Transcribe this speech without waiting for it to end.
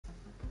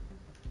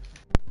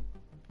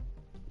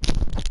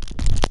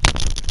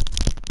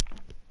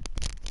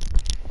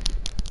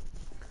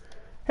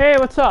Hey,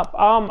 what's up?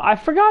 I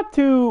forgot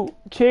to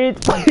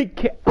change my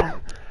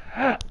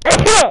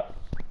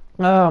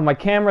my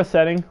camera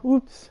setting.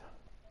 Oops.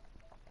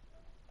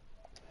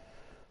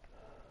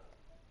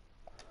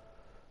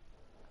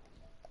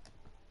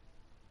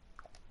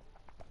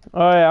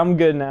 Alright, I'm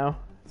good now.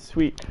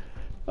 Sweet.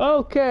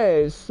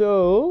 Okay,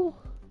 so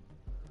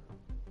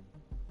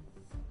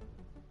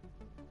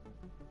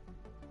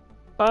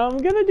I'm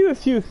gonna do a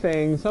few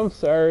things. I'm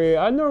sorry.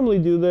 I normally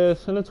do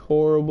this and it's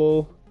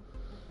horrible.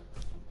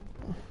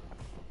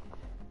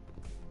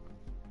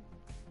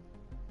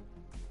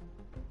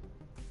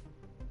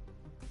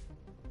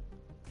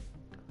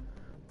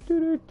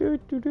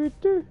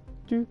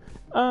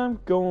 I'm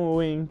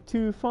going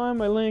to find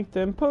my link,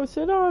 then post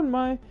it on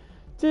my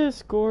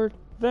Discord.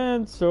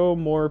 Then so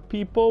more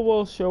people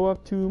will show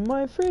up to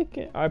my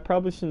freaking. I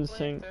probably shouldn't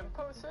sing. Then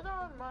post it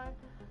on my.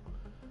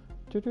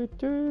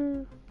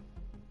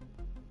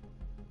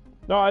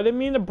 No, I didn't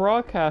mean to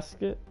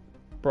broadcast it.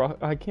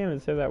 I can't even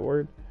say that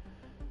word.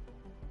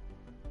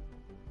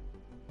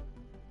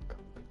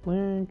 Copy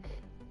link.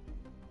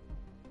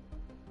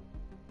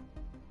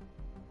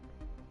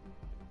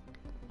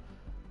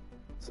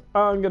 So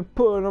I'm gonna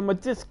put it on my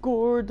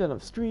Discord that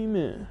I'm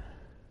streaming.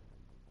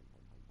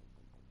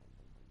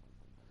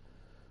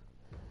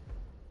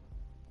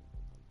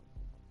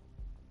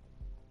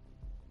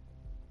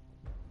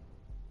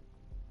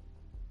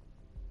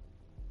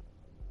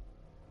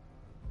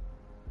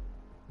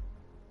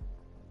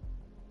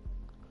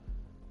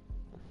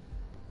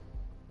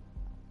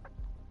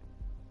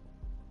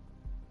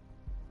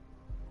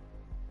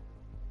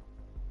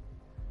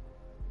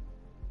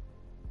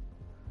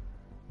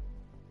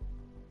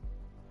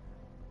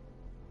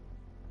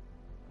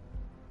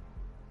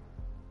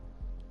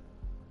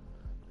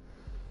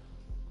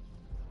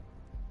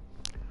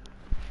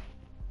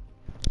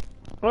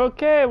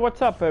 Okay,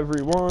 what's up,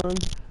 everyone?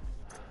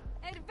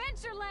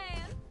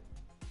 Adventureland.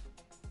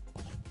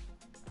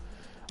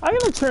 I'm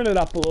gonna turn it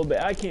up a little bit.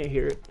 I can't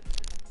hear it.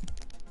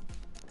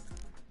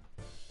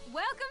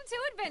 Welcome to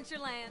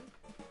Adventureland.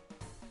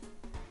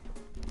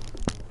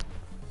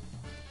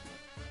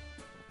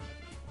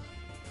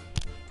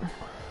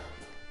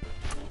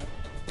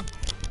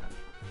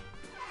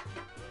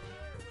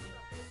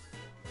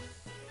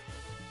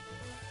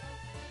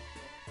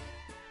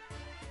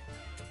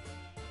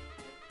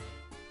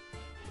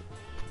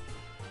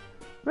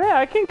 Man,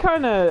 I can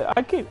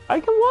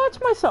watch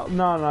myself.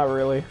 No, not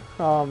really.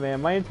 Oh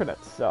man, my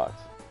internet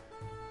sucks.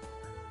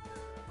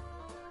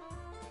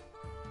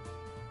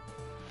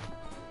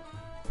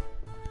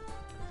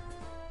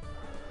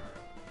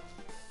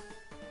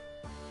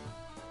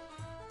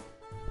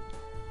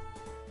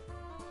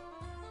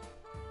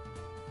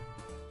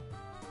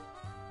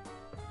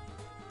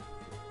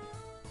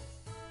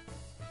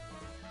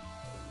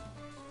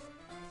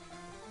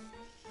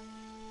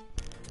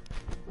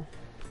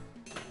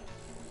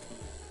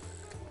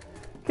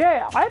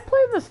 Okay, I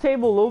played this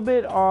table a little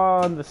bit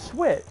on the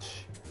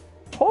Switch.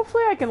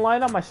 Hopefully I can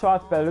line up my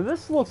shots better.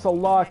 This looks a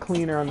lot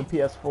cleaner on the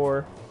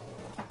PS4.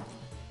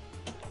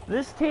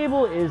 This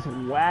table is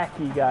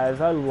wacky, guys.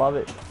 I love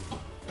it.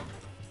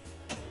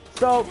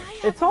 So,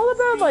 it's all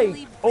about,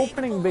 like,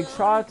 opening big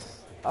shots.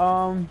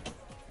 So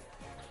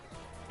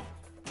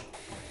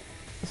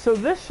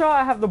this shot,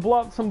 I have to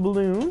blow up some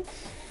balloons.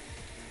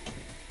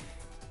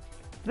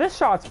 This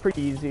shot's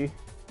pretty easy.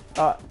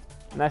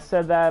 And I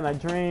said that and I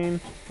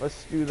drained.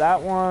 Let's do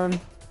that one.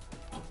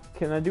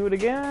 Can I do it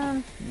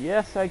again?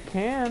 Yes, I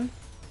can.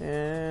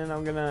 And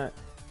I'm gonna,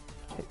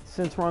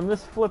 since we're on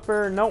this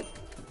flipper, nope.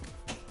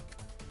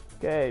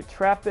 Okay,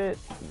 trap it.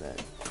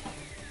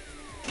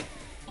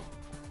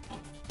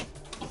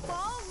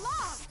 Ball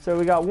locked. So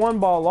we got one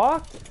ball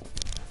locked.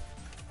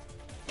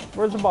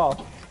 Where's the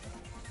ball?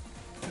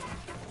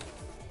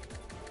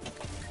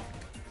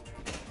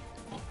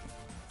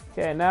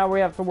 Okay, now we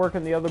have to work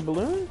on the other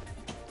balloon.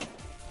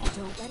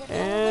 Don't let it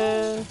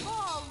And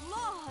ball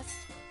lost.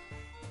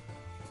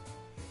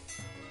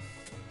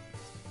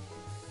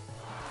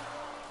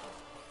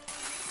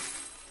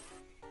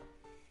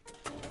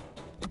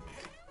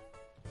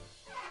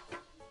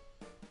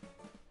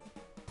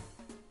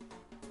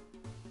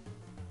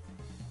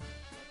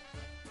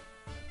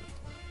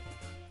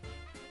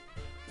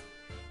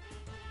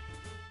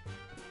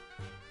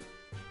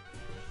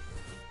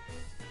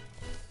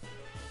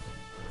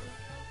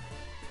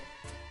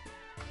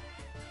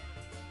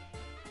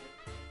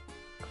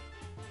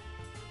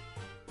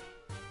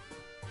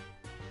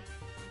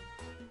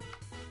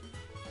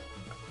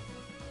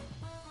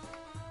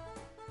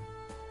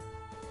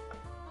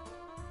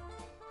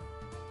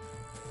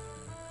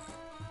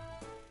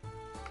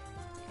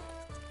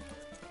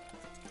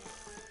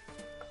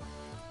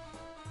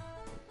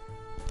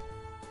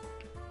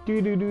 do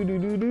do do do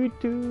do do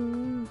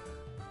do.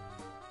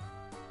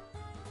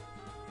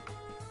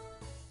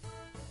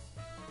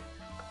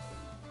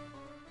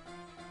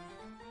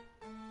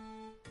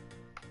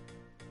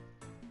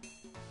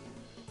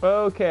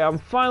 Okay, I'm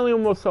finally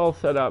almost all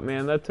set up,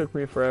 man. That took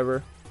me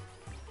forever.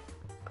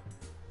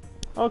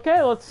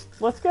 Okay, let's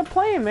get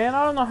playing, man.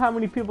 I don't know how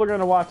many people are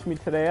gonna watch me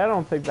today. I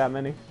don't think that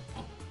many.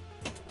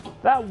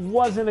 That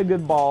wasn't a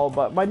good ball,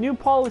 but my new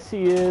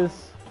policy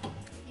is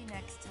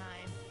Next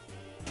time.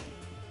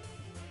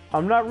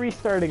 I'm not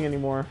restarting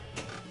anymore.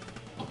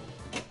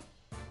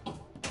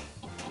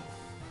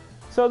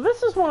 So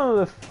this is one of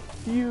the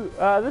few.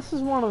 This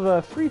is one of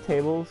the free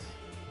tables.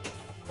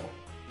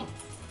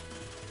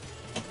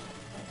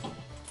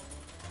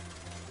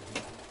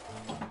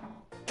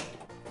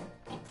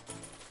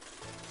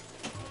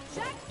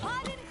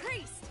 Jackpot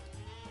increased.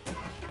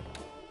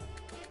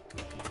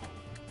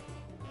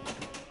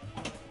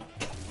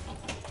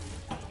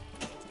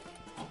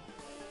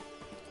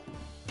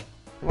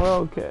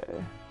 Okay.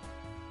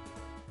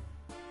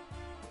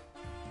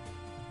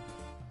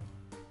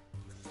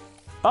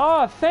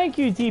 Oh, thank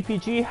you,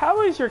 DPG.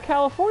 How is your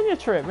California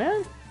trip,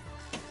 man?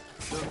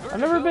 I've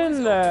never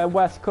been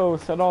West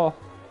Coast at all.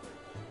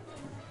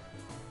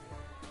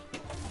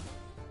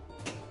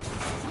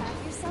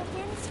 Strap yourself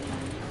in, sweetie.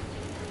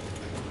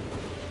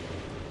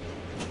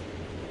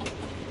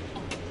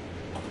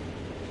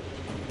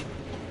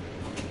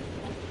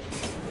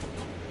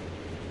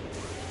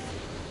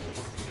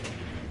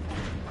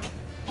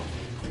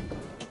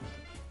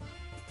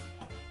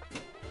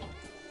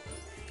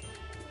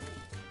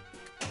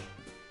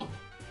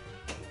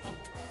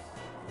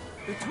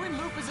 The twin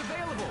loop is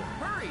available.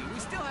 Hurry, we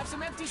still have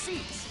some empty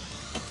seats.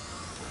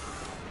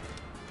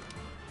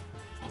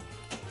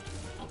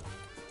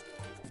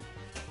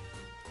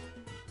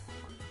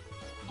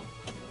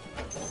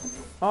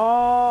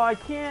 Oh, I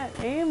can't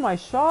aim my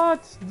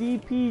shots,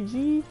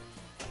 DPG.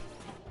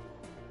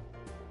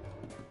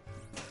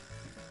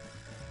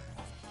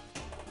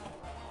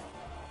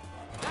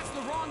 That's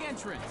the wrong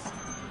entrance.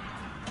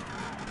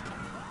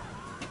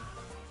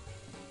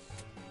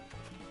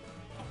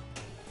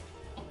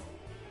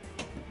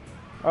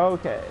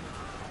 Okay.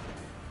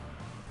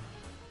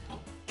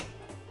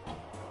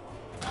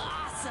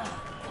 Awesome.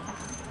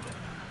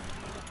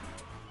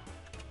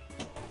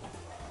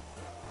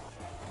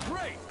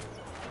 Great.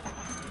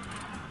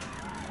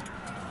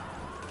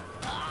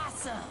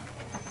 Awesome.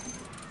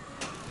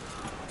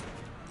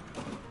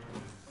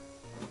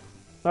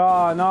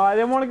 Oh, no, I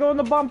didn't want to go in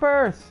the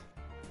bumpers.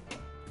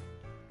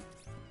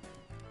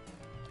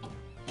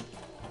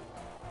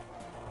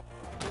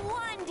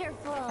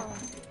 Wonderful.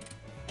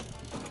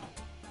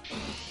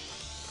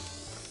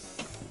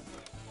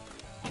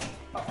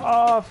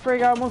 Oh,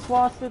 frig, I almost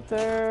lost it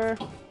there.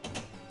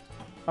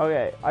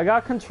 Okay, I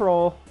got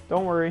control.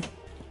 Don't worry.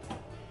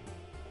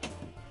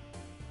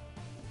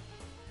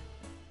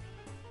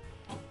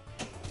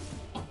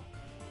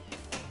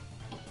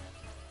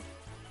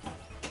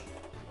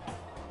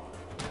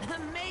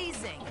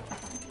 Amazing.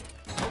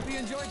 Hope you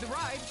enjoyed the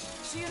ride.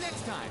 See you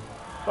next time.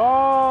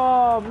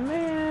 Oh,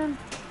 man.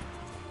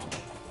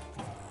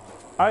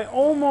 I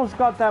almost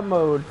got that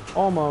mode.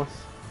 Almost.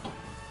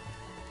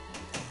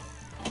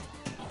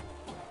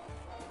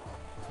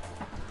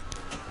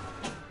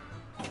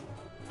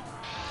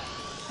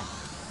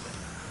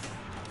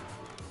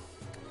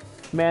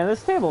 Man,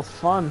 this table's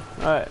fun.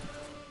 Alright.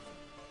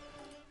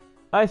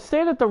 I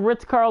stayed at the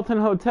Ritz-Carlton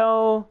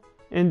Hotel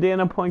in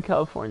Dana Point,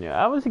 California.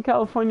 I was in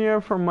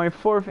California for my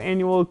 4th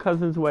annual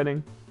cousin's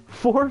wedding.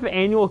 4th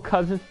annual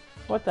cousin?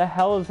 What the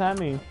hell does that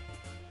mean?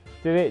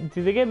 Do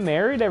they get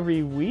married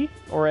every week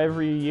or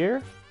every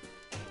year?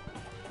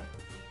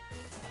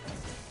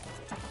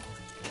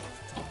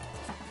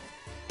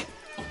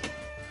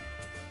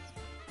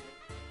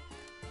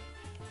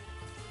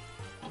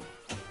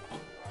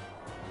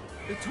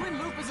 The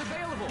twin loop is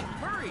available.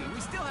 Hurry,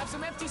 we still have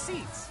some empty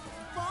seats.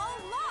 Ball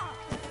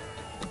locked.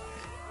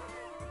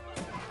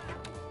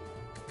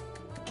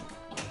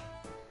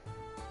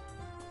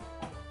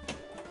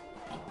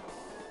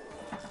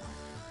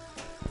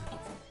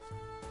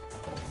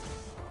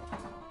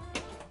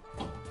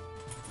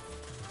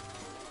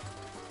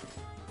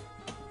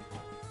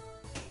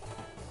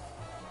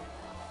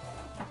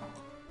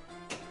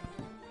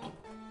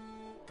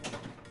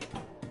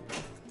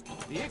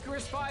 The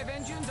Icarus 5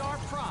 engines are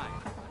prime.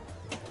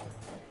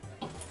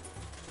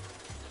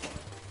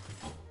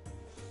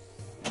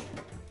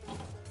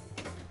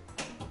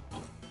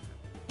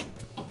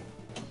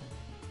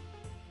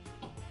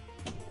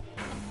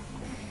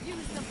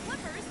 Use the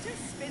flippers to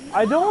spin the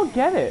I ball. don't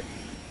get it.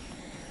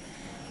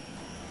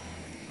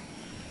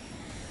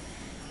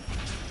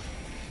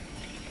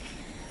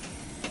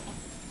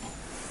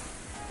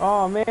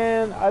 Oh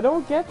man, I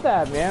don't get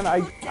that, man.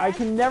 I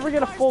can never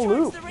get a full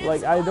loop.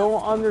 Like, I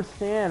don't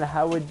understand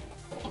how it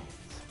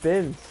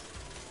spins.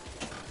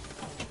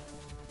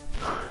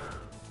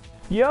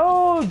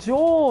 Yo,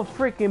 Joel,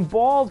 freaking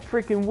bald,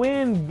 freaking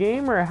win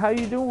gamer, how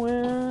you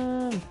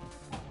doing?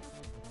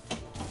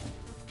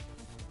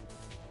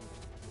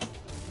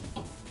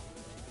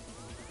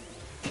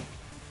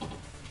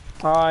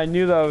 Oh, I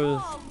knew that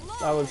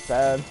was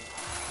bad.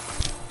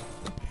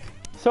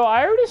 So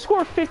I already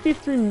scored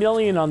 53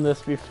 million on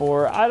this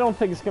before. I don't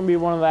think it's gonna be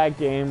one of that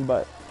game,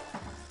 but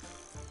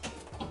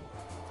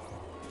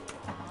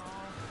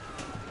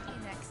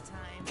Next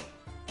time.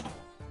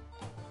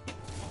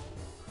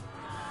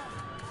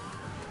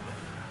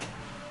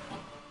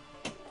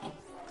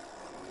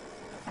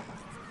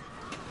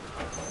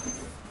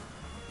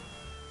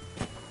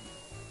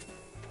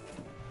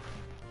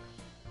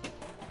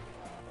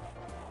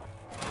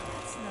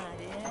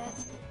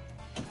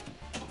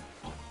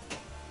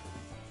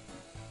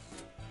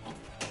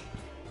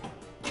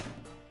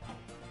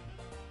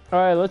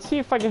 Alright, let's see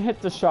if I can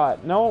hit the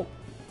shot. No.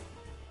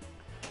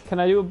 Can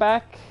I do it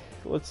back?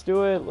 Let's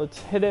do it. Let's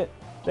hit it.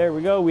 There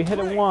we go. We hit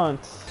it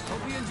once.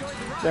 Hope you enjoyed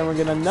the ride. Then we're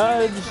gonna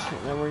nudge,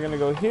 and then we're gonna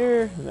go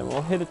here, and then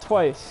we'll hit it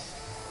twice.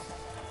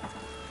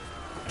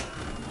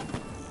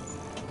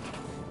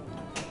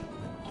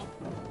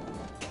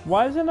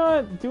 Why is it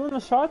not doing the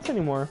shots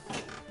anymore?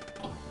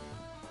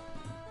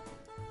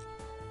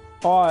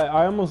 Oh,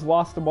 I almost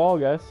lost the ball,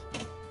 guys.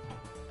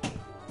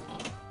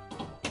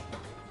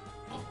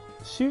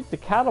 Shoot the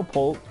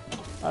catapult.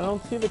 I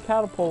don't see the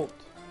catapult.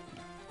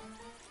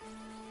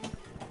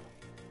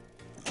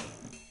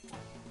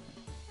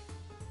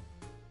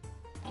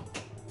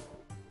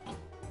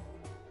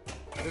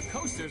 The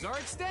coasters are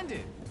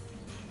extended.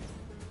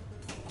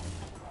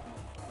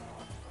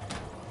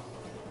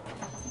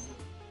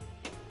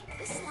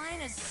 This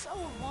line is so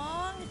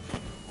long.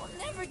 We'll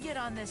never get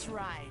on this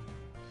ride.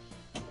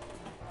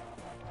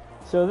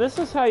 So this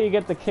is how you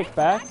get the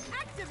kickbacks.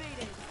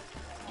 Activated.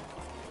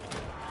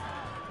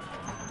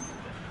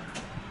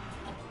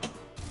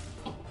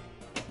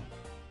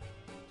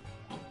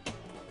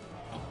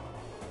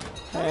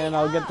 And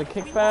I'll get the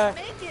We won't kickback.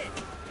 make it.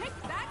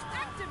 Kickback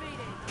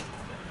activated.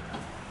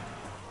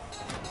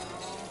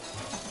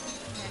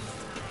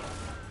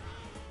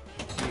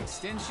 The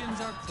extensions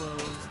are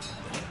closed.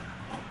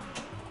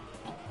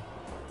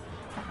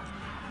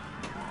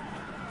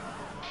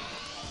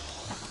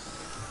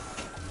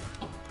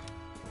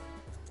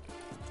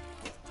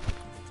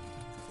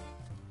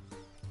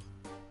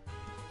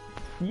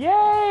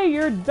 Yay!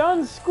 You're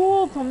done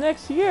school till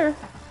next year.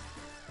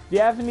 Do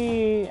you have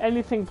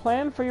anything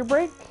planned for your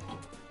break?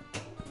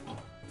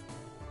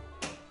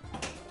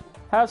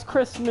 How's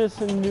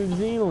Christmas in New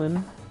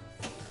Zealand?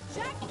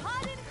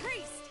 Jackpot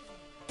increased.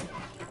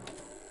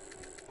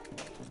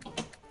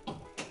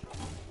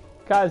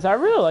 Guys, I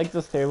really like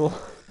this table.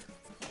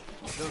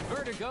 The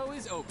vertigo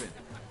is open.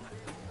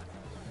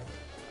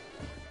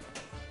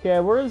 Okay,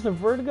 where is the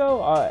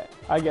vertigo?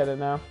 I get it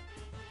now.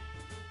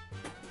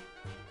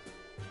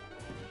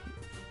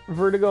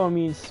 Vertigo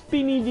means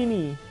spinny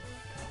dinny.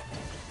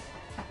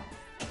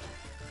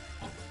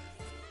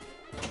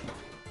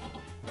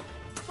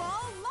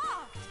 Ball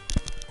locked.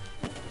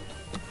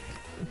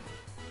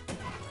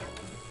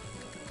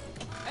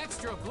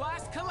 Extra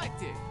blast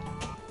collected.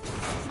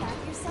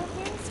 Slap yourself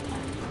in, sweetie.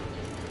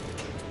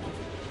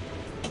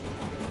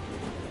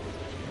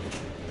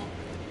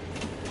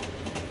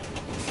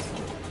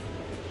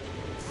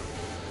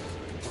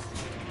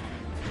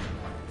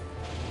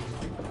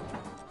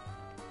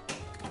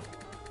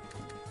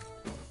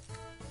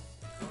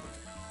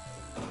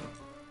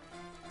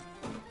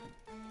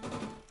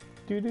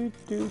 Do do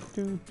do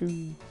do do.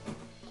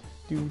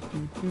 Do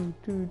do do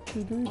do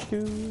do do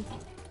do.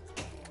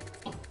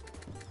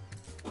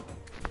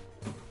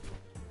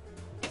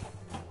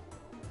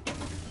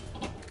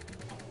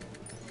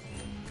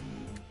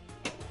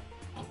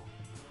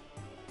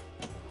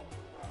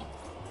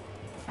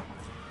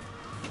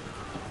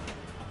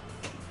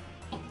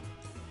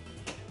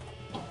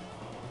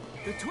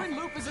 The twin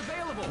loop is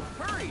available.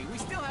 Hurry, we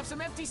still have some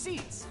empty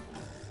seats.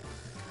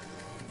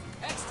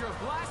 Extra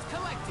blast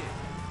collected.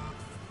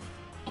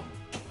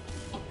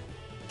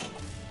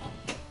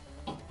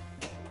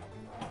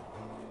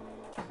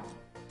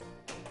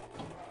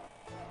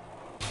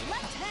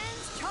 Left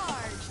hands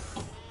charged.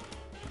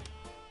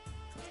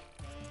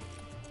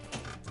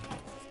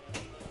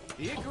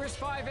 The Icarus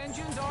 5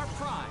 engines are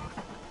prime.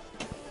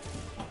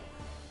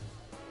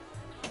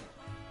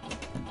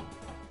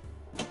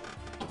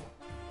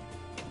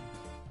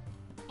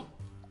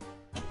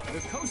 The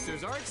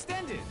coasters are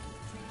extended.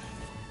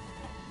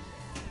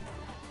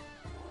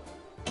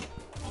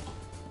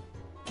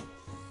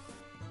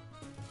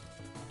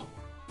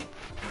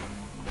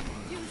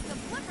 Use the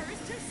flippers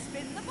to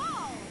spin the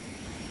ball.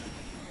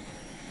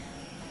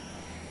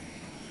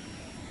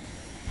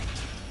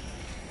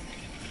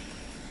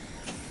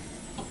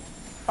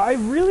 I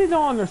really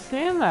don't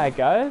understand that,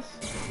 guys.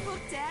 Look,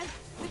 Dad.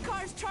 The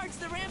cars charge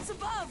the ramps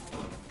above.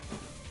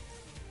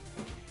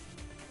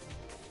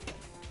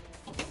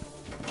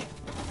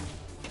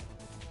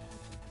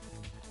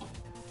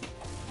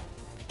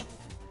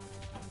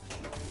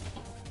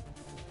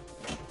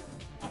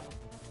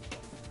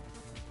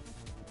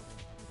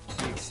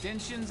 The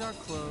extensions are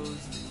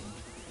closed.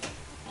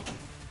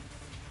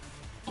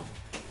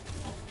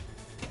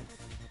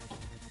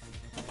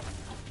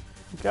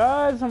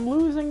 Guys, I'm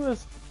losing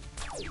this.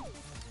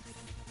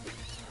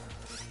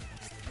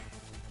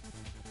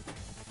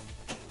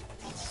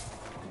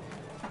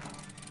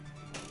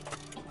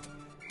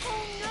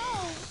 Oh no!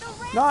 The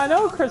ramps No, I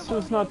know are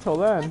Christmas overloaded. not till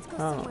then. Let's go I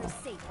don't somewhere know.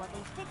 safe while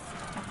they fix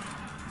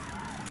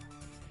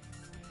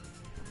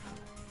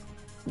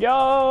it.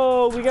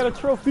 Yo, we got a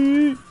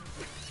trophy.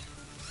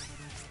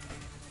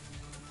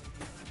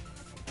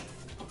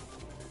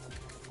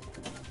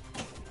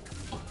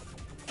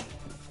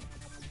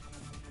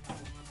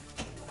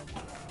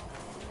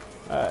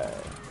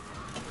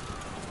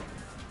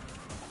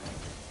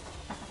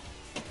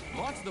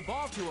 Launch the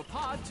ball to a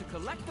pod to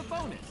collect the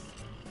bonus.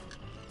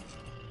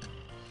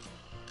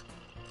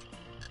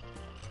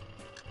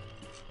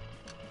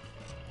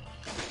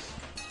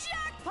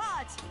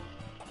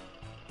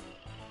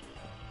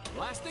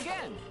 Blast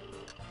again.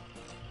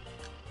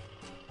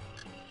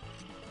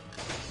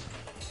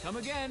 Come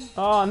again.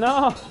 Oh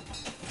no!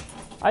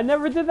 I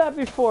never did that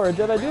before.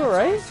 Did I do it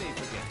right? Safe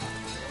again.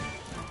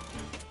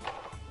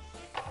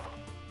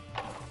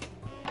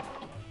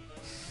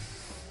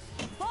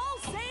 Ball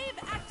save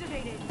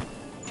activated.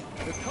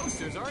 The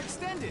coasters are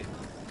extended.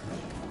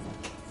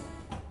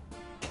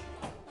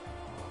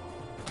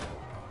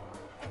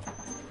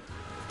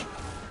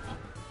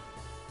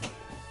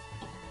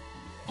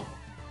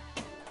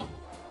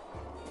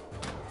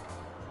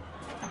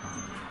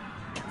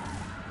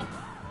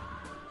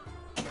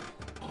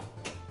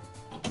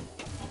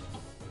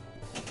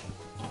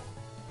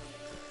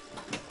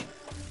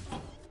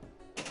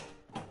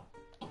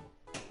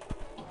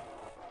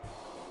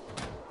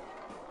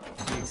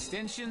 The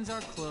extensions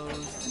are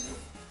closed.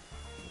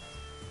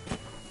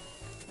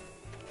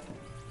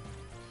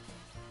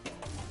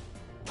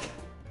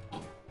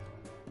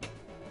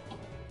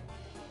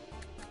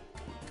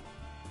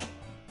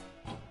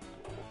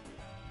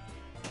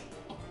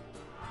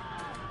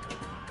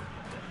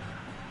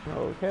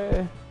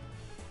 Okay.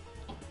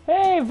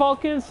 Hey,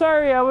 Vulcan.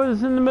 Sorry, I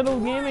was in the middle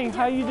of gaming.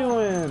 How you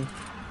doing?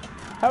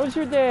 How was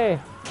your day?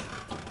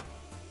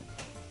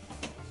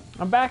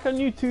 I'm back on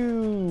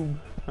YouTube.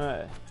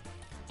 Alright.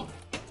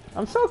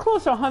 I'm so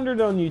close to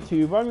 100 on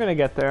YouTube. I'm gonna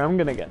get there. I'm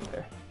gonna get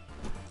there.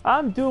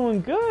 I'm doing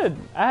good.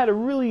 I had a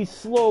really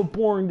slow,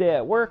 boring day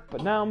at work,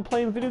 but now I'm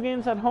playing video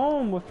games at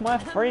home with my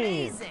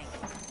friends. Amazing.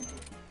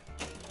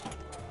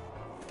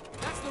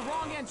 That's the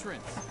wrong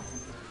entrance.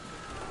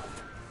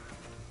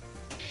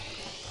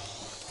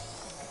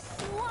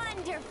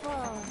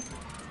 Wonderful.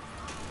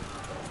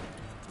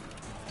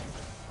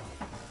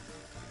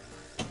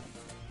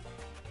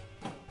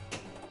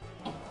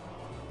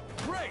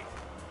 Great.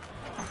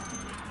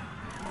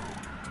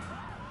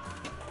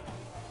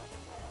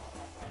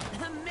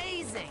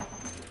 Amazing.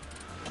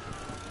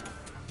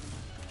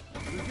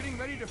 We're getting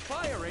ready to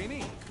fire,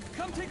 Amy.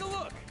 Come take a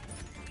look.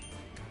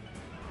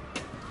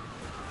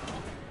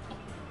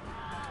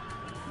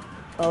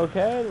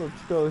 Okay,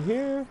 let's go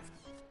here.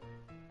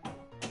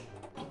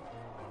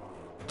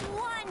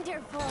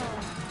 Wonderful.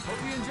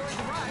 Hope you enjoyed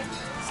the ride.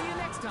 See you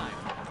next time.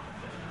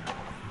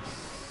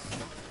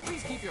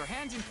 Please keep your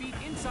hands and feet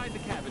inside the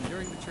cabin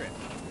during the trip.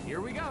 Here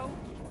we go.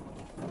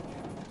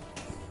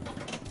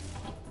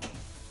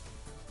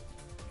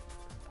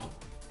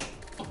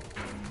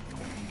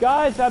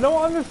 Guys, I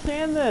don't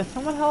understand this.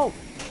 Someone help.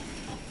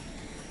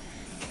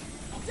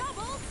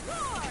 Double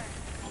score.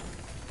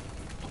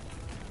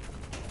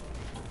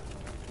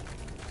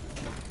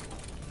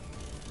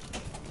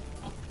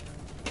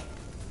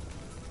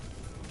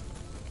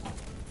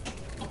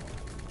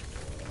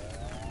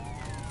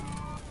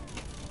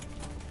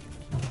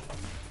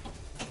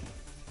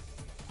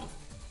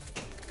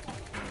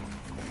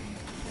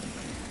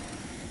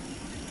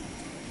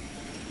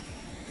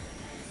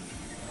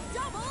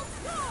 Double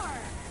score.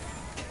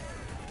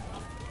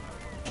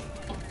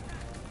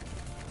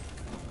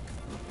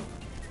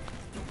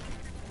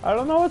 I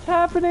don't know what's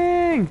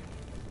happening.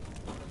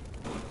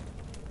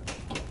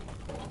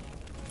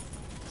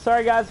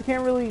 Sorry guys, I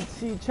can't really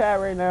see chat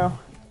right now.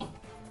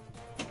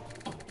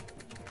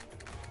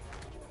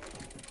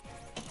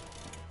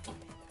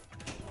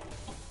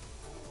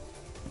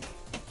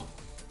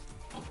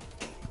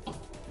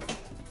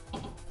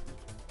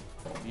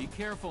 Be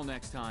careful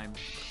next time.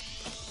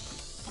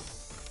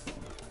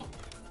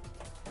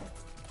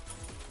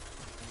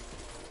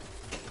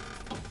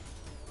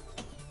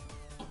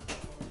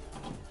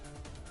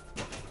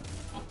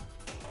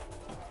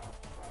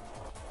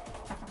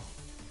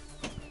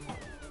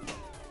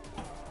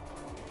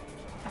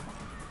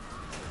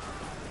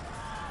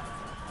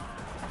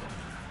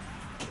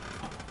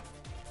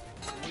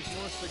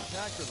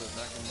 Spectacular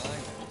back in my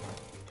day.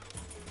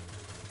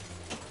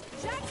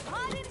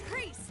 Jackpot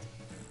increased.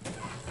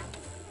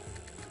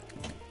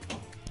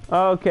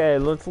 Okay,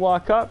 let's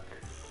lock up.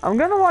 I'm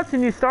gonna watch a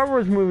new Star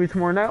Wars movie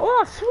tomorrow night.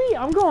 Oh, sweet!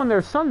 I'm going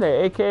there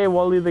Sunday, aka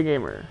Wally the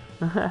Gamer.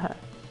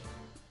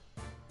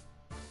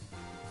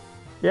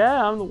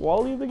 Yeah, I'm the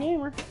Wally the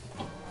Gamer.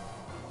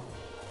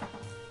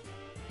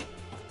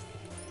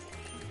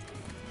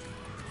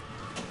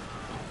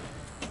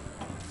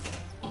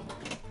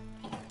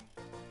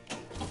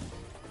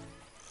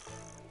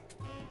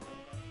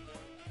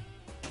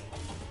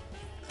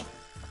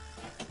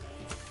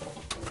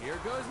 Here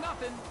goes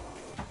nothing.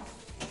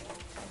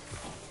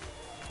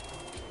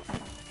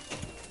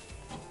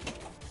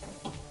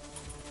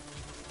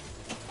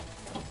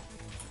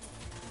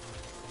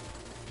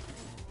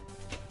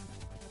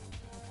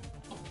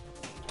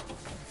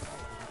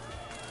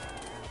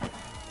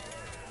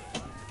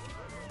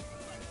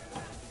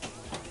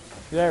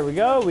 There we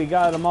go. We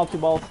got a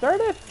multi-ball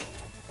started.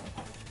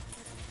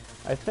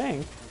 I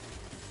think.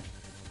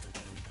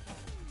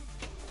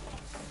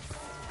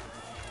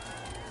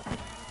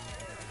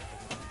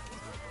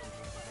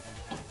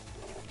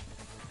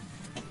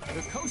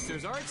 The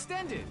coasters are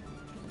extended.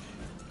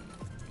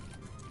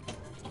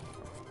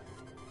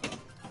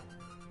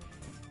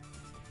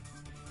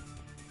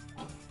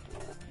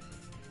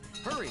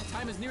 Hurry,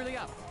 time is nearly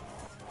up.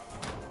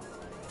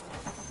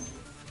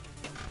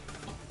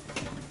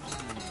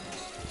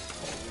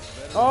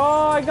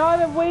 Oh, I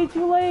got it way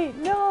too late.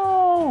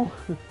 No.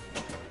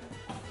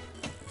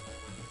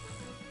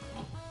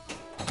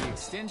 The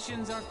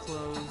extensions are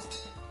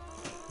closed.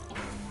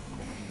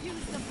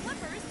 Use the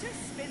flippers to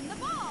spin the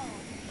ball.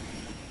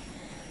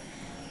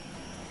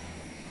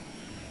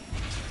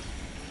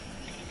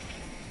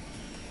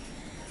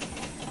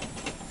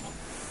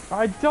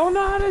 I don't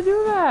know how to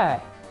do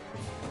that.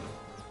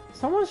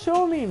 Someone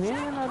show me,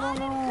 man. I don't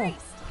know.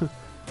 Increased.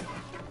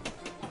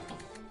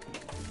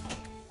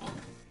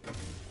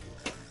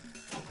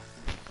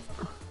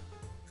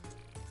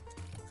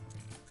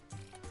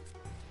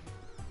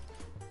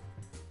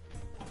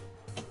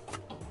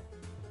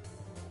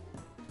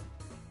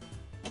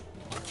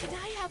 Can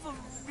I have a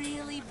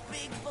really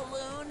big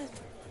balloon?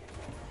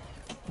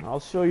 I'll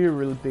show you a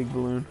really big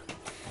balloon.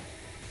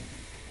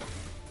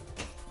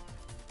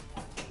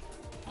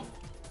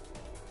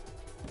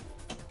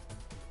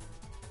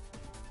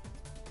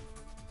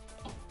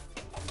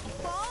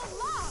 Ball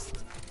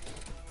locked.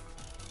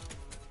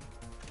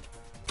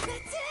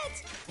 That's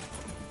it.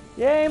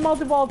 Yay,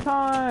 multi-ball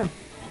time!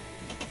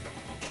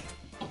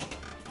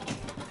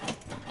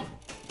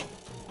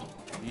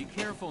 Be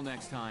careful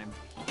next time.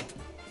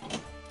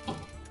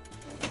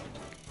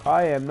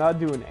 I am not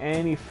doing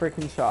any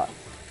freaking shots.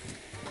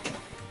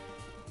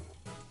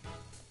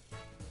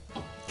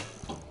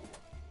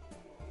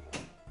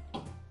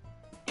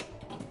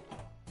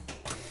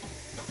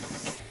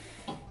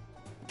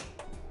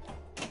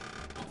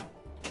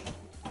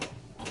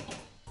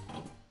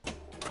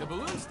 The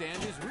balloon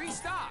stand is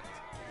restocked.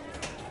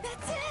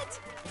 That's it.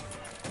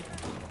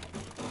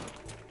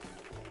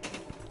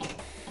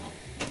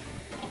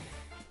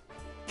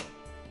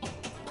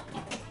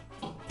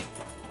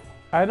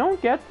 I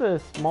don't get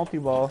this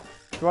multi-ball.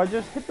 Do I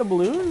just hit the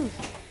balloons?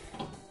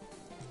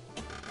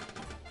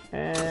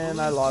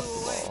 And I lost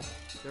the ball.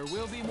 There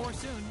will be more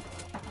soon.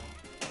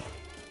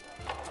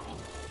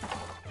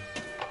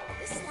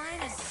 This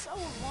line is so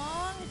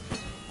long.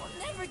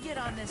 We'll never get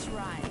on this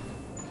ride.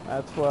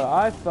 That's what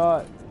I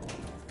thought.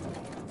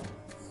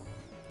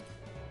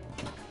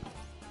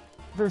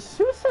 There's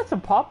 2 sets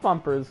of pop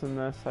bumpers in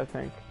this, I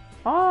think.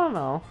 I don't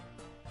know.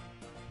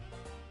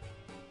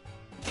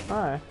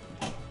 Alright.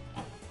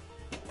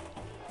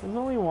 There's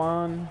only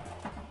one.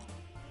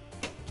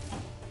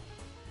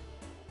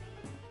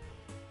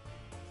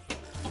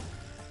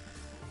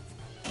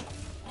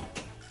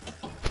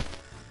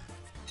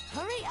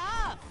 Hurry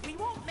up! We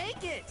won't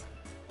make it.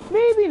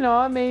 Maybe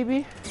not,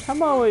 maybe.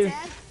 I'm always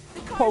Dad,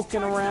 the car's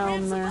poking towards the around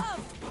ramps there. above.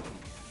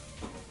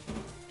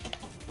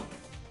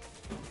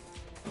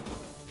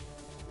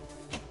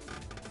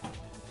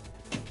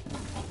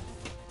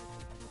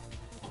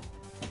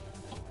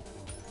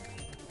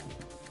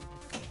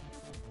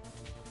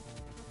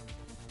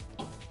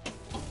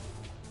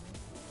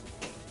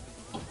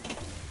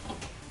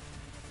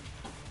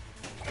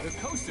 The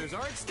coasters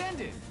are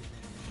extended.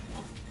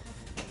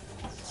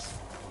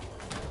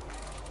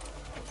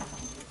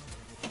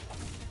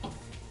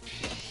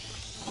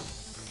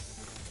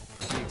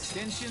 The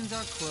extensions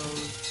are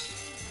closed.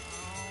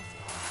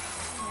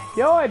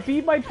 Yo, I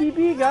beat my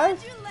PB,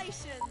 guys.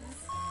 Congratulations.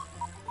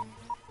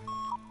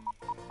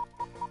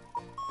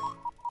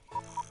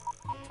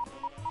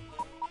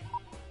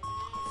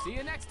 See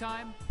you next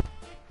time.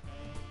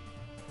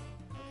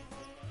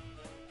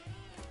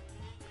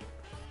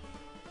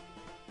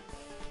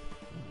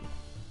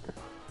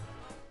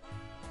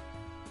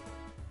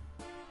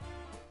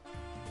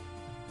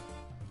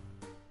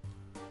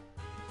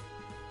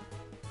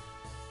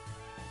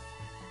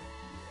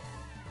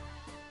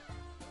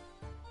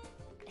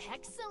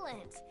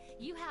 Excellent!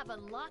 You have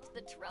unlocked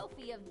the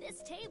trophy of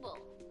this table.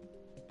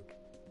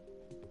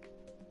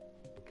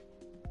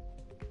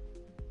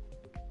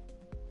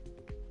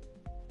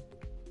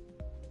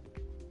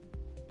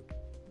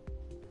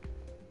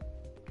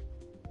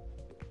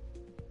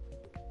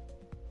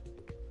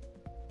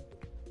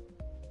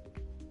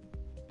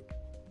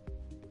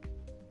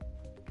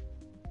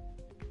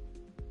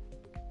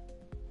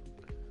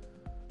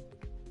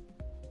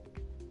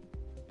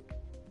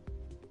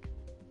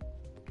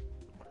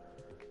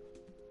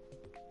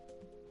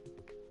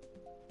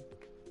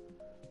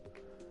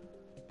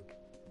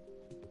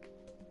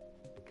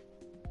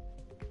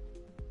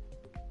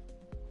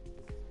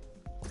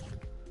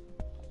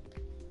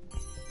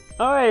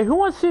 Alright, who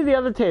wants to see the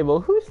other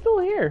table? Who's still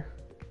here?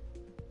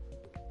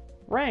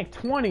 Rank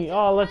 20.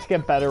 Oh, let's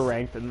get better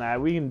rank than that.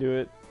 We can do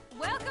it.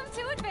 Welcome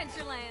to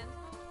Adventureland!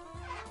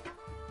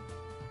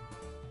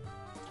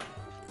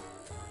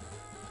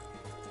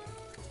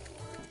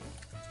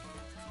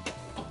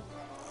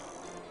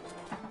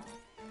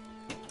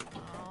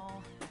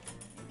 Oh,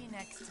 maybe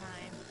next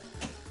time.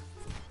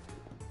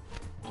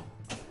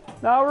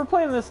 No, we're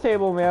playing this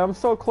table, man. I'm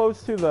so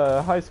close to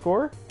the high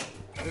score.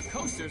 The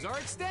coasters are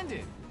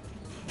extended.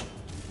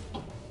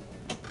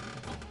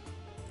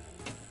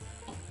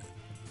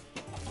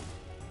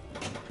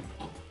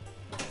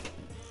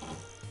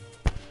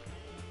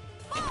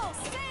 Ball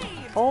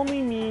saved.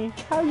 Only me.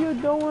 How you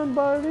doing,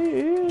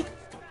 buddy?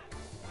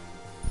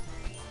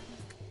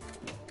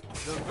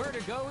 The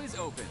vertigo is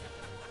open.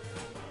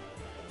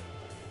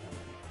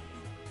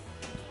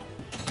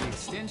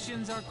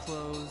 extensions are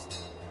closed.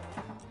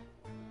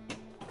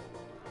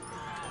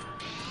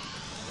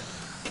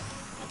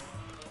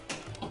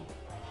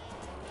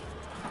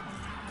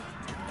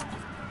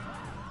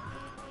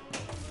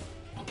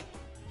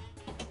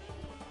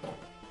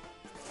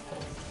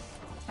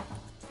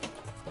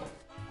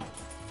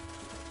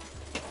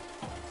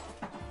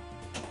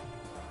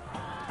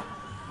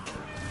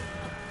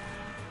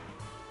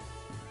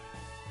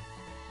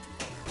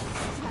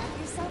 Drop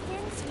yourself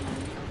in,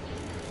 sweetie.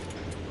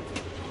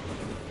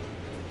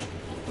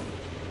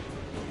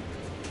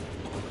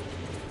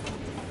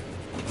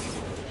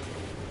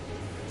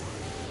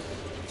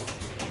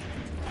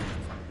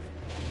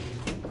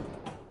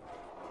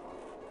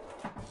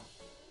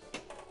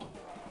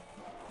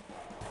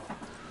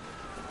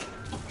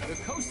 The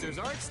coasters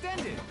are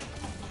extended.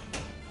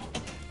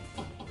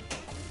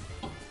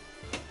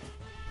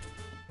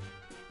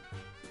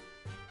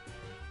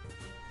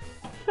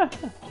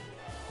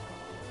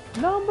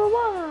 Number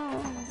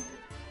 1.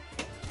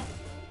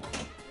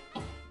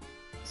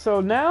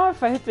 So now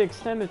if I hit the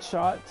extended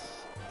shots,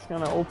 it's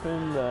gonna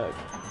open the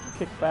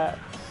kickbacks.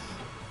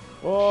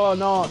 Oh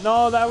no,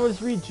 no, that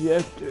was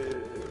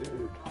rejected.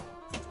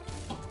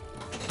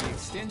 The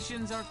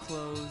extensions are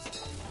closed.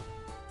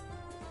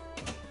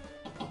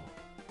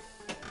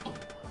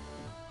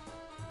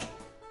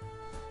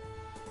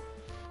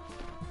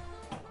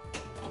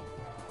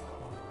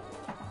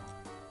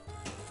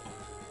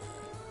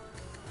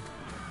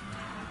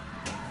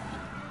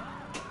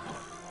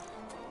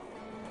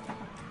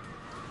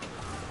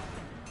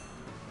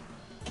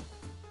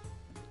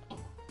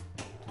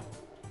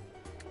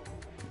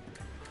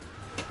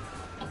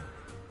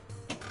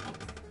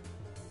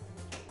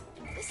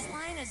 This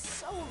line is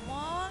so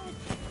long,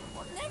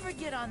 we'll never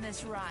get on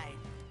this ride.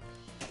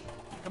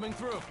 Coming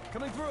through,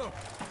 coming through.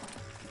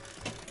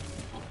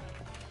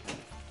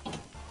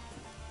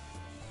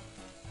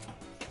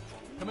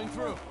 Coming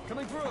through,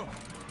 coming through.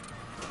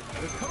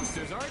 The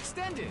coasters are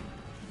extended.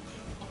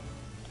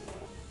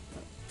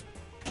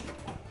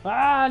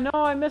 Ah, no,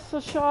 I missed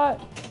the shot.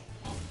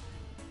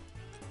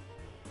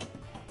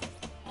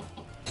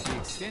 The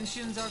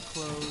extensions are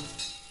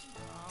closed.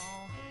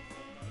 Oh,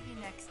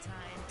 maybe next time.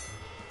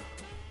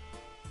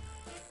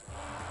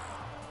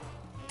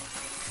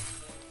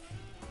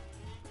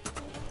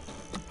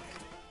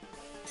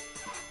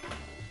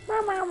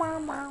 Meow, meow, meow,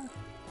 meow. Maybe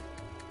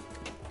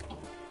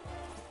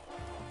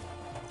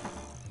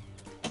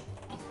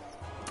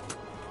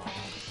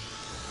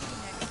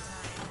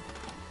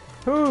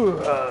next time.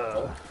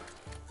 Ooh,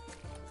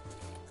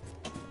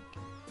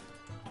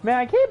 Man,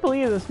 I can't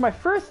believe this. It's my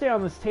first day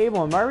on this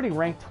table. I'm already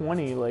ranked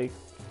 20. Like,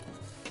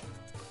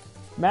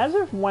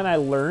 imagine if when I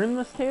learn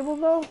this table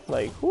though.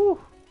 Like, whew.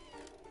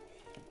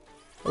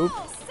 Oops.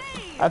 Oh,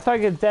 save! I thought I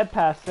could dead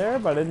pass there,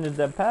 but I didn't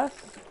dead pass.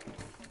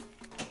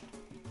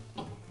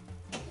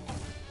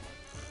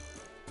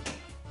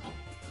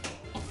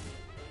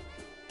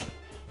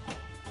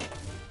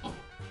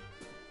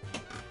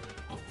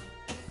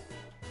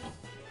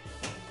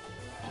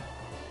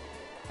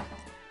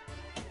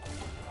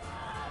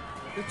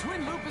 The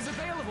twin loop is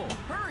available.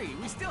 Hurry,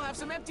 we still have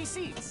some empty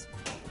seats.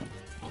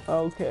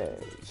 Okay,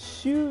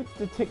 shoot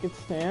the ticket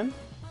stand.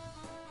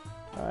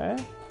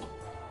 Alright.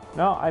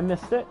 No, I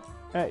missed it.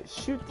 Alright,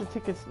 shoot the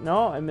tickets.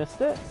 No, I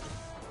missed it.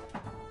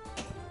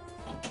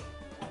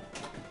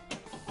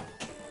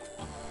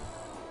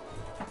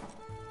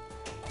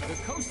 The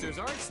coasters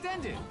are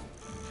extended.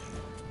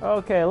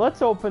 Okay,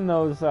 let's open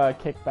those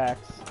kickbacks.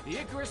 The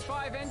Icarus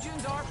 5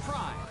 engines are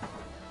prime.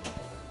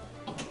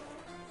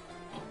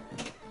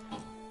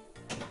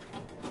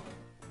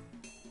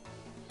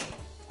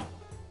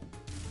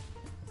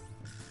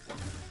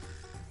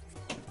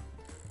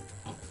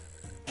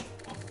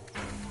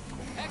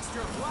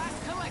 Extra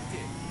blast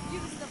collected.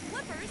 Use the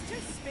flippers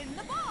to spin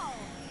the ball.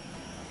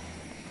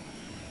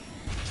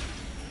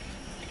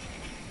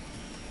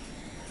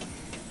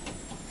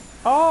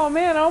 Oh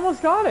man, I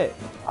almost got it.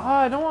 Oh,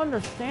 I don't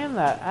understand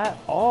that at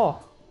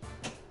all.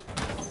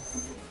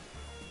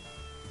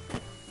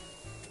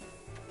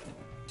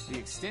 The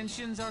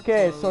extensions are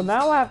Okay, closed. so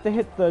now I have to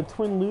hit the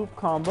twin loop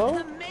combo.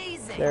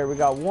 Amazing. There, we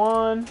got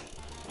one.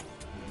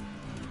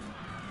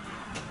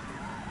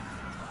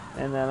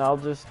 And then I'll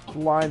just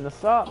line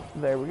this up.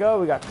 There we go,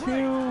 we got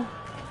two.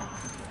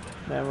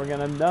 Then we're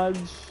gonna nudge.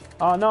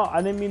 Oh no,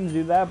 I didn't mean to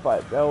do that,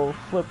 but they'll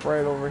flip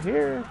right over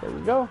here. There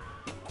we go.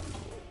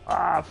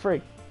 Ah,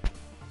 freak.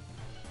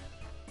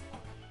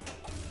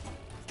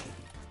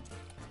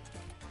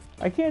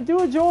 I can't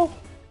do it, Joel.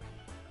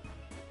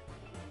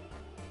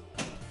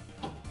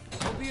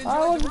 Hope you enjoyed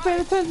I the wasn't paying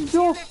ride. attention,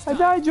 See you Joel. next I time.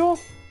 died, Joel.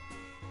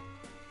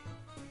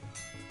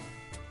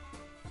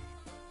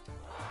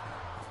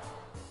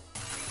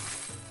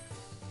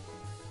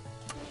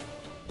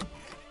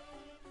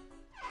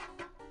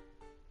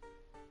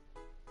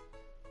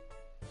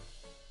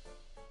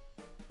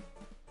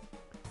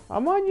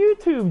 I'm on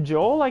YouTube,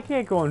 Joel. I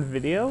can't go on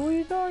video. What are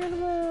you talking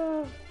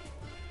about?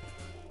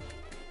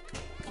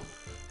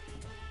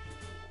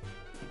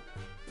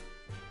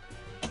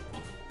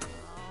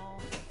 Oh,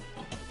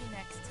 maybe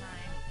next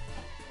time.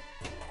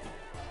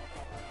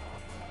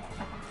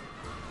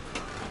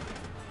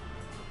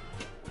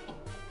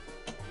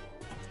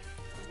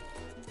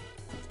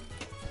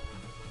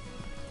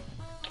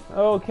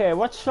 Okay,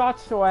 what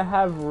shots do I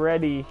have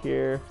ready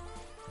here?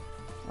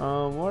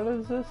 What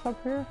is this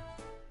up here?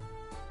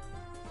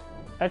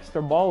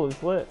 Extra ball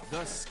is lit.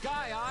 The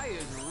Sky Eye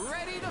is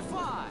ready to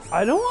fly.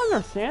 I don't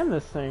understand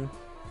this thing.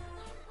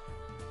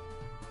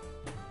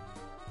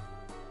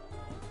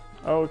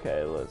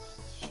 Okay, let's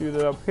shoot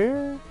it up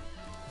here.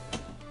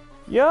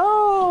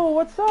 Yo,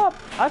 what's up?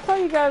 I thought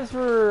you guys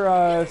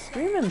were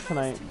streaming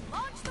tonight.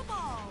 Launch the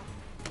ball.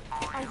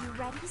 Are you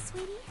ready,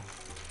 sweetie?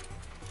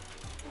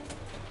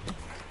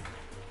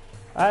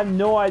 I have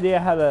no idea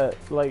how to,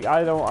 like,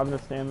 I don't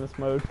understand this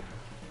mode.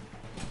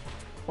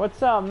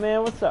 What's up,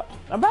 man? What's up?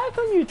 I'm back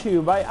on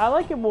YouTube. I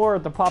like it more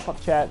with the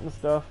pop-up chat and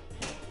stuff.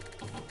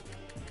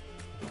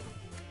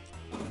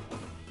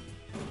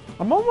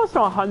 I'm almost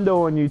on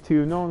hundo on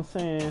YouTube, know what I'm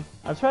saying?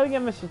 I try to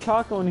get Mr.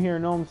 Taco in here,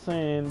 know what I'm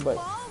saying? But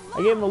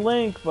I gave him a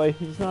link, but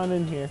he's not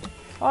in here.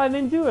 Oh, I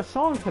didn't do a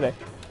song today.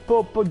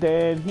 Popo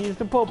Dad, he's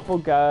the Popo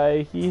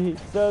guy. He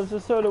does the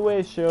Soda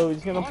Way show.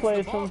 He's gonna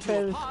play some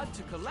fans.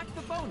 To collect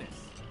the bonus.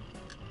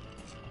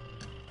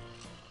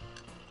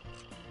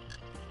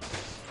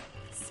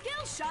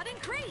 Skill shot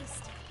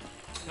increased.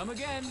 Come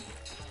again.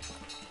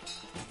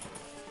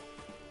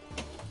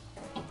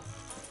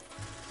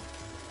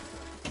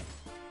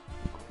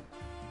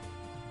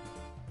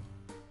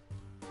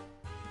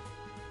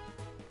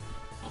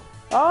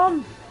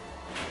 I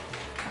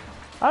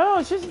don't know,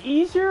 it's just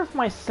easier with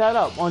my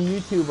setup on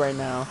YouTube right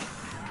now.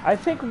 I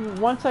think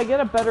once I get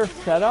a better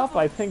setup,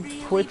 I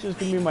think Twitch is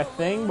gonna be my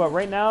thing, but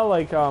right now,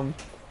 like,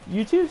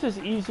 YouTube's just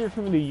easier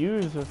for me to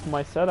use with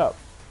my setup.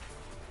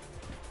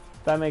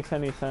 If that makes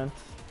any sense.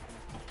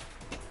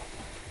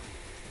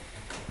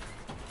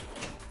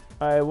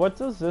 Alright, what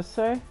does this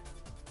say?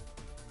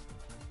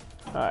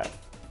 Alright.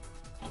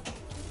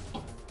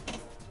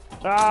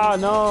 Ah,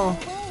 no.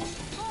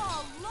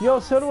 Yo,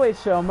 Soda Way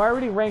Show, I'm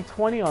already ranked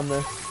 20 on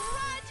this.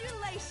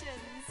 Congratulations.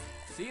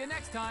 See you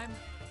next time.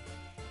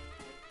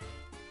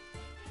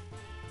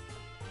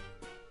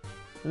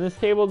 And this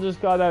table just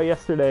got out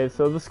yesterday,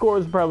 so the score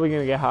is probably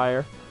going to get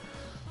higher.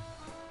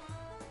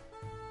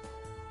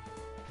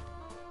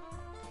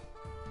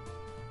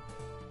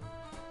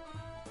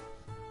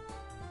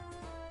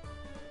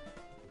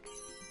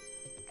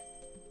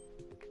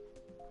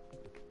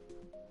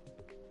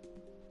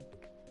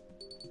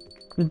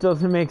 It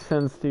doesn't make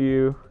sense to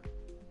you.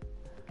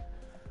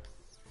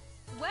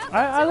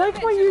 I like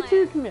my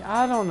YouTube community.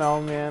 I don't know,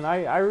 man.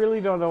 I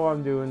really don't know what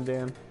I'm doing,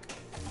 Dan.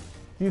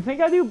 Do you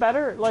think I do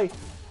better? Like,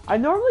 I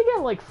normally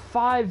get like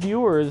 5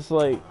 viewers,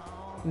 like,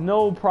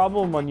 no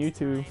problem on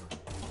YouTube.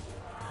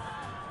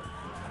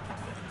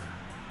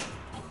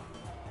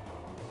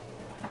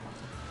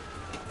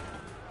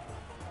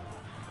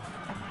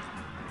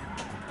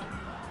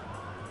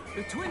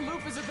 The twin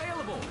loop is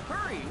available.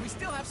 Hurry, we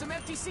still have some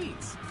empty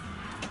seats.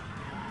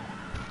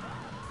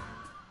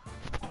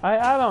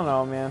 I don't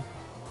know, man.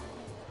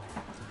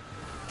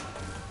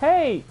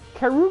 Hey,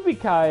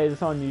 Karubikai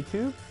is on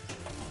YouTube.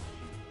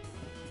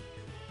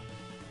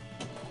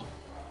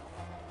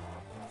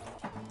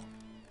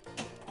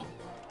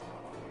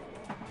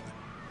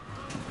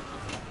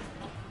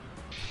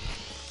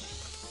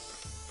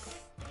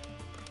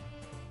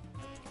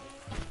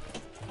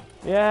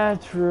 Yeah,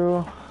 true.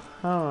 I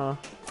don't know.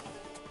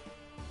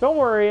 Don't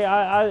worry,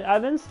 I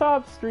didn't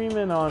stop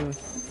streaming on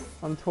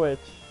Twitch.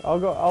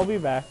 I'll be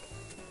back.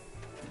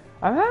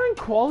 I'm having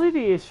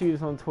quality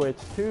issues on Twitch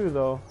too,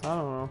 though. I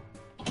don't know.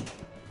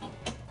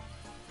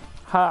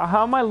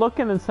 How am I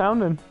looking and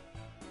sounding?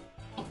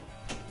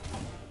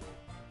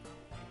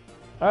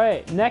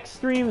 Alright, next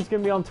stream is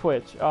gonna be on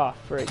Twitch. Oh,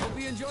 frick. Hope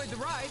you enjoyed the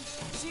ride.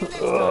 See you next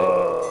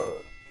time.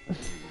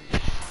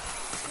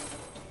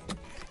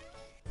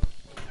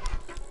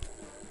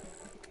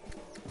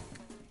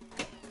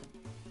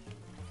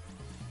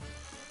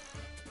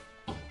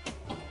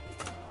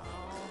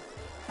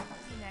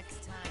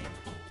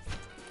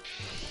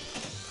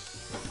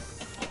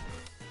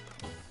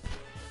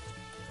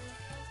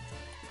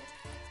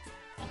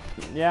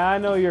 Yeah, I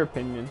know your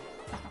opinion.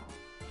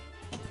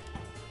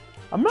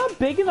 I'm not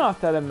big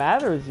enough that it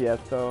matters yet,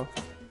 though.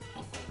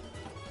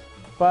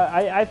 But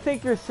I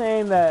think you're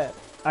saying that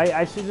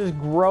I should just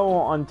grow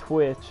on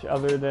Twitch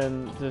other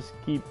than just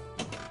keep...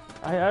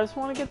 I just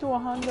want to get to a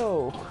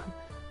hundo.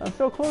 I'm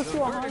so close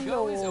to a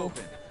hundo.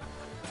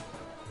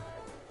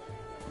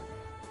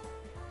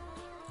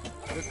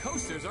 The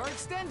coasters are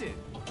extended.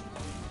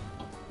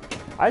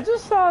 I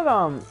just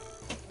thought,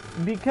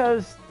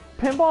 because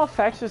Pinball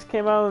fx3 just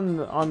came out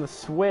on the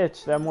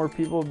Switch, that more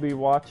people would be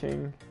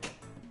watching.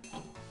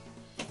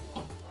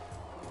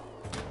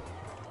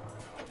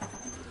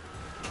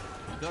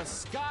 The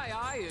Sky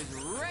Eye is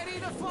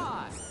ready to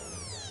fly.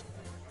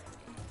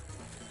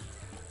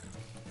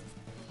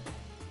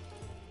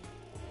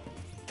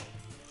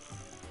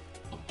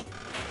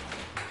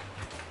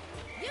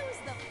 Use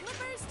the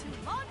flippers to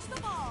launch the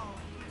ball.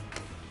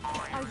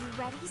 Are you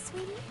ready,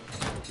 sweetie?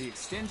 The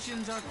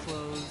extensions are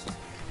closed.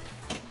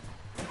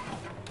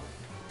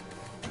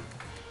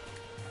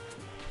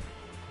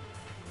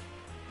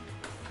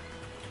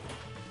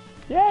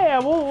 Yeah,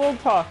 we'll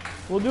talk.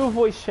 We'll do a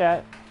voice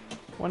chat.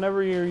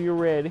 whenever you're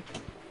ready.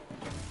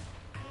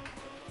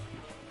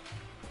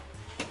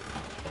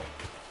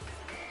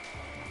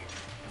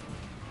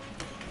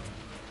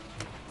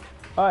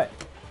 Alright.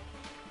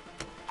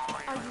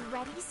 Are you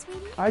ready, sweetie?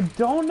 I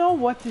don't know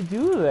what to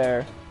do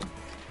there.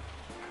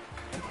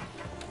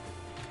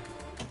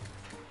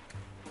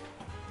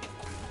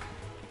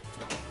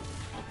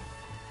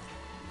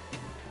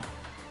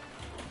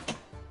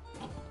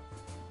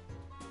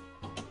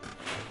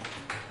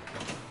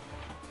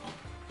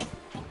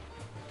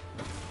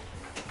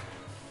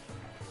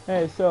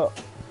 Hey, so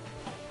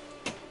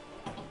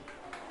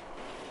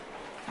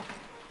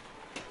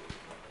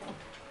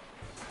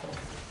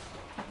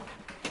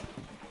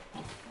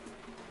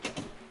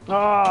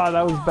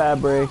that was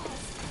bad break.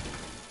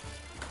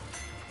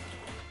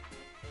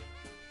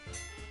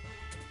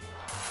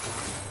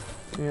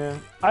 Yeah.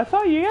 I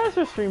thought you guys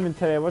were streaming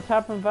today. What's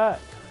happened with that?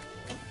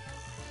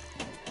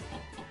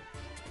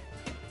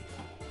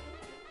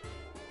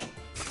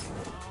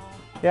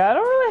 Yeah, I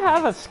don't really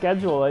have a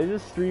schedule. I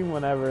just stream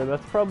whenever.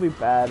 That's probably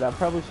bad. I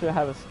probably should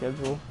have a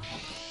schedule.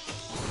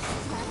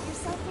 Tuck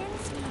yourself in,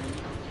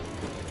 sweetie.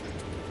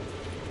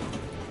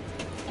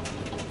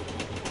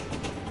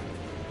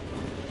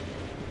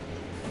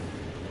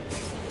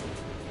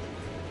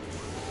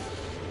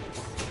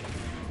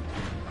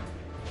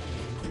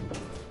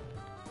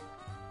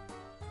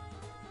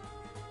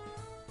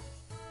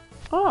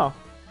 Oh.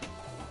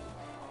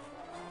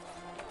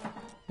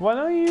 Why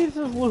don't you use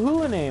his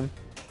lawholawally name?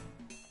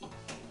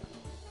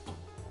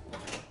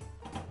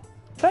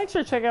 Thanks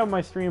for checking out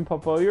my stream,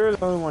 Popo. You're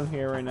the only one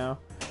here right now.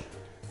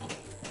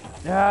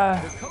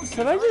 Yeah.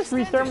 Should I just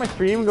restart my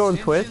stream and go on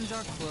Twitch?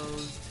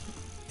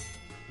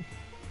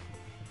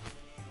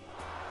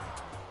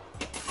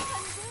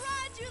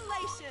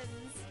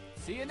 Congratulations!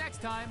 See you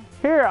next time.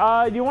 Here,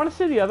 do you want to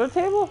see the other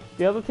table?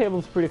 The other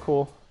table's pretty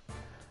cool.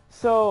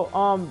 So,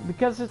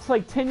 because it's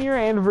like 10-year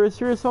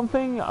anniversary or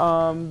something,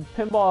 Pinball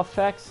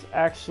FX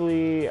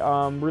actually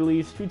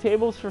released 2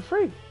 tables for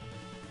free.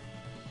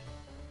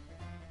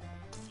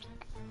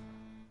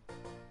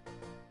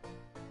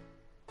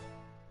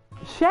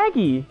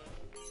 Shaggy!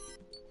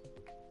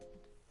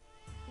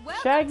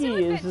 Welcome Shaggy to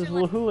is his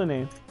Adventureland. lawholawally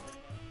name.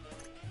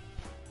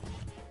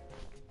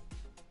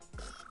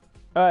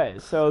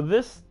 Alright, so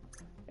this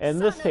and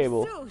this Son of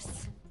table.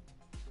 Zeus.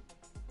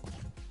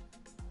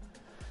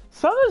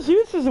 Son of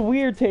Zeus is a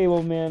weird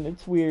table, man.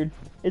 It's weird.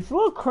 It's a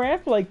little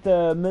cramped like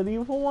the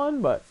medieval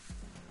one, but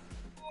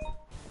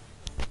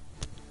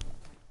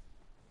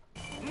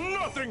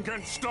Nothing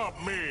can stop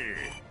me!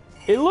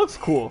 it looks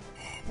cool.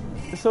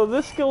 So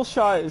this skill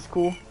shot is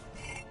cool.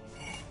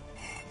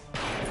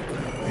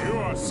 You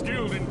are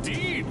skilled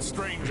indeed,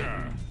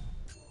 stranger!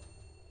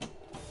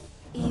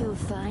 You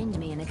find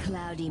me in a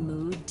cloudy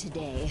mood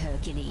today,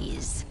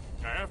 Hercules.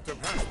 I have to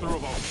pass through a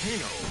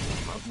volcano.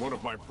 Not one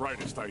of my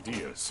brightest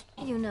ideas.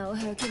 You know,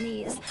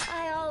 Hercules,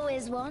 I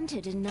always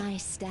wanted a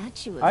nice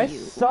statue of I you.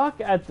 suck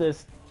at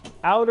this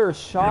outer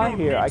shot don't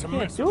here. need I to can't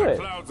mess do with the it.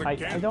 clouds I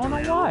again, don't know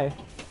do you? why.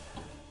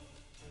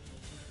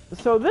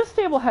 So this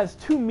table has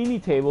 2 mini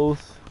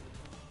tables.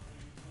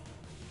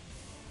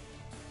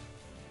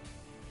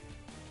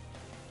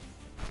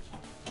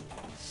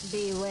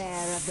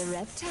 Beware of the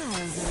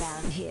reptiles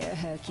around here,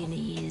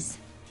 Hercules.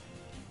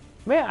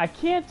 Man, I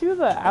can't do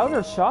the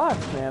outer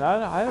shots, man.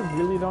 I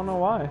really don't know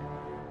why.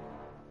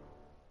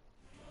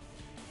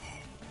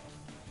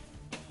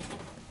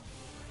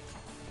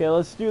 Okay,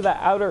 let's do the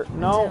outer.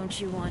 No. Don't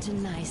you want a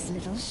nice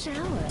little shower?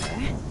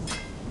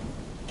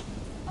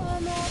 Or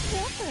more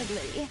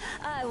preferably,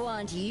 I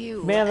want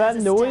you Man, as that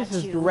a noise is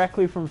statue.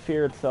 directly from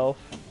Fear itself.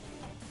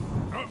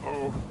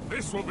 Uh-oh,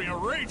 this will be a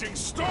raging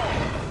storm!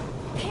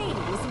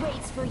 Hades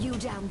waits for you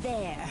down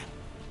there.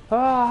 Oh,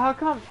 how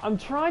come? I'm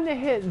trying to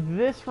hit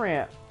this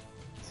ramp.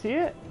 See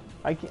it?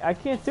 I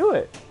can't do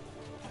it.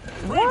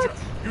 Ranger, What?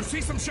 you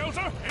see some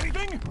shelter?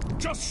 Anything?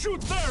 Just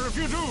shoot there if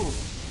you do!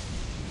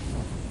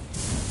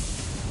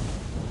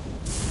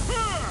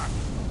 Ah!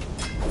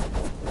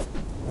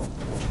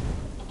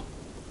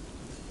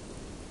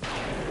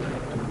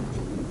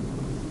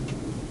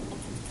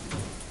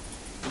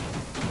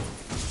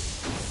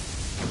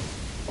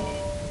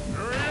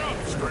 Hurry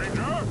up,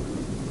 stranger!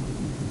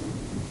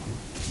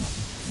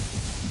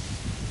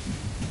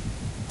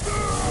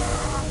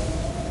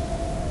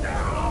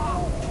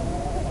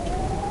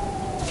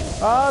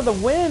 The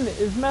wind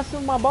is messing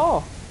with my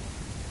ball.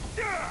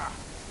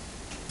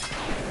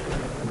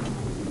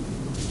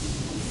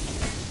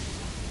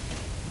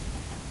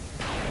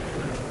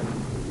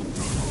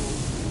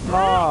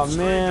 Oh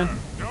man,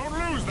 Don't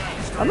lose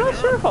that, stranger! I'm not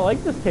sure if I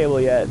like this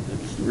table yet.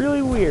 It's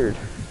really weird.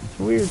 It's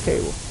a weird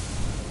table.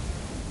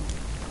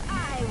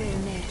 I will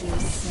make you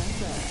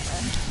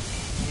suffer.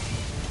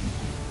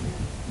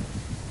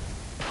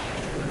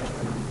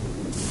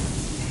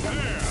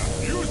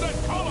 There! Use that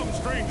column,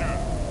 stranger!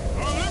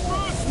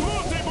 Olympus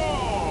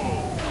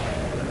multi-ball!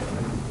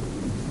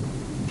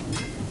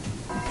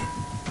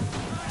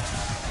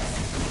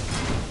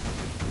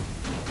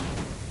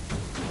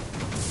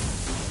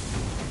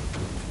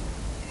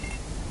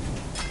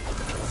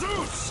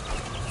 Zeus!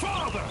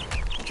 Father!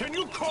 Can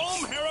you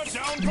calm Hera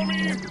down for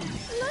me?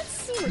 Let's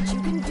see what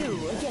you can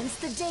do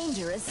against the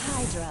dangerous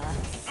Hydra.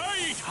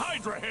 I eat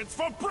Hydra heads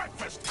for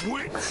breakfast.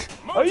 Which?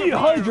 I eat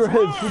Hydra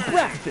heads for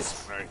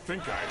breakfast. I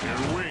think I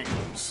hear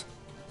wings.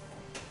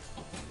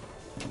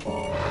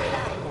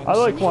 I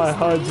like my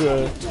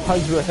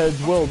Hydra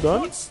heads well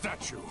done. What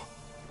statue?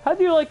 How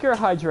do you like your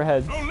Hydra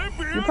heads?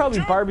 Olympia You probably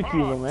Jackpot.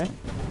 barbecue them, eh?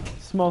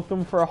 Smoke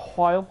them for a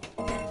while.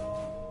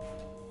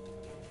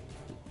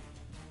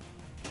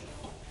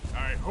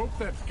 I hope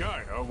that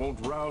Gaia won't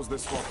rouse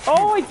this volcano.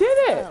 Oh, I did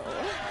it!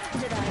 Oh,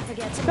 did I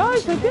forget to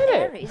Guys, mention I did that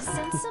it. Ares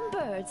sent some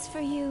birds for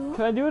you?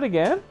 Can I do it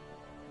again?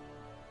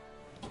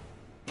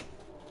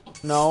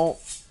 No.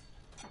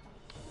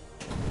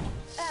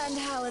 And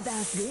how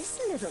about this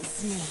little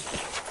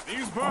snake?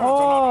 These birds are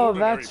Oh,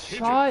 not ordinary that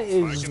shot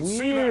pigeons. is I can see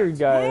weird, that.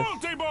 guys.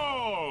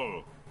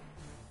 Multi-ball!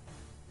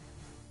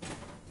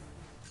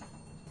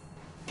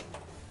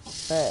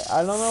 Hey,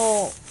 I don't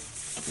know.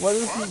 What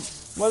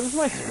is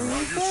my screen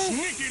You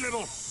say? sneaky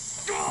little...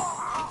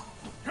 Ah!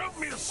 Help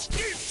me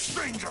escape,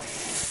 stranger!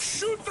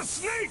 Shoot the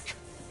snake!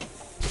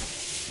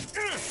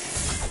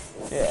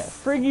 Yeah,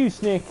 frig you,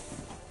 snake.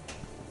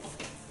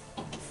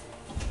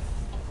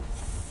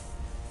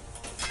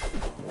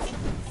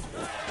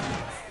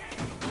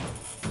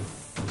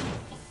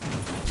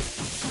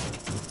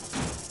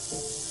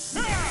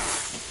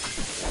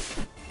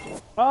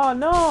 Oh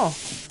no!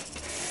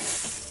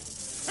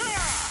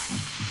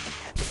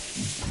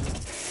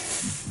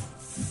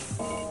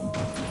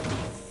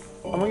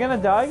 Am I gonna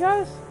die,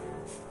 guys?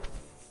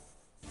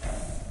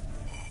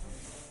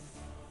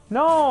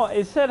 No,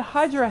 it said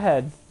Hydra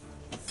head.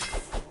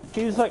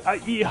 He was like, I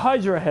eat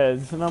Hydra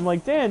heads. And I'm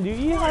like, Dan, do you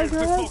eat Why is Hydra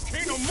this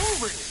heads? volcano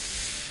moving?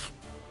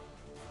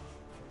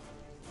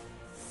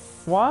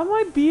 Why am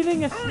I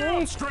beating a Hurry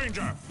up, snake?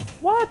 stranger!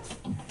 What?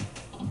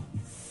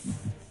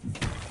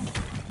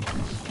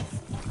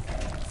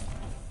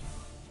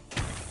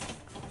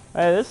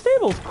 Hey, this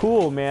table's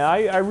cool, man.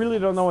 I really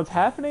don't know what's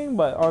happening,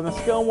 but on a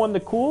scale of 1 to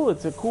cool,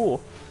 it's a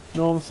cool. You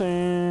know what I'm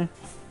saying?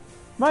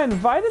 I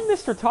invited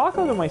Mr.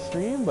 Taco to my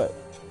stream, but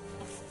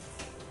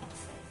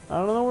I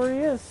don't know where he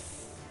is.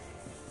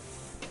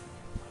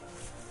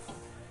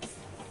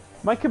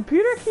 My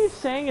computer keeps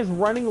saying it's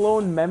running low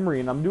in memory,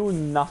 and I'm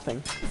doing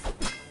nothing.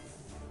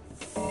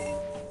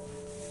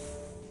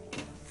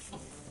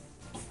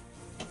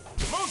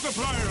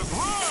 Multipliers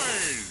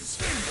rise!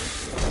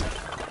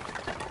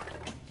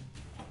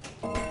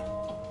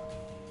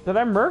 Did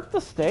I murk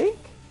the steak?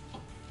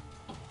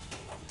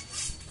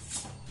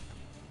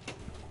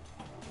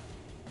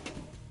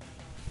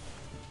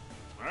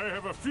 I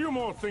have a few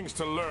more things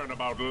to learn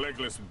about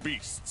legless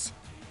beasts.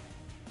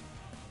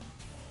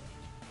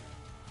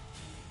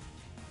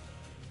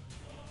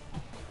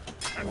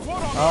 And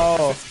what on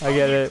Oh, earth is this I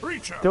get ugly it.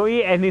 creature? Don't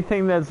eat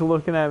anything that's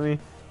looking at me.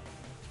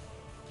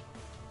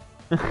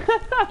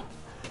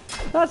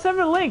 No, send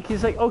him a link.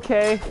 He's like,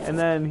 okay, and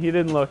then he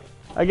didn't look.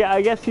 I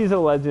guess he's a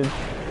legend.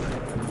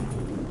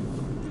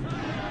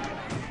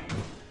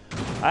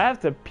 I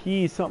have to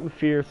pee something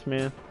fierce,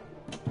 man.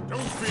 Don't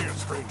fear,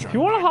 stranger. If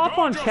you want to hop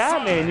on your chat,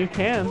 side. man, you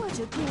can. What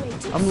a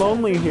great I'm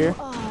lonely observer here.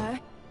 you are.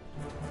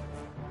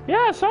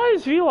 Yeah, I saw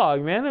his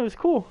vlog, man. It was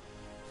cool.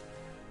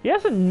 He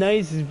has a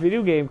nice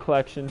video game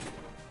collection.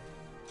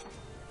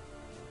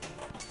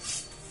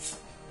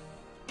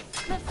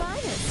 The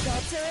finest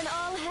sculptor in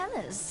all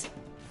Hellas.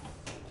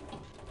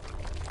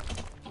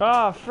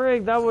 Ah,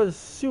 frig, that was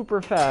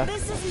super fast.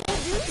 This is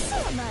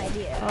Medusa, my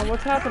dear.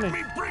 What's happening?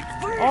 Let me break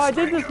free, Oh, I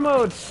did this stranger.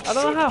 mode. I don't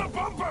know Shoot how. the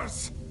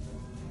bumpers.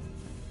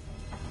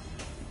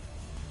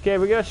 Okay,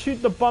 we gotta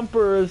shoot the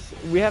bumpers.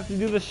 We have to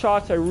do the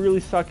shots I really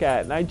suck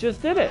at, and I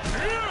just did it.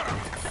 Yeah.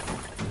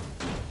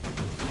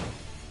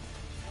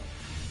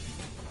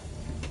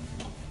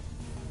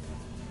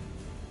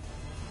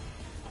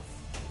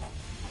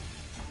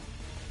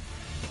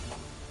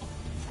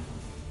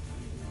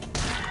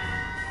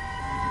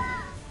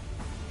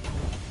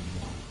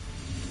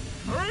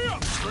 Hurry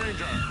up,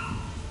 stranger.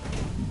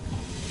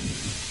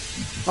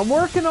 I'm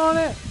working on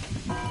it.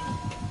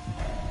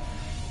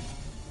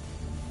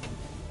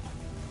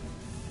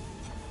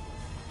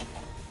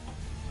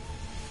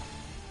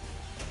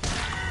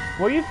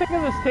 What do you think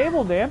of this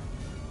table, Dan?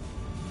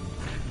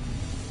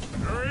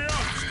 Hurry up,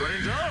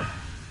 stranger.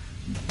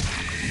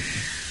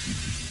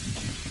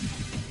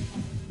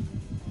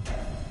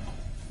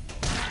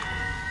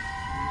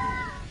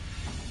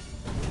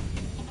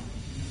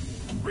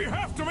 We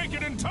have to make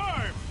it in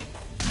time.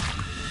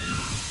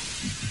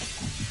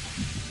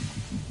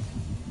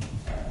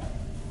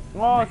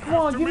 Oh, come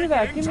on, to give me make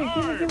that. it Give in me,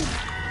 give me, give me.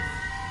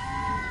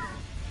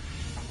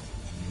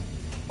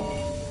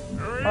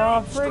 Hurry Oh,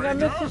 up, frig, I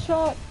missed stranger. the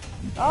shot.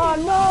 Oh,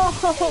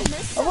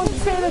 no! I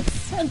wasn't paying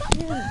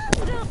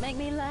attention. Don't make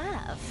me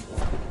laugh.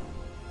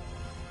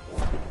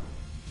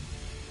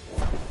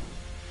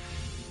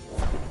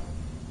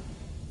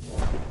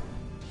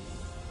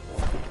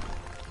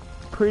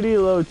 Pretty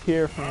low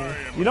tier for me.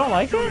 You don't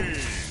like it?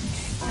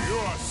 You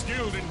are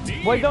skilled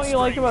indeed. What don't you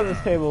like about stranger.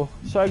 this table?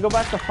 Should I go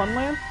back to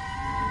Funland?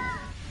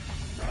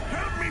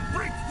 Help me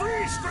break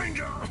free,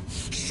 stranger.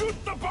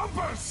 Shoot the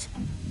bumpers!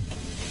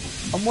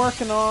 I'm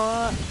working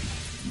on it.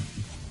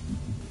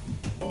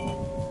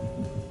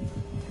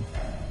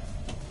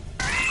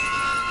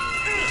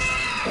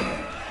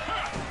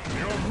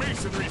 Your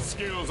masonry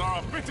skills are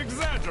a bit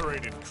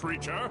exaggerated,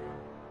 creature.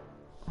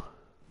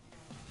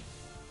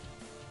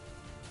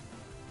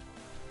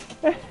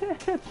 There!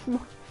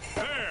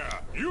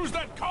 Use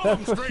that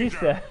column, That's what she stranger!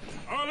 said.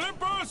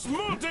 Olympus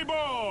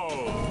multi-ball!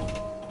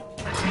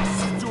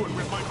 Just do it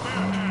with my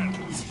bare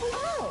hands!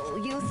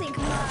 Oh, you think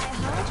my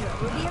Hydra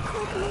will be a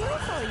quick meal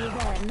for you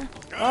then?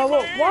 Oh,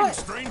 well, what?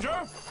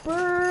 Stranger?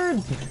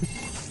 Birds!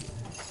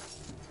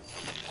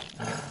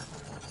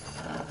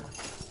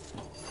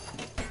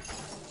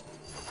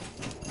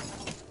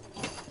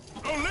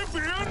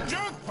 Olympian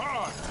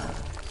jackpot!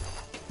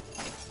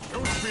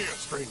 Don't fear,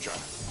 stranger. A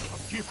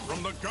gift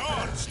from the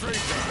gods,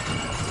 stranger.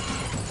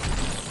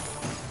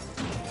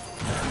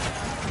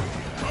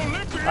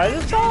 Olympian I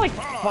just saw like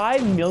jackpot!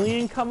 5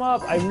 million come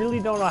up. I really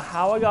don't know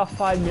how I got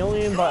 5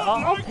 million, but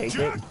I'll take it.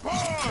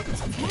 Jackpot!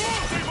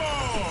 Multi-ball!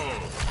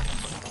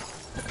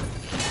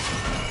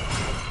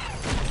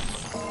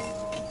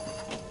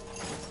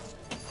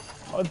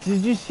 Oh,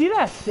 did you see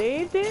that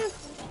save, Dan?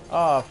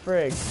 Oh,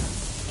 frig.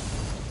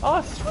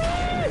 Oh, sweet!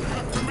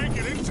 Have to make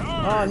it in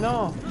time! Oh,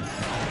 no.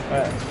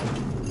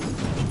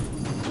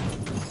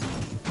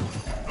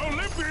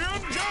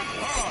 Olympian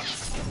jackpot!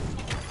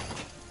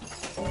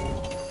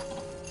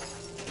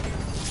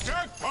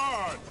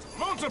 Jackpot!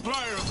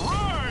 Multipliers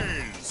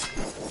rise!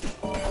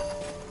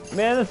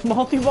 Man, this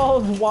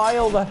multi-ball is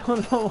wild. I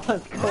don't know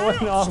what's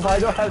going on. Why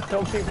do I have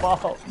so many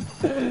balls?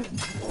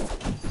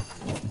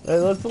 Hey,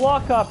 let's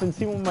lock up and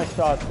see what my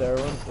shots there.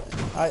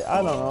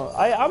 I don't know.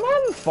 I'm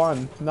having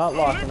fun, not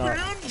locking up.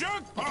 Olympian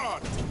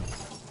jackpot!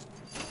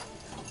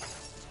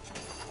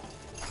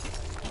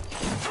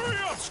 Hurry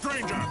up,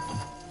 stranger!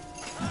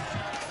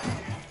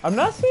 I'm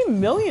not seeing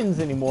millions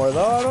anymore,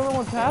 though. I don't know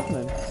what's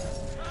happening.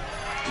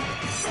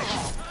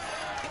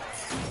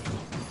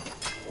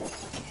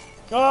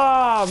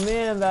 Ah,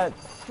 man, that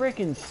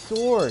freaking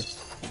sword.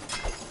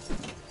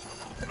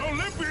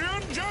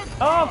 Olympian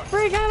jackpot! Oh,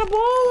 freak, I had a ball.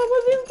 I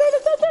wasn't even paying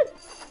attention.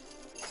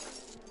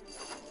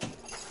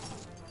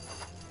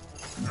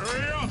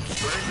 Hurry up,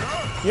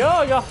 stranger! Yo,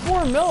 I got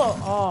 4 mil.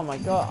 Oh my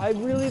god, I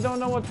really don't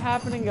know what's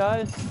happening,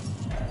 guys.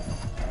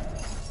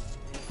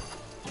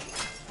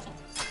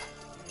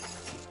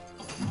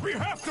 We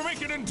have to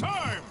make it in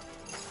time!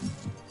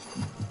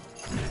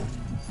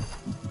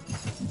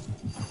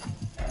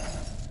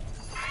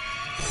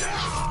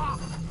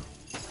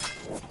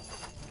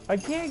 I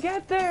can't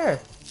get there.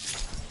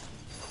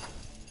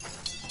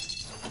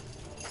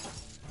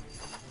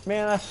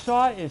 Man, that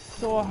shot is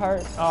so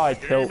hard. Oh, I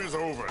tilt. Game is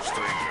over,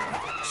 stranger.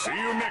 See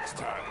you next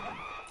time.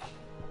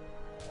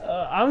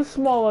 I'm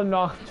small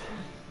enough.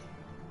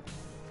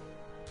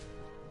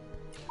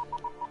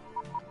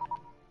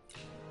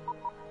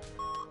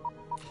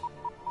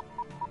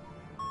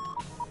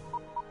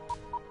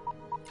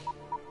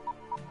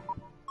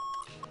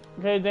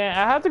 Okay, Dan,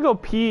 I have to go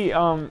pee.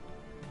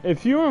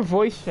 If you were in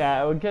voice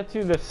chat, it would get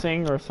you to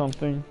sing or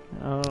something.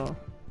 I don't know.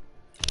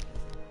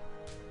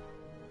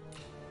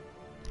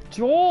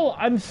 Joel,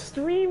 I'm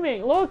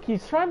streaming. Look,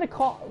 he's trying to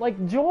call.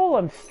 Like, Joel,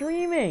 I'm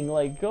streaming.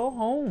 Like, go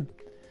home.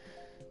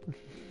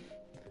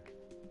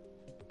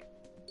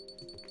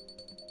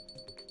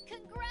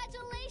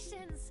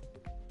 Congratulations!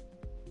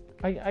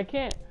 I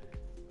can't.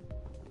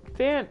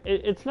 Dan,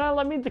 it's not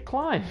letting me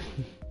decline.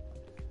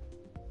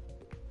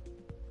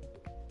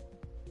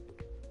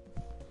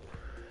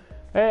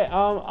 Hey,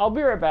 I'll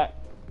be right back.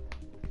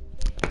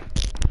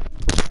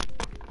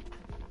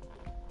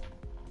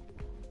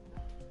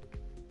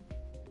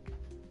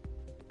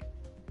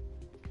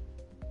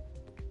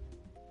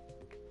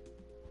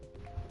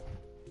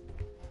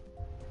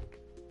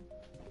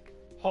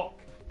 Halt.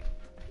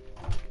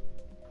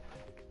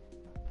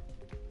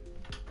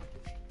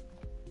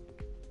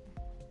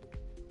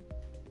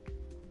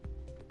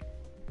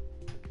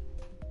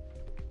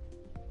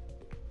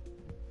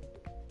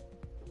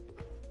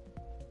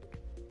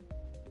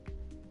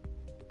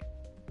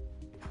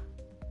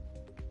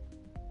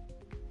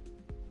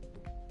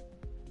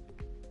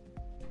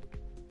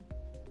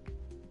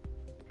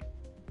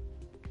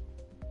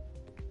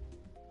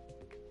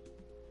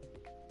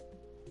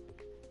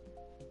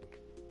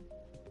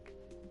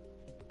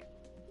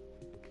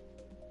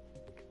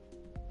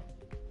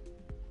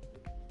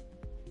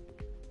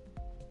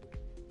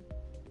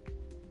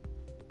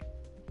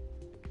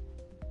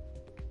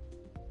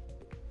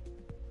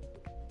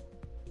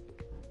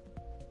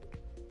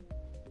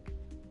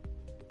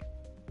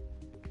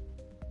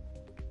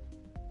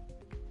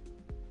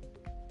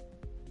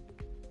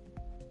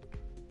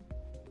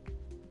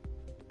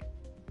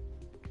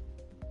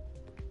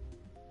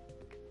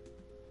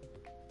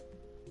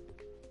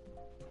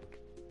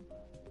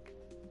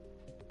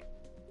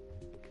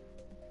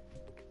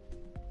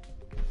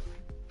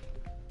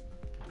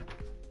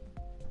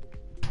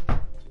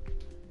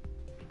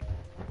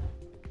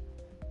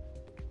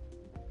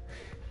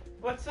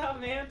 What's up,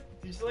 man?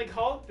 Did you like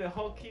Hulk? Did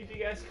Hulk keep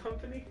you guys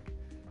company?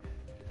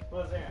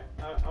 What's that?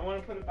 I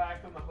want to put it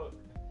back on the hook.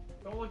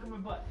 Don't look at my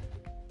butt.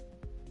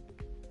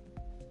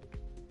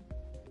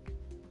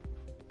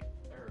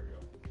 There we go.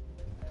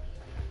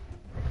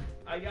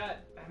 I got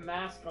a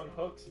mask on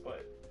hooks,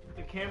 but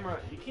the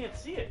camera, you can't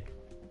see it.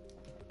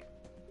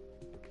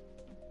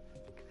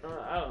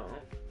 I don't know.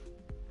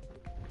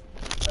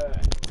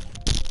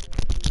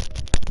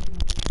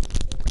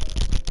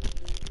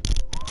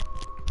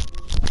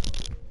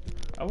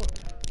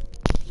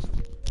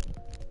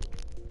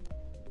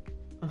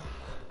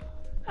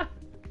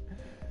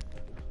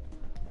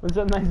 Was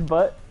that nice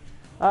butt?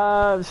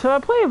 Should I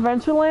play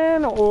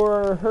Adventureland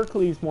or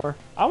Hercules more?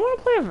 I want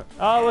to play.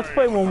 Let's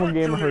play one more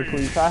game of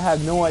Hercules. I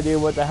have no idea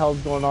what the hell's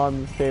going on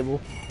in this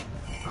table.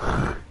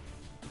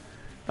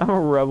 I'm a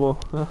rebel.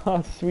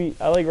 Sweet.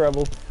 I like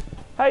rebels.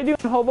 How you doing,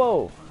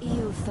 hobo?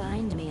 You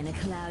find me in a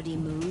cloudy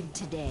mood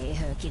today,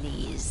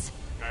 Hercules.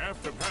 I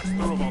have to pass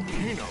through a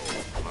volcano.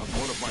 Not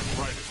one of my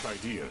brightest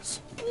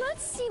ideas.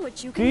 Let's see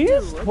what you Do can you do.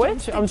 use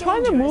Twitch? I'm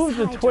trying to move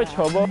the Twitch,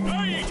 hobo.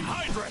 I eat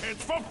Hydra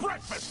heads for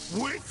breakfast,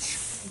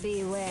 witch!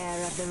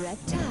 Beware of the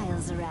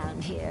reptiles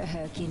around here,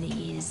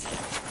 Hercules.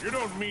 You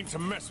don't mean to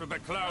mess with the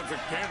clouds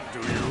again, do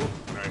you?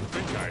 I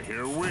think I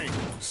hear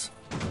wings.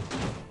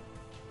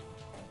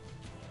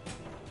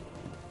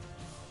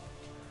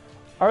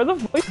 Are the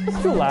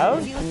voices too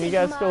loud? Can you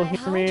guys still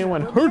hear me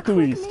when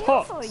Hercules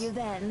talks? For you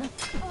then,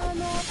 or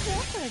more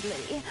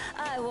preferably,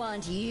 I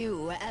want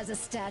you as a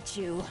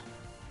statue.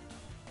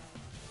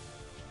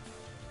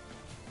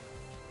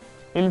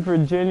 In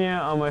Virginia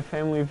on my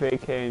family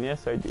vacay,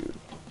 yes I do.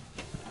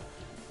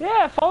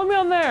 Yeah, follow me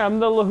on there.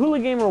 I'm the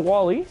lawholawally gamer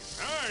Wally. I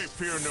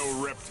fear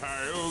no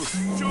reptiles.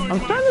 Join I'm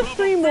my trying to club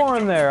stream of more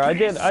on there. I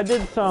victims.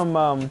 did some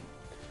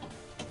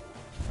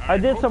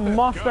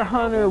Monster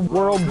Hunter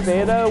World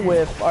Beta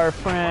with our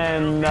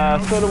friend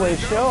Sodaway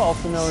Show,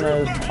 also known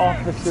as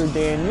Officer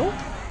Daniel.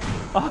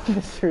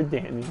 Officer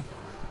Daniel.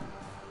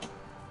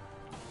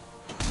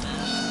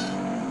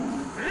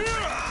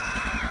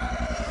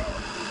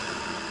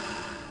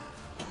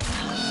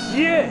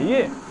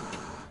 Yeah.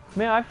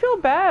 Man, I feel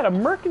bad. I'm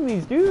murking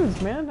these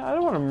dudes, man. I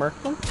don't want to murk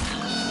them.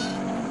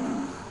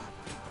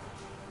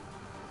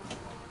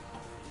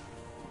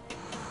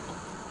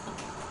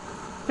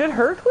 Did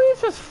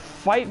Hercules just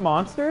fight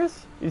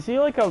monsters? Is he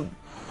like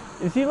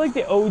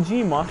the OG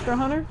Monster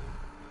Hunter?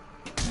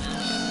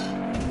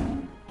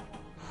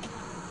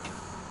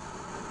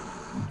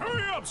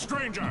 Hurry up,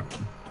 stranger!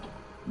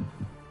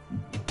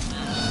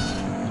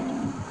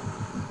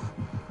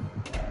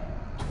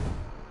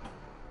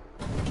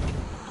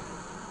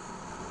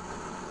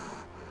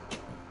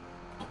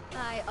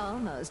 I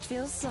almost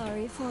feel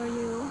sorry for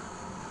you.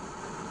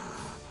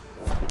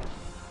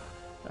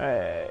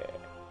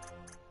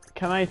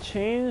 Can I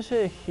change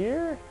it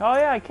here? Oh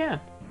yeah, I can.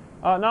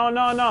 Oh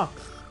no.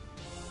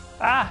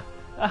 I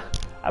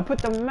put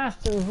the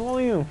master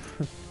volume.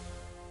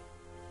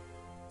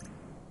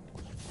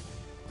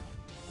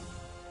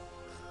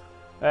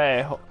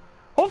 Hey,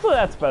 hopefully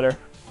that's better.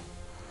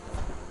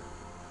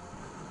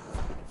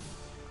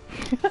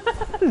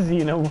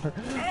 Xenomorph.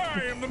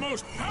 I am the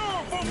most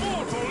powerful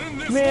mortal in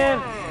this Man,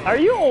 world! are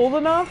you old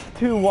enough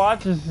to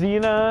watch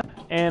Xena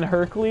and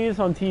Hercules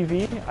on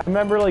TV? I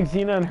remember like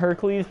Xena and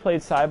Hercules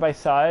played side by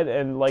side,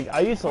 and like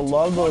I used to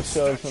love those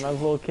shows when I was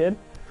a little kid.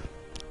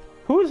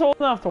 Who's old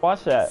enough to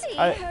watch that? See,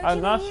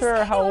 I'm not Hercules,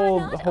 sure how you're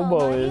old not Hobo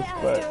almighty is,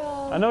 but after all.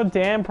 I know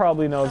Dan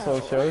probably knows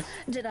those shows.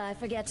 Did I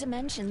forget to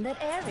mention that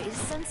Ares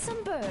sent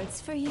some birds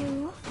for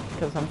you?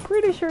 Because I'm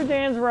pretty sure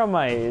Dan's around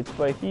my age,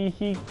 but he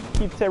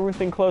keeps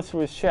everything close to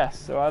his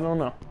chest, so I don't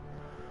know.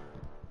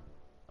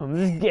 I'm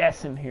just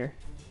guessing here.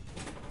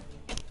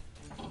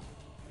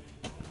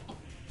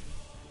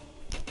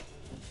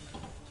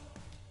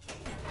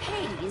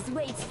 Hades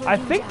waits for I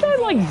you think down I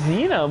like there.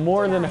 Xena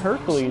more than Did I mention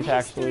Hercules, his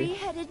actually.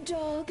 three-headed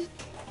dog?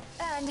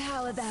 And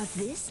how about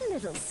this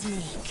little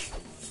snake?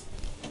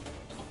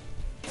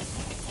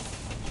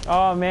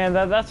 Oh man,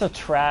 that's a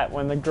trap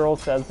when the girl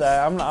says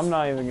that. I'm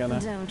not even gonna.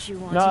 Don't you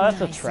want No, a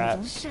that's a nice trap.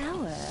 little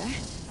shower?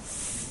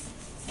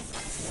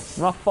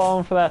 I'm not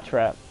falling for that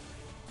trap.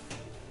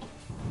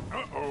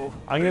 Uh-oh.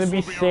 I'm gonna This be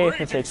will a safe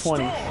and say raging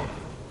 20. storm.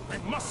 I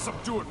must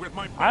subdue it with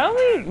my I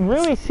only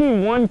really see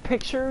one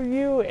picture of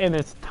you, and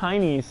it's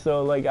tiny,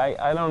 so like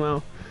I don't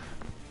know.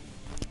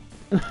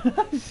 Good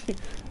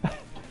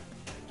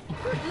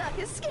luck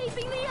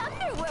escaping the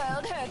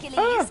underworld, Hercules.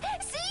 Ah.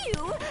 See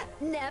you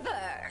never.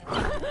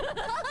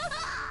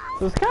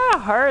 So it's kind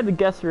of hard to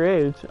guess her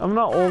age. I'm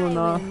not old I will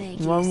enough. make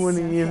you Mom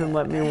wouldn't even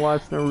let me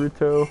watch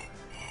Naruto.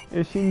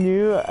 If she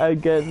knew,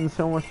 I'd get in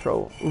so much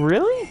trouble.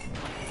 Really?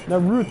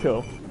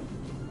 Naruto.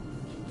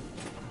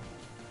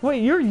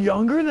 Wait, you're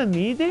younger than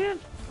me, Dan?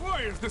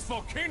 Why is this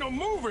volcano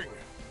moving?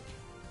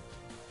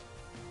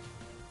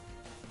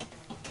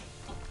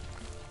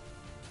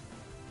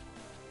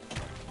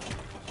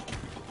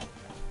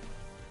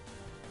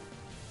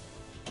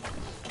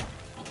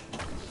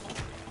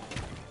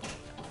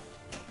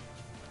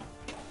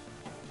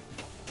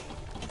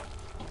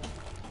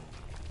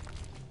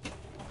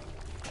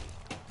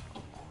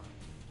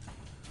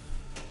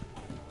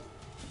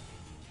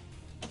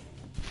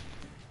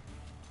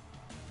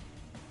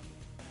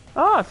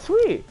 Ah,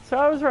 sweet. So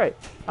I was right.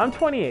 I'm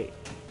 28.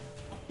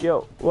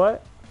 Yo,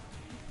 what?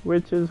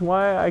 Which is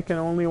why I can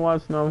only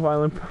watch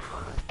non-violent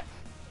performance.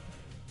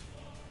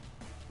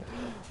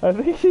 I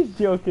think he's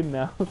joking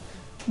now.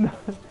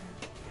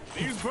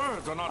 These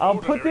birds are not I'll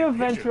put the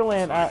ordinary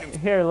Adventureland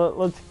pigeons. here.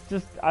 Let's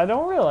just. I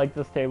don't really like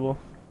this table.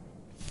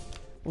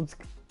 Let's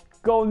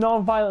go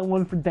non-violent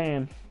one for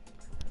Dan.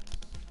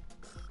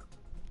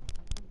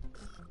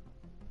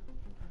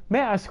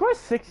 Man, I scored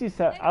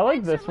 67. I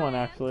like this one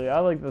actually. I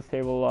like this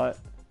table a lot.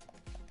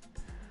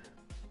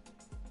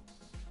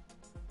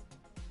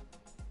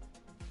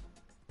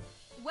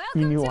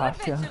 Welcome to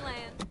Alaska.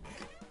 Adventureland.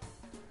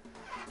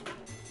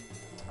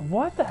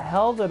 What the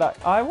hell did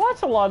I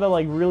watched a lot of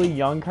like really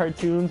young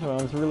cartoons when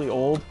I was really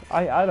old.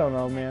 I don't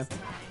know, man.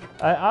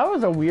 I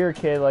was a weird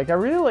kid. Like I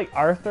really like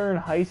Arthur in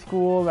high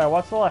school, and I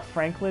watched a lot of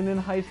Franklin in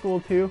high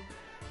school too.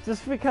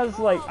 Just because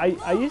like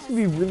I used to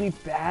be really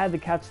bad to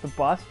catch the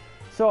bus.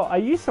 So I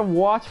used to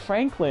watch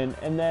Franklin,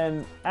 and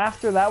then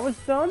after that was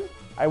done,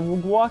 I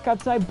would walk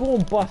outside,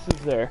 boom, bus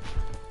is there.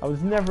 I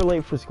was never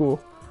late for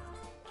school.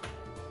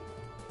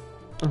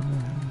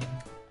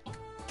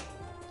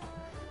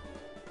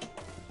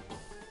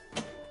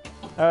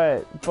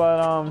 Alright,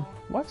 but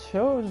what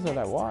shows did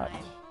I watch?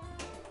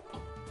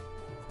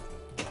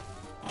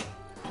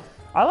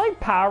 I like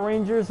Power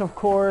Rangers, of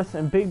course,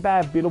 and Big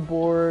Bad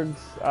Beetleborgs.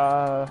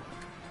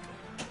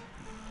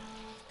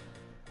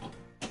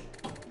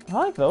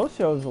 I like those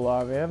shows a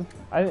lot, man.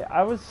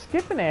 I was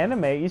skipping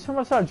anime. Each time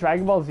I saw a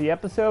Dragon Ball Z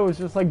episode, it was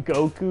just like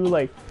Goku,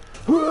 like,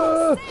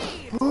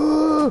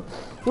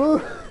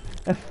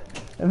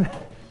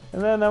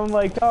 and then I'm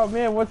like, oh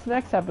man, what's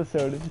next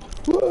episode?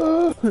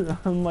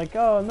 I'm like,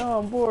 oh no,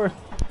 I'm bored.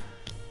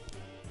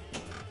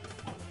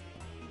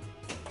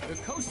 The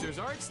coasters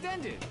are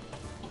extended.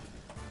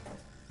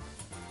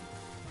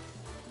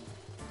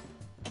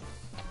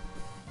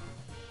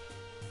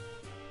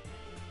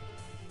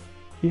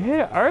 You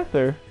hit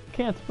Arthur?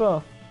 Can't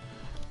spell.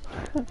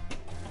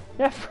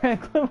 Yeah,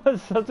 Franklin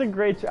was such a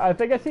great show. I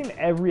think I've seen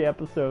every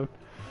episode.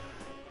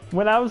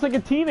 When I was like a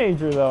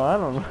teenager, though, I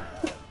don't know.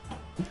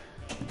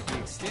 The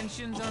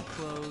extensions are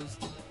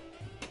closed.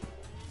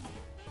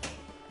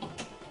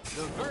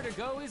 The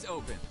vertigo is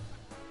open.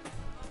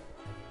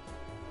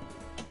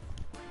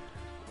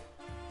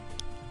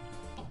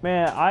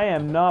 Man, I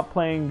am not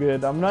playing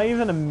good. I'm not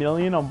even a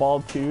million on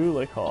ball 2.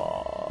 Like,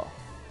 oh.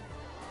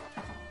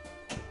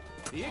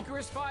 The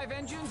Icarus 5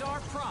 engines are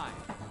prime.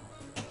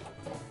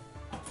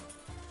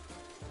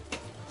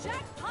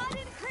 Jackpot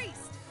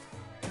increased.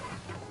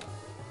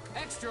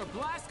 Extra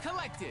blast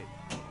collected.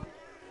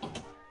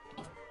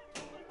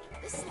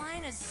 This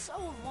line is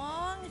so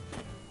long,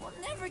 we'll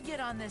never get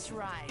on this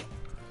ride.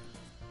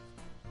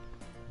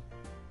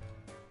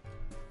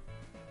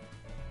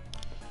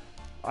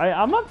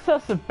 I'm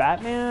obsessed with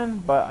Batman,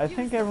 but I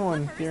think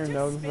everyone here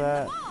knows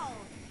that.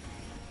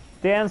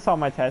 Dan saw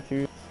my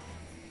tattoos.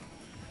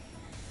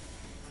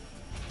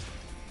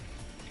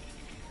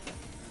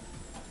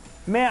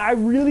 Man, I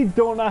really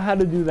don't know how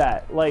to do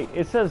that. Like,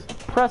 it says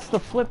press the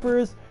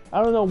flippers.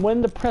 I don't know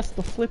when to press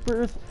the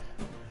flippers.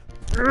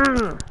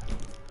 Urgh.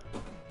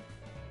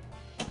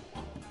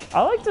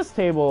 I like this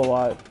table a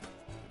lot.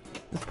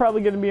 It's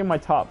probably going to be in my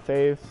top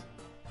faves.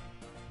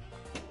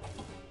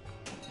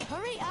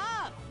 Hurry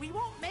up! We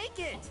won't make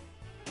it!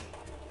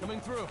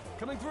 Coming through,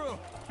 coming through.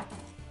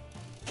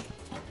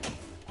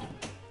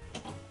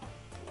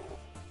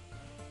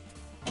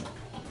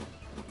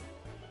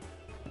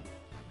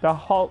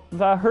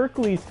 The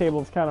Hercules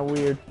table is kind of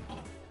weird.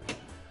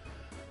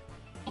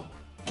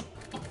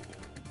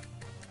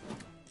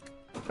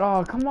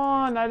 Oh, come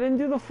on. I didn't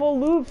do the full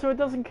loop, so it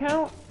doesn't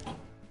count.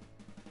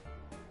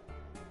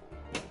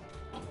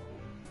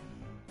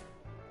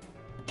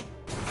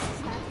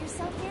 Snap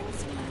yourself in,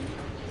 sweetie.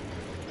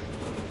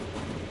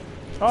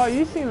 Oh,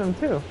 you've seen them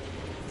too.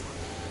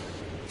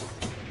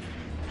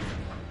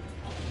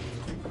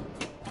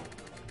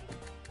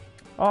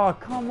 Oh,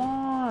 come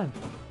on.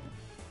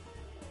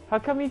 How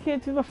come you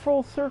can't do the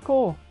full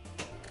circle?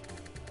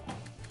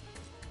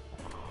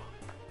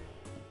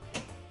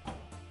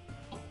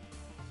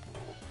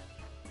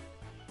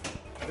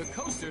 The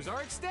coasters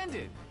are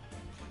extended.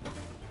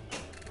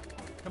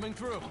 Coming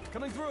through,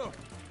 coming through.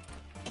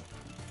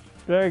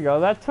 There you go.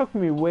 That took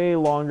me way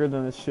longer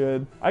than it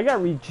should. I got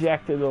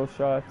rejected those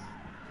shots.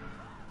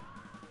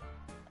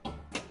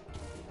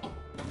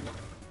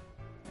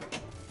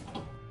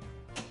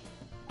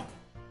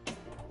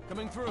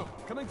 Coming through,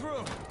 coming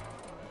through.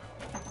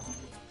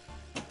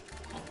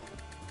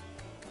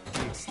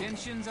 The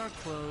extensions are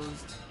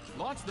closed.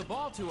 Launch the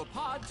ball to a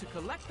pod to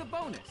collect the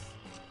bonus.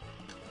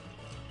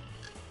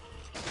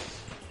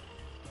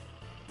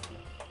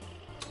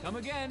 Come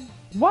again.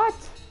 What?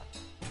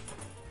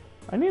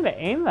 I need to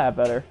aim that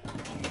better.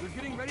 They're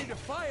getting ready to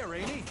fire,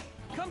 ain't he?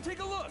 Come take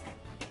a look.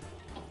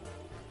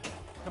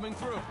 Coming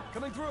through,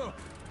 coming through.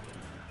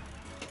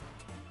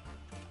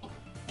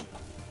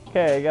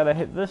 Okay, I gotta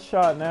hit this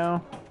shot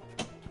now.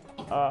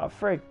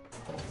 Frick.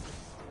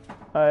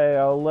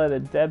 I'll let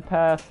it dead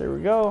pass. There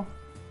we go.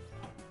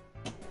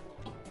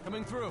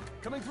 Coming through.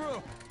 Coming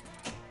through.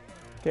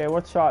 Okay,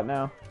 what shot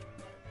now?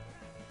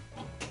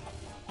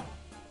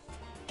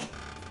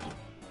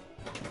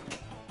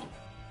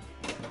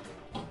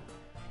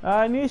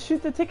 I need to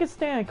shoot the ticket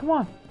stand. Come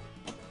on.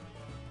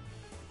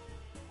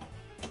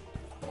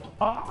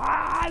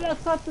 Ah,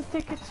 that's not the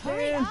ticket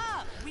Hurry stand.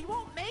 up! We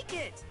won't make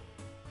it.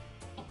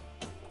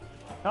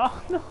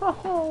 Oh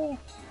no.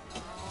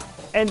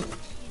 And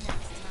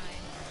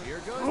Here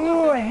goes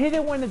oh, I nothing. hate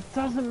it when it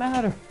doesn't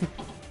matter.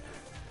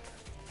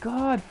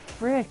 God,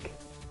 frick.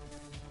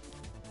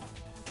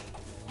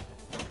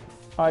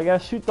 Oh, I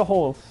gotta shoot the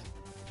holes.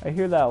 I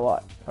hear that a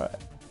lot. All right.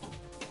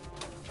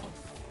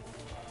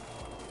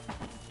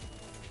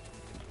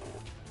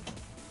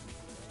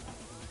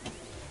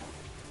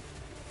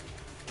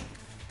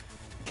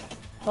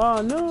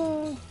 Oh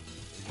no!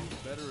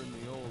 Better in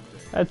the old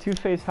days. That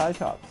Two-Face high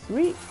top.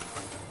 Sweet!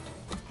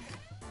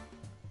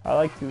 I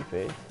like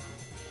Two-Face.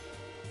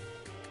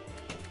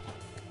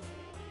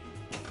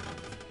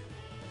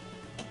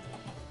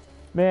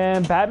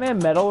 Man, Batman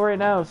Metal right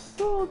now is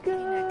so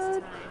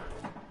good!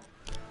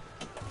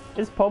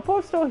 Is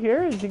Popo still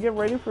here? Is he getting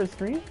ready for a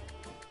stream?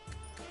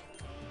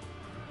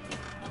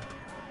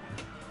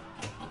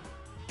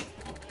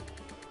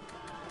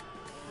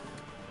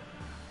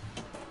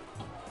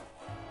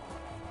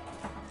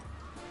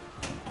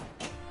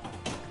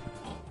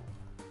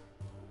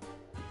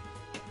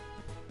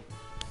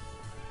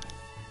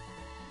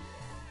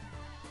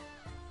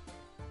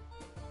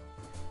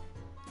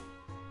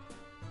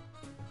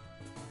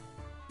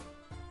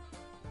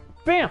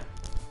 Bam!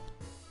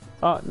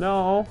 Oh,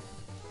 no.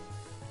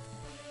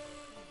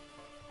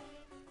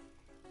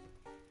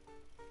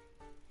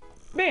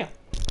 Bam!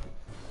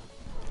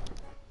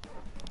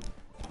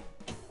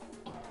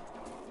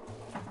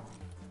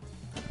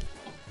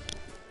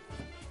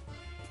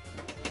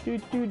 Do,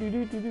 do, do,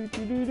 do, do, do,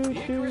 do, do, The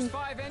Icarus do.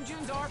 5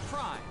 engines are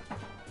prime.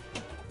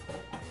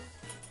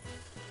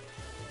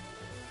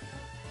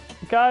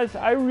 Guys,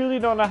 I really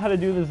don't know how to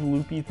do this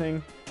loopy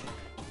thing.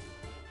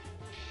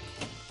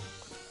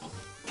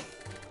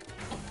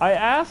 I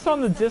asked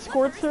on the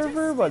Discord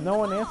server, but no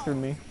one answered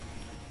me.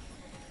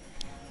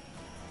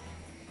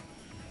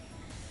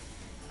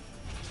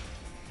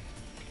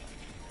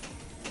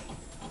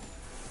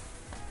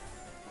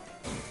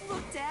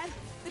 Look, Dad.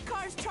 The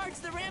cars charge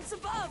the ramps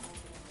above.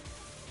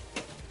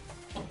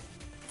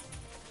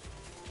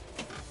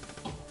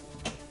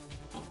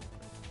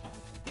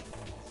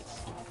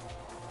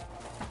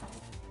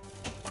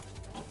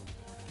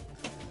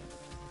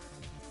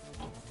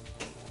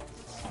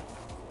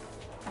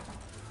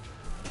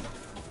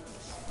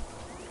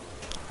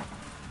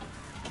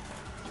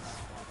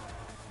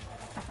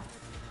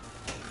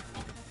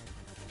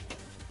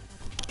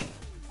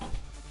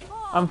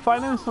 I'm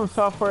finding some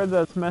software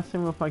that's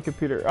messing with my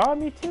computer. Oh,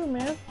 me too,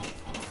 man.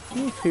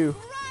 Me too.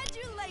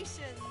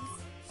 Congratulations.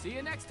 See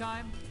you next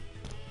time.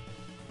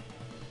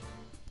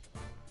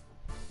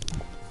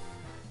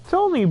 It's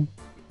only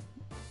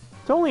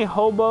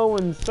Hobo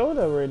and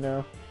Soda right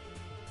now.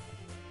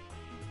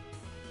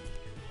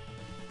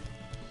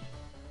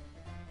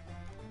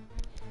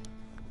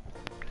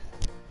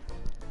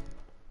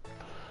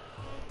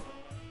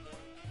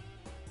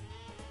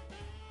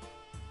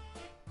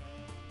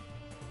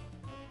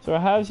 So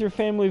how's your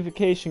family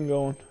vacation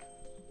going?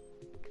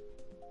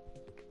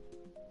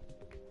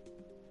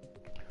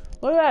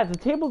 Look at that, the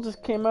table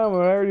just came out,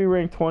 we're already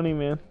ranked 20,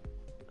 man.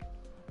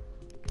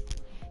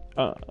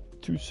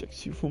 Too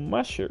sexy for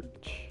my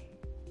shirt.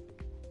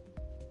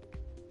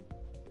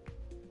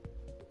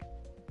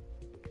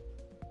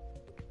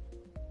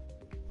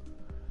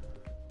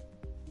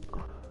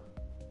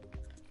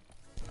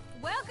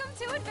 Welcome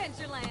to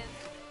Adventureland.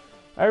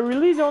 I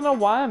really don't know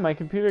why my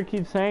computer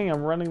keeps saying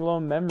I'm running low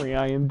on memory.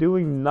 I am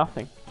doing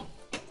nothing.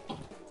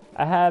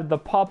 I have the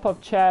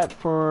pop-up chat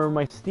for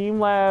my Steam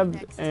Labs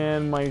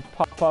and my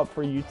pop-up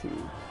for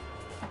YouTube.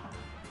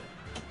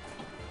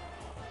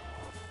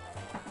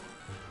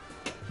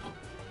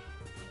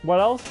 What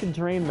else can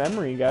drain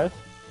memory, guys?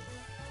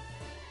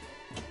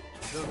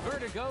 The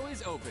vertigo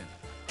is open.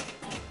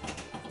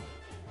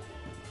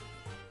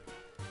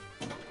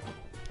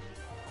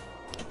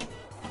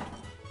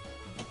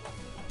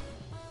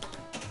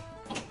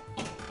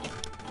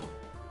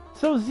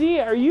 So Z,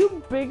 are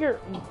you bigger?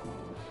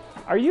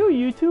 Are you a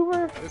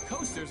YouTuber? The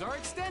coasters are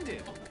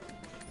extended.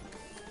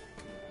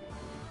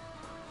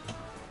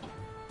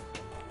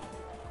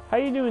 How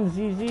you doing,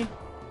 ZZ?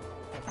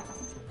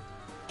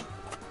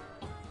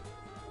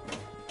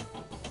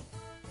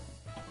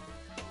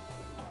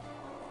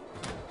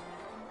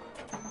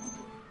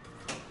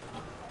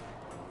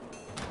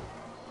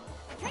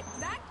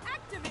 Kickback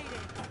activated.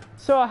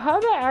 So how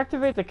to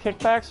activate the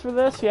kickbacks for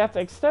this, you have to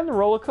extend the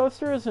roller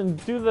coasters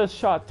and do the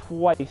shot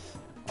twice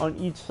on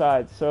each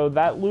side. So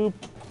that loop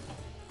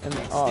and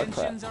oh crap.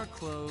 Extensions are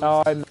closed.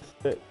 Oh, I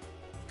missed it.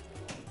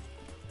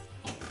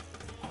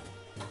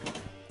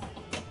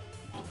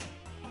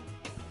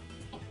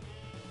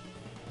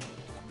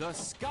 The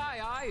Sky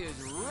Eye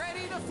is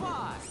ready to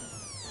fly.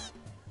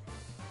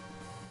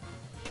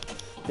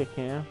 Stick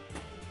him.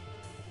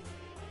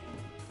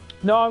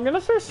 No, I'm gonna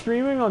start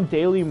streaming on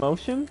Daily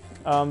Motion.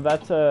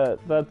 That's a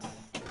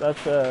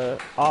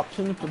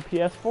option for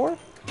PS4.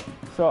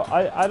 So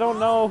I don't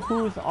know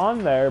who's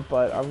on there,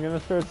 but I'm gonna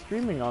start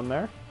streaming on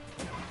there.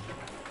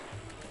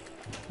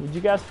 Would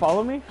you guys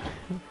follow me?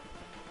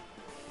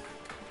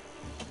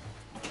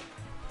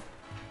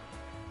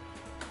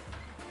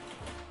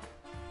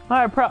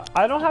 I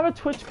don't have a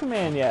Twitch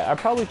command yet. I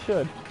probably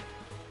should.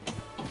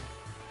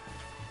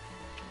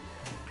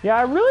 Yeah,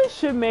 I really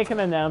should make an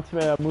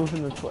announcement of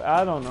moving the Twitch.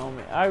 I don't know,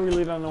 man. I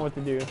really don't know what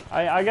to do.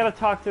 I gotta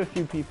talk to a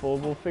few people.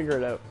 We'll figure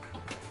it out.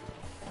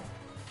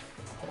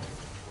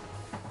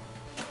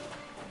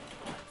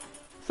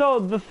 So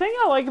the thing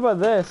I like about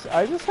this,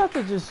 I just have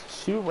to just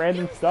shoot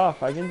random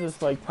stuff. I can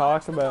just like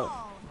talk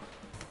about.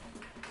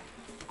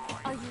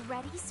 Are you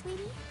ready,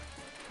 sweetie?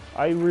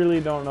 I really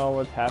don't know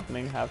what's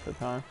happening half the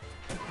time.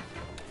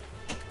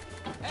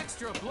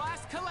 Extra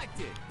blast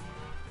collected.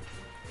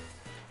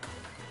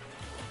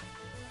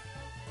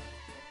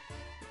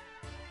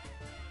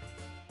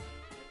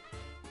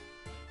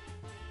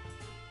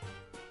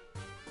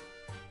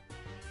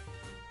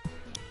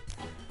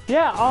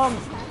 Yeah,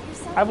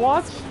 I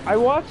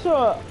watch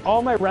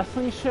all my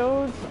wrestling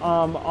shows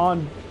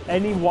on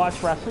any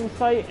watch wrestling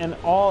site, and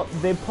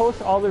they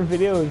post all their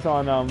videos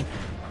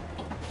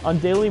on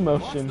Daily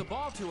Motion. Launch the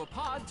ball to a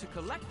pod to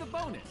collect the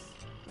bonus.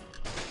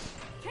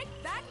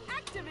 Kickback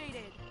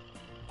activated.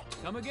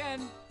 Come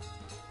again.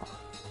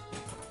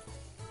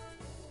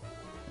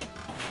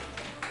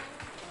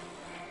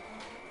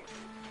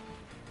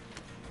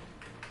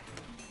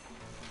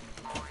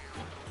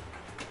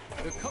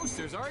 The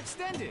coasters are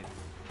extended.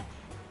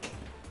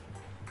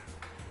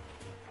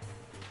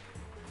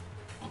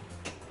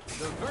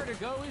 The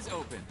vertigo is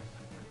open.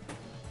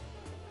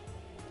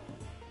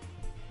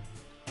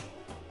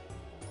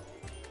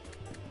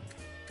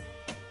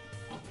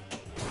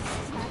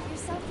 Strap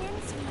yourself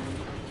in, sweetie.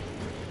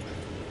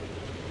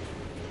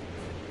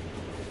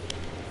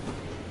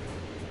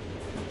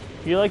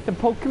 You like the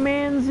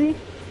Pokemon, Z?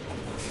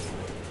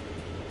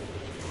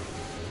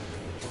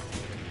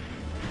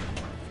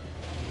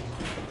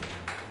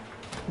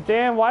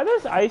 Dan, why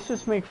does Ice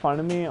just make fun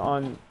of me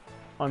on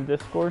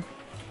Discord?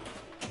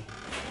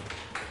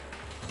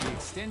 The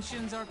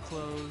extensions are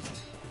closed.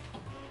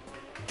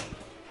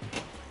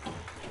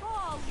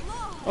 Oh,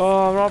 Lord.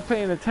 Oh, I'm not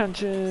paying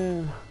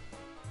attention.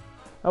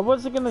 I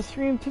wasn't gonna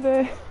stream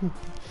today.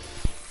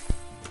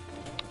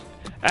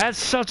 That's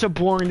such a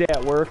boring day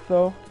at work,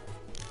 though.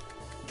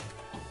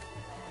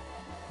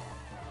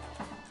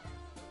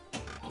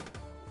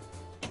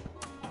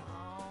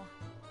 Oh,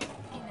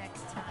 maybe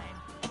next time.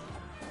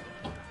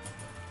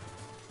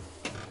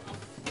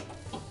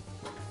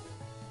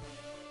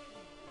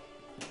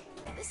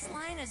 This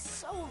line is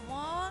so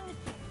long,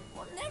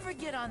 we'll never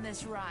get on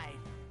this ride.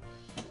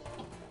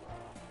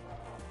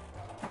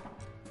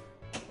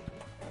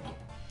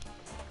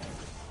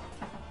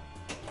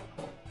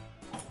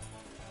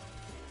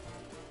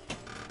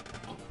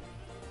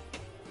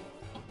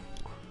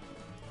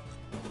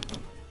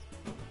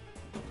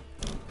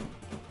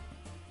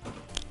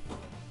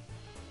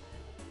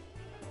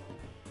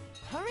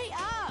 Hurry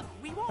up!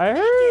 We won't I make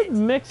heard it.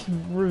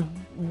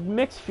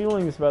 mixed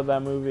feelings about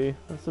that movie.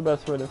 That's the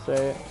best way to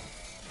say it.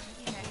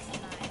 Maybe next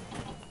time.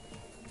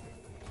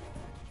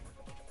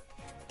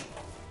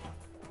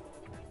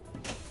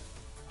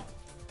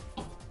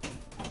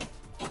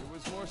 It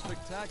was more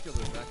spectacular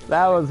back in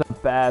That the day. was a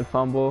bad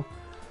fumble.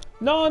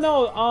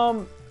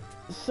 No,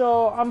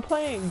 so I'm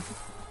playing...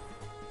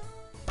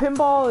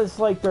 Pinball is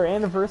like their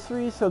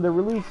anniversary, so they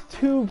released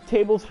 2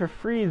 tables for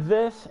free,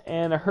 this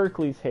and a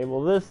Hercules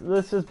table.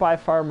 This is by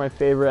far my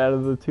favorite out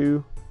of the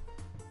 2.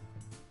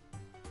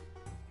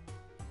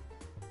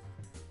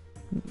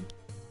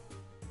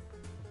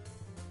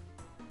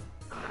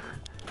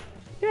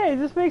 Yeah, he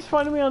just makes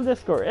fun of me on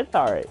Discord. It's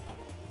alright.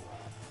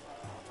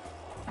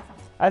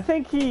 I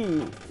think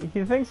he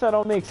thinks I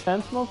don't make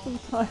sense most of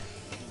the time.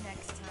 Maybe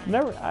next time.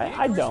 Never,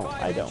 I don't.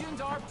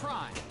 Engines are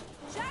prime.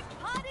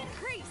 Jackpot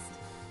increased.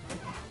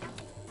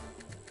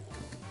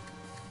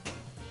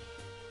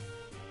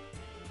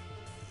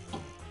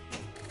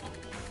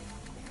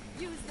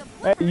 Use the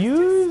flippers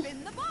to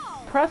spin the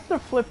ball. Press the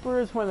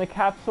flippers when the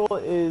capsule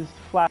is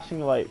flashing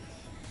lights.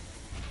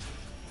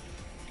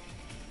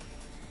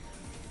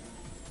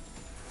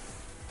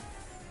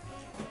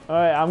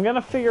 Alright, I'm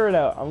gonna figure it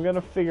out.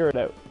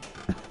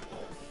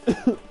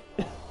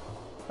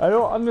 I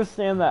don't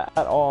understand that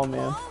at all,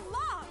 man. Ball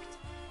locked.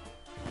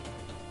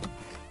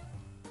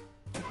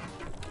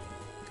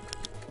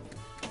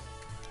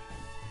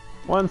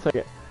 One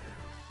second.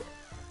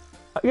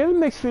 I get a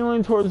mixed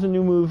feeling towards the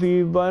new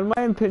movie, but in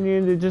my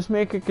opinion,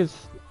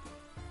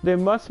 they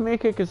must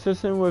make it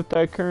consistent with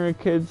that current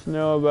kids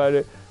know about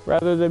it,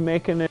 rather than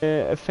making it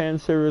a fan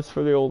service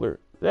for the older.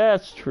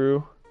 That's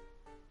true.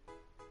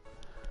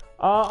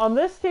 On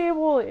this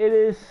table, it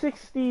is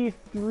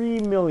 63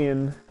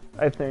 million,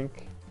 I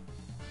think.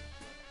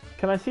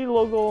 Can I see the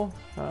logo?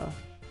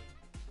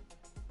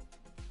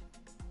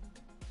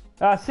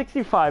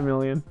 65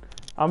 million.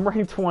 I'm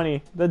ranked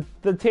 20.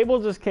 The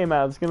table just came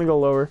out. It's gonna go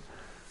lower.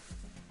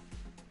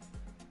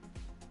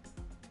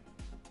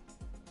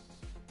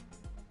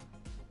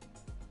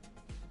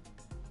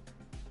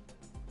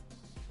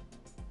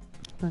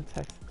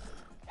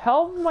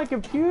 Help my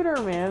computer,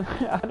 man.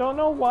 I don't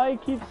know why I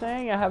keep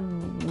saying I have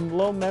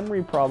low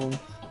memory problems.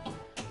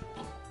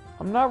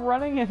 I'm not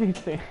running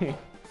anything.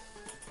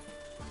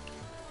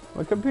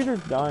 My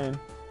computer's dying.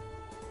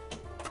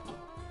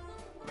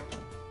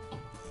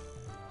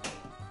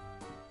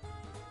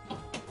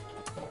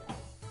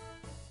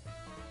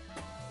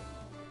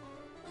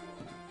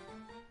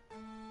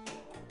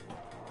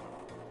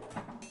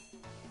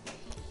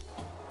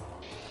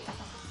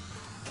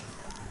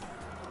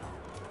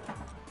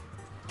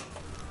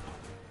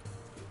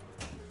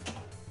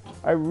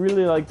 I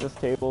really like this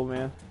table,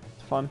 man.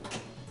 It's fun.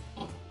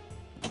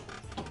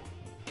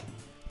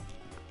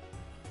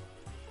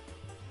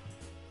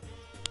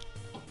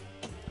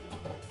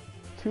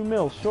 $2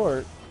 mil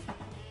short.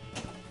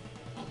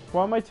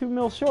 Why am I 2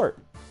 mil short?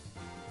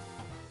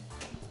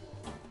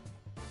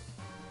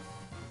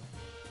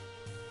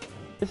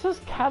 It says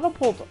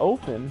catapult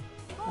open.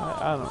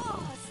 I don't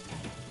know.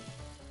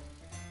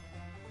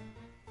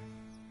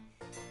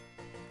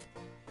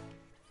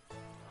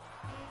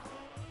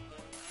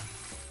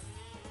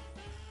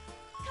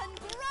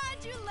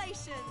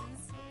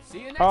 Congratulations! See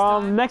you next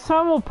time. Next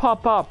time it'll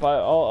pop up.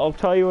 I'll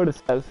tell you what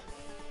it says.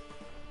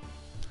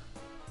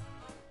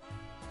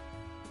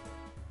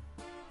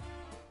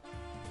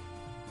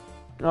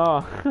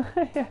 Oh,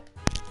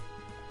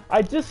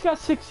 I just got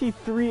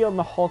 63 on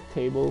the Hulk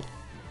table.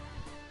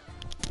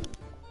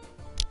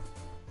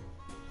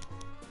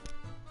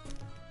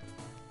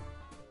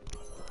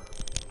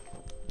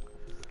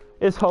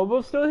 Is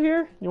Hobo still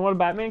here? You want a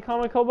Batman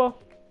comic, Hobo?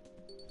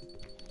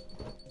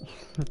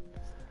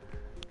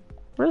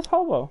 Where's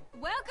Hobo?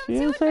 Welcome She to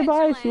didn't say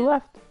bye, she Adventureland.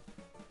 left.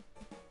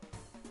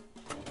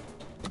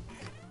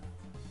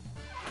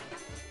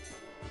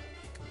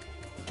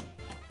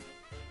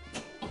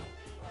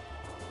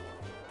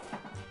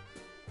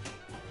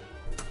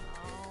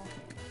 Oh,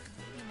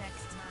 maybe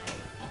next time.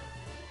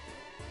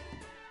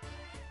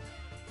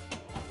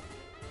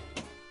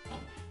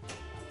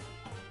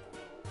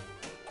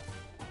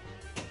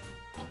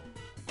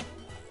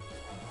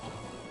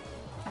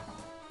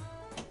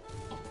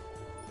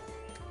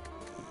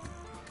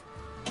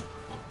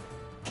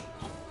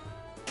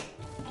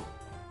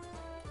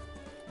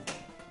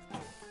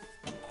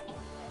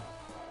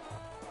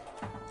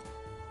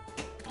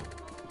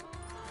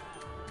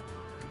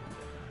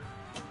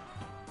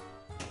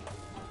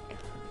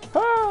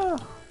 Ah!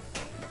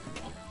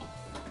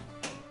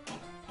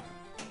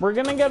 We're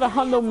gonna get a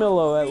hundo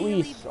millo at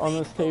least on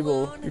this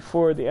table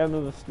before the end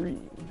of the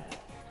stream.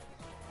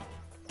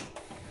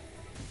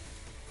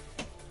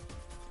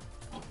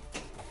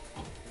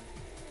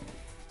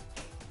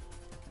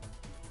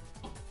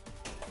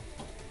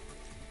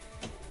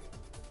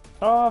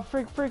 Oh,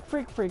 freak.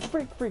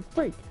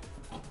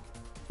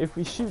 If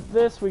we shoot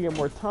this, we get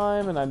more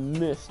time, and I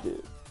missed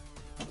it.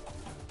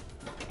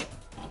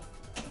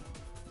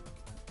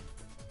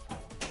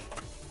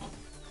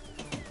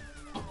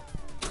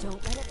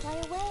 Don't let it fly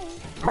away.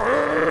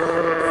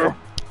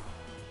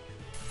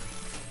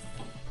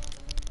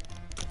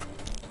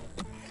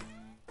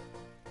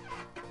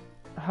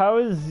 How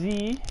is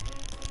Z?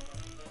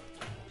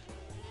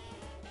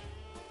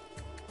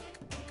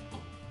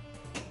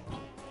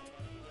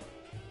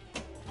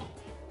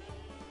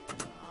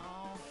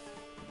 Oh,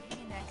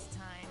 maybe next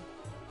time.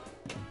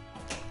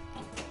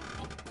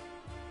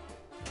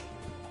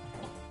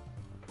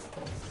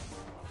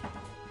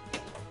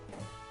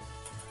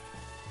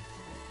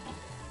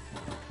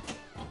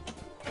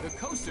 The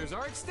coasters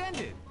are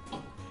extended.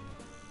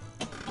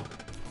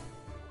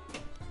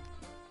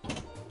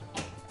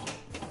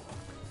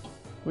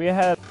 We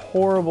had a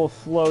horrible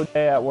slow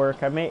day at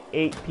work. I made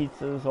 8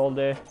 pizzas all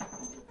day.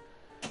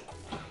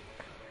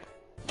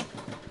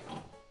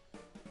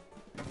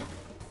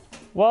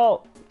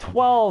 Well,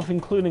 12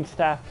 including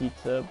staff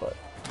pizza, but...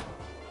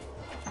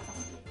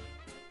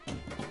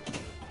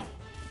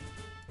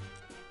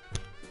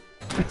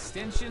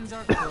 Extensions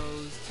are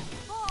closed.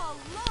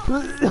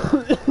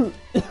 Oh,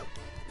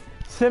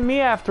 Send me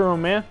after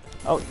them, man.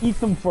 I'll eat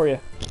them for you.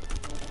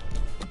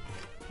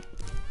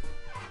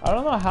 I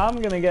don't know how I'm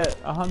gonna get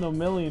 100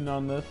 million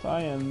on this.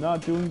 I am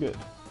not doing good.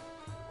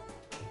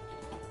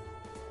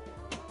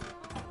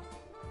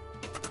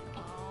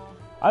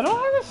 I don't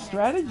have a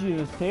strategy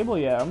to this table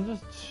yet. I'm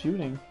just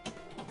shooting.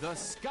 The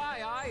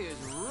Sky Eye is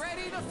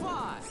ready to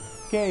fly.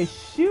 Okay,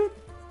 shoot.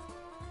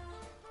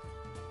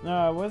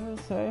 What does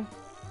it say?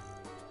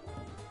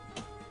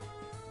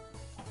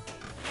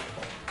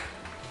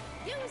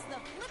 use the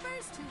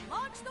flippers to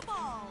launch the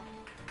ball.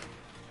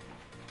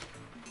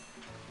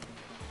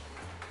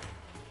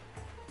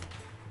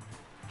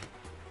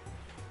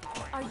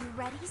 Are you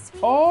ready, sweetie?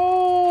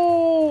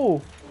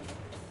 Oh!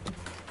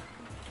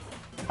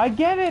 I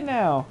get it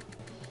now.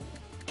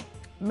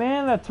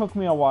 Man, that took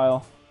me a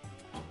while.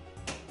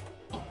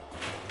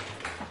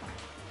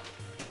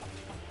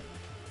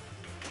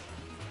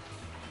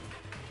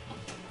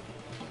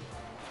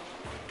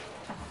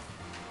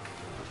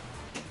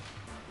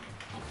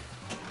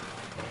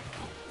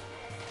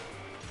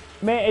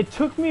 Man, it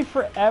took me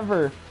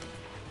forever.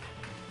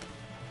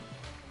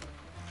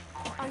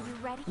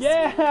 ready?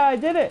 Yeah, I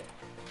did it.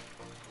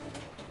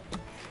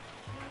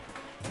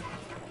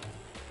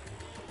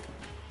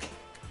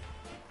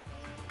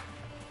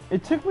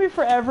 It took me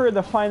forever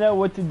to find out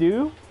what to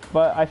do,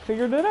 but I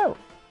figured it out.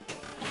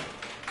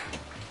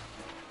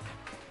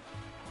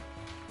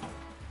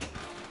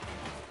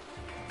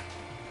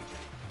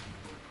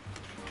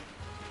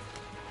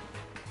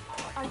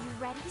 Are you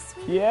ready,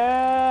 sweetie?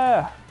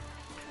 Yeah.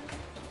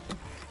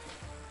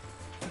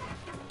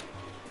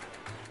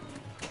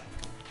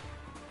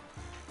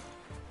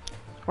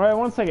 All right,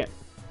 1 second.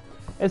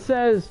 It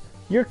says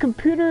your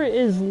computer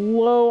is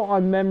low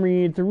on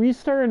memory. To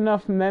restart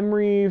enough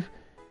memory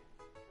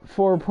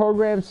for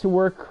programs to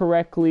work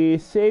correctly,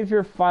 save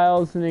your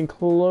files and then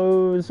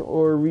close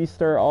or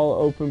restart all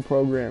open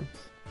programs.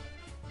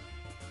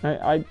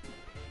 I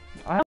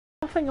have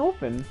nothing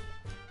open.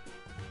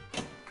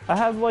 I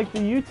have like the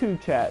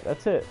YouTube chat,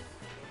 that's it.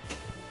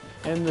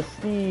 And the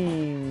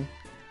Steam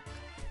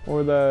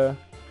or the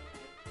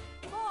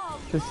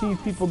to see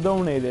people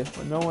donate it,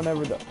 but no one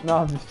ever does. No,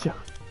 I'm just joking.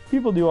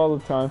 People do all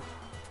the time.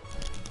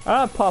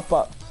 I pop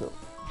up, so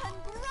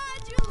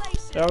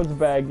Congratulations! that was a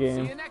bad See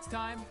game. you next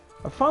time.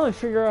 I finally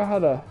figured out how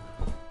to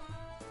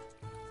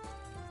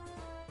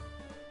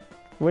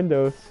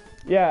Windows.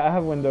 Yeah, I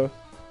have Windows.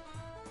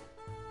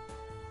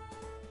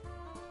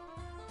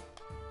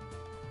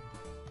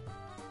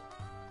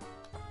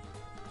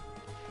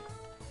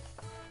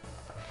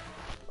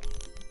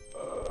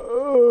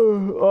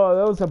 Oh,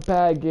 that was a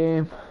bad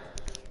game.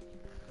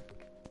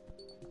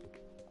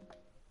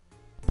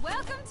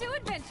 Welcome to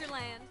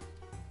Adventureland.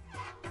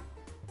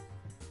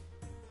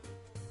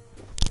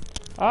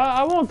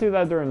 I won't do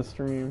that during the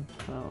stream.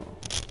 Oh.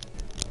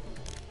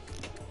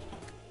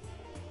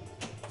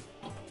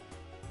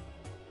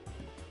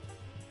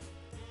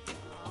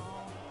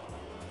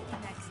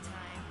 Next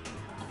time.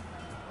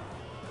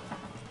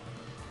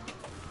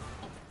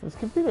 This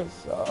computer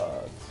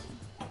sucks.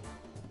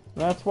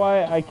 That's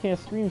why I can't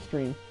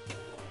stream.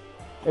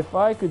 If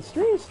I could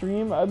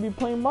stream, I'd be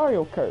playing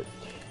Mario Kart.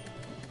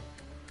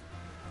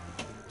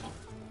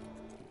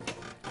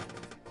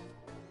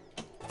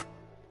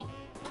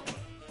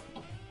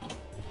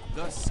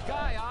 The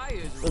Sky Eye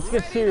is Let's ready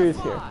get serious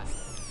to here. fly.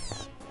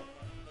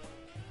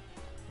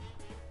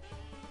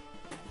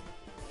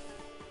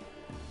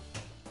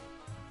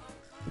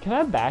 Can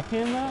I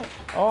backhand that?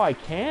 Oh, I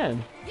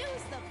can. Use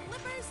the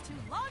flippers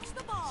to launch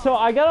the ball. So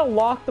I gotta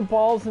lock the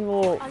balls in the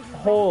little Are you ready,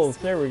 holes.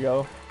 sweetie? There we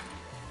go.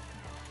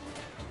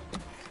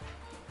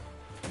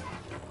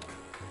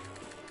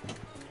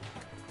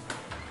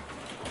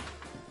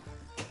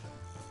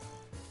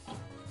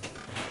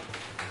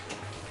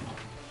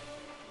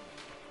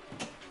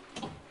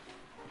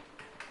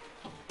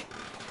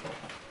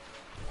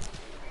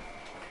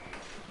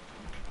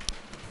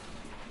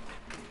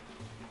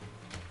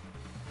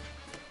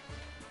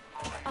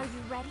 Are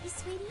you ready,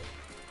 sweetie?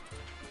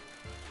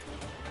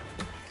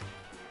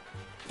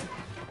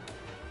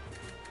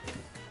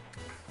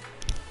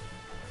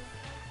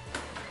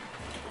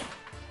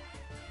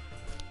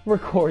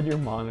 Record your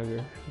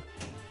monitor.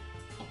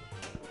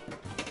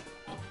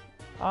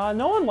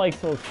 No one likes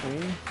those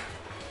screens.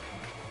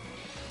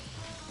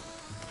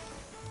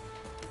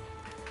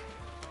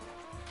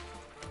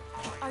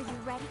 Are you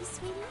ready,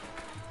 sweetie?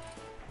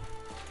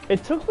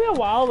 It took me a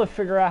while to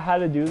figure out how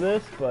to do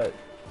this, but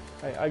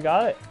I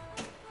got it.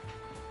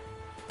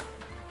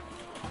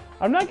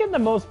 I'm not getting the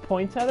most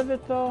points out of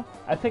it though.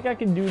 I think I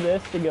can do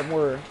this to get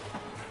more.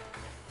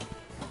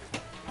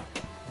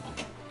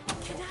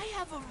 Can I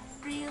have a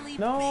really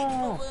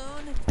No. big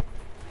balloon?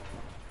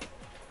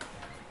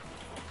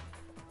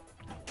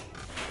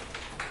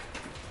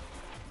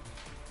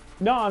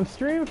 No, I'm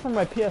streaming from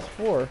my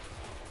PS4.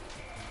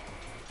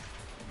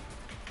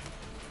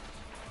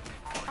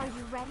 Are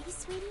you ready,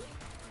 sweetie?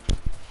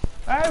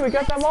 Alright, we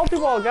got that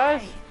multi-ball,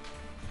 guys.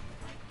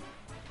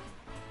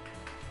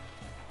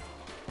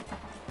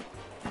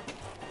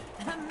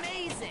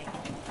 Amazing.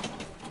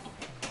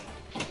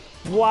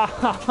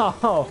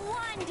 Wow.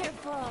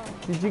 Wonderful.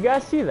 Did you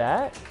guys see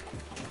that?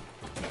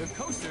 The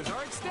coasters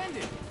are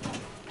extended.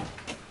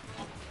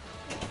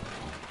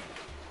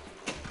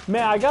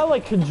 Man, I got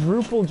like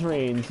quadruple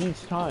drains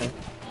each time.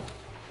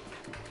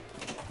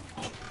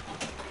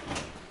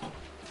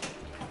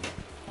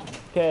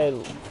 Okay,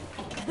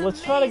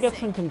 let's try to get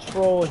some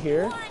control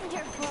here.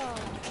 Wonderful.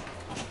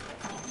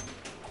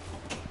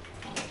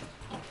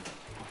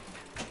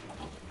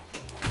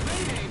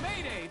 Mayday,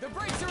 mayday! The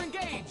brakes are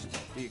engaged.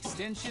 The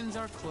extensions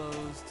are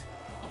closed.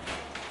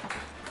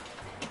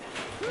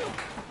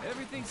 Whew.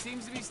 Everything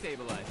seems to be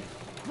stabilizing.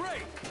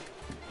 Great!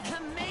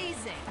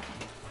 Amazing.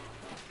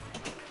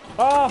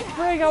 Oh,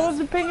 frig, I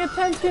wasn't paying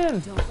attention.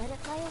 Don't let it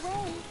fly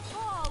away.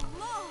 All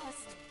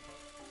lost.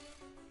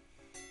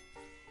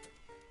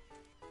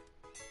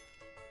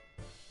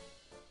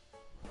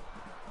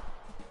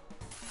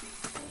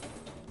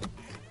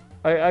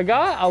 I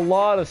got a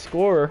lot of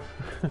score.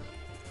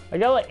 I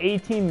got like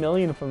 18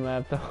 million from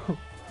that though. Oh.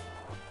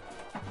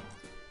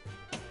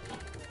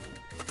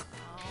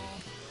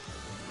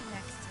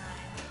 Next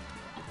time.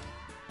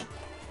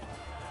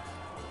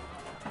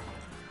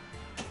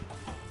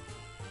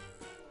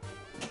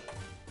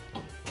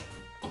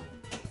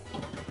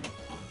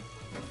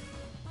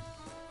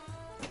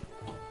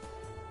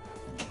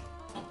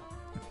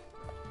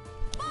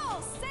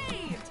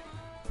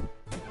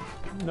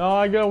 No,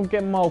 I don't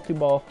get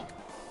multi-ball.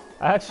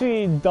 I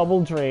actually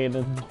double drained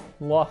and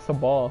lost a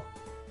ball.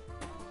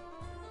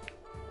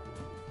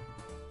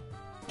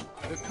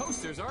 The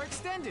coasters are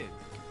extended.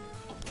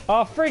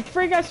 Oh, freak,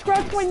 I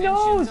scratched my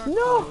nose!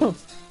 No!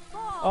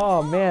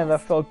 Oh man,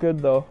 that felt good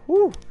though.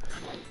 Woo!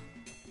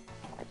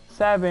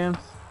 Sad, man.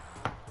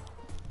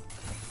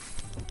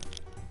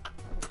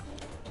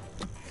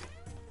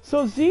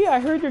 So Z, I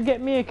heard you're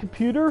getting me a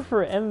computer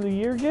for end of the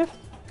year gift?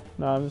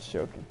 No, I'm just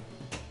joking.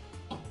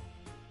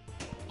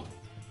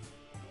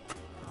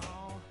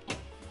 Oh,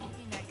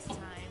 maybe next time.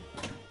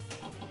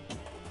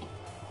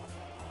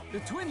 The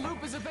twin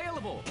loop is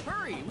available.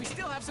 Hurry, we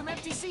still have some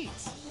empty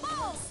seats.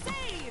 Ball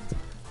saved!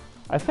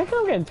 I think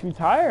I'm getting too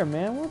tired,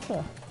 man. What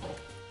the?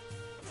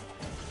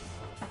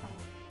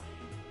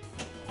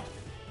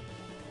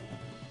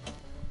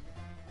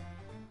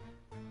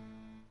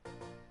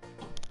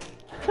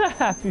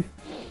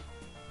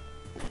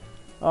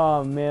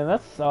 Oh man,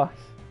 that sucks.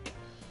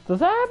 Does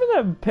that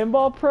happen to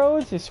pinball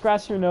pros? They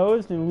scratch their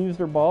nose and lose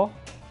their ball?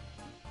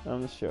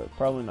 I'm just joking.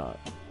 Probably not.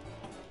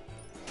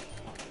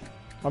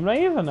 I'm not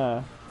even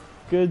a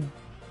good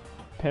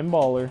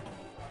pinballer.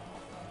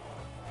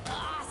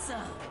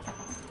 Awesome.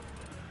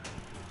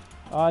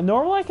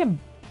 Normally I can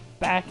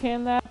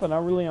backhand that, but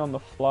not really on the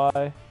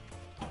fly.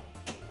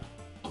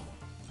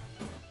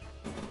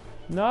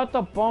 Not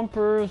the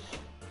bumpers.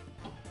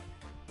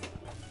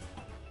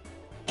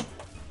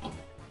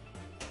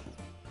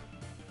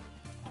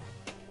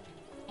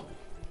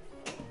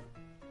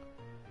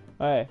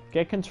 Alright,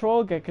 get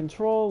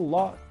control,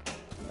 lock.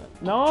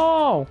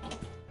 No!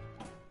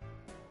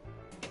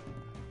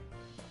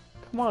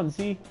 Come on,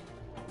 Z.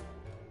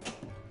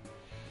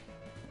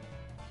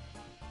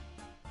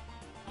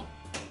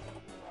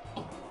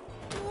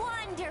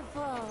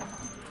 Wonderful!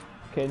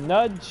 Okay,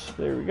 nudge.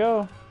 There we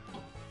go.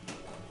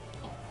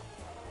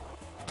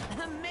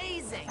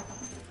 Amazing.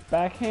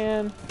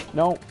 Backhand.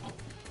 No.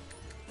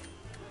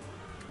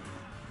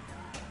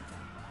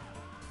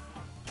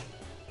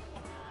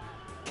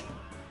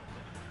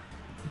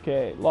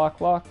 Okay, lock.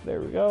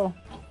 There we go.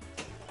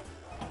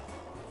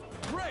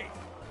 Great.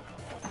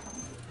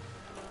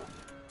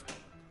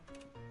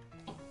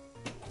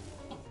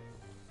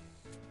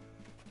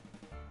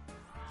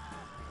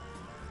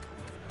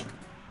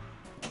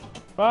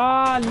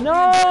 Ah, no!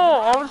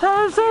 I'm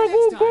trying to say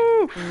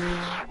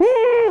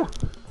woo.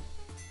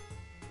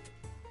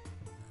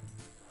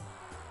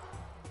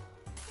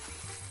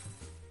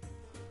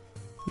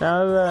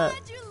 Now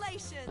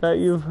that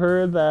you've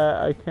heard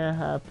that, I can't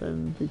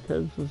happen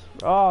because it's...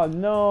 Oh,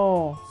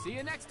 no! See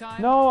you next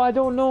time. No, I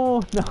don't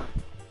know. No.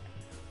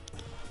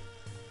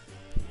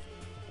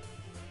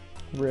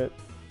 Rip.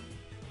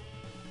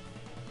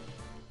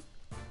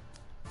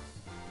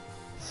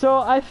 So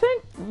I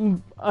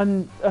think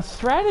a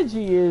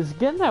strategy is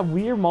getting that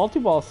weird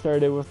multi-ball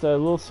started with the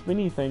little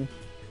spinny thing.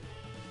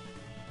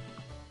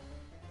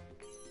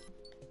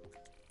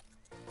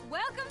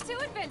 Welcome to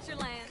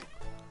Adventureland!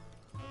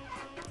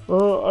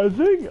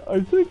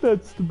 I think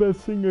that's the best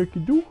thing I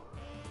can do.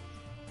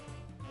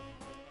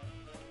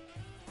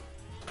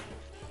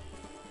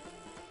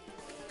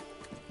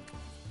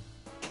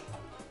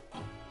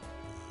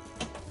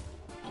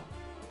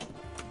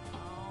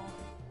 Oh,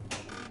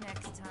 maybe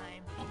next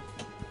time.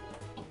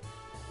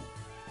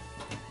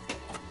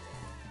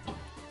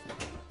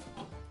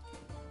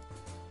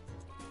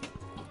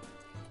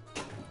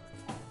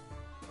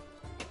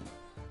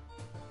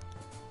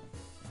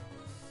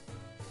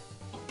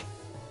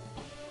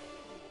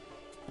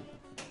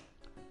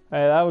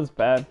 Hey, that was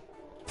bad.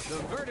 The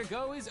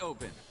vertigo is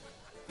open.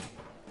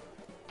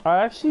 I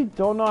actually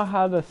don't know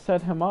how to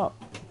set him up.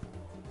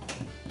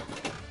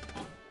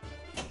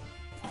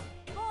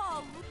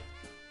 Ball!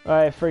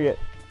 Alright, forget.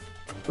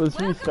 Let's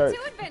Welcome restart. to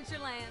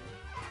Adventureland!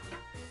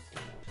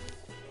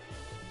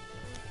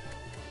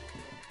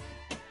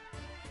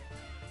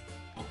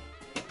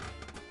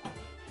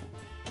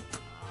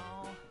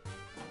 Oh,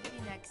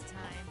 maybe next time.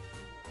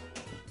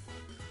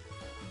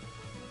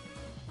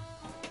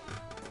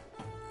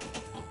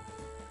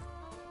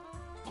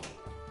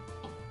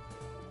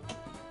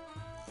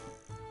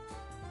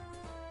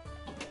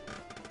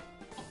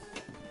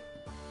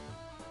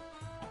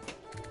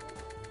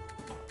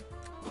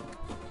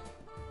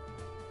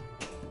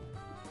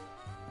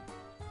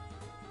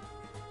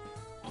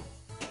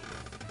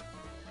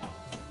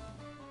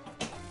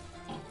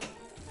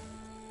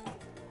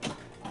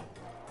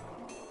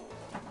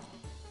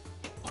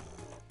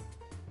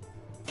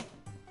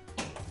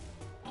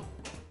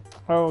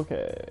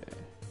 Okay.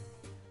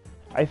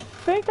 I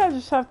think I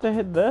just have to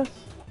hit this.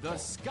 The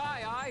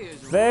Sky Eye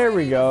is There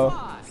ready we go. to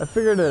fly. I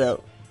figured it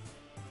out.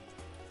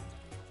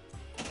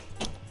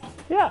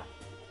 Yeah.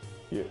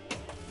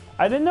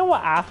 I didn't know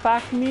what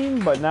affect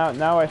mean, but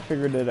now I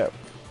figured it out.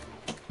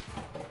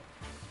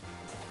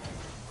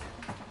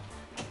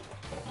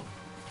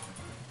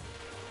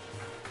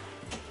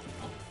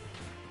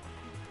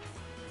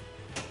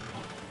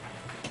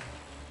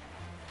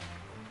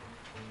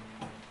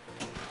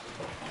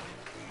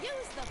 Use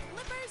the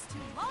flippers to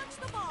launch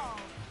the ball!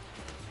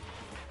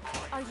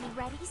 Are Are you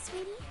ready,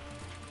 sweetie?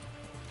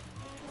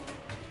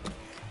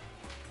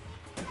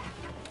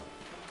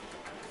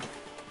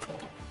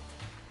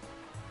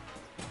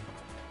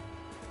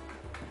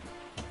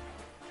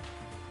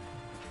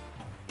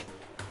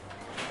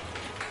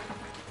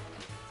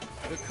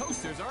 The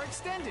coasters are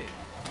extended.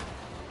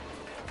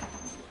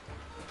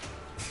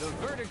 The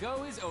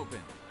vertigo is open.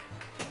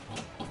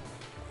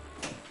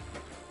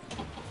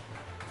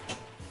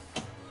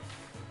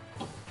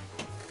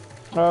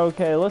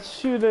 Okay, let's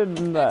shoot it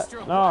in that.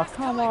 Extra Oh, blast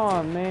come collected.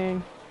 on,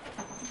 man.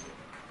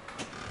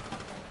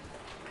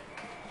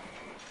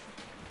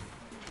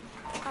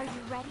 Are you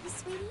ready,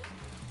 sweetie?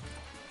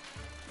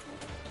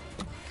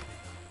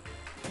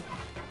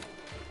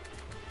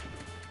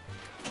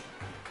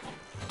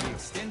 The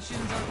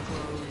extensions are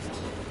closed.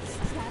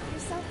 Strap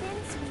yourself in,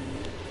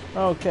 sweetie.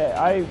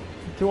 Okay,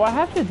 do I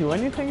have to do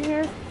anything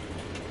here?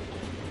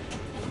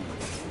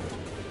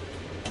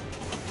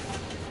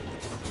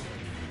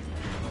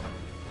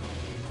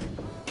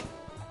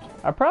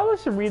 I probably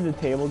should read the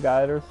table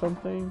guide or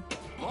something.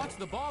 Launch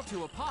the ball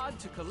to a pod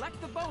to collect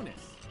the bonus.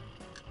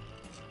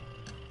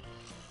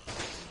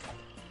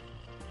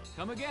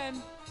 Come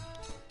again.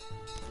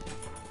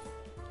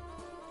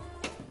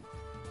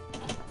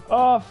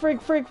 Oh,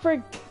 frig, frig,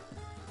 frig.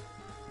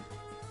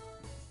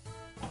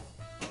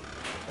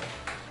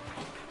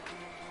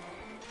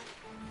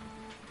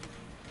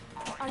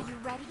 Are you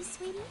ready,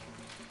 sweetie?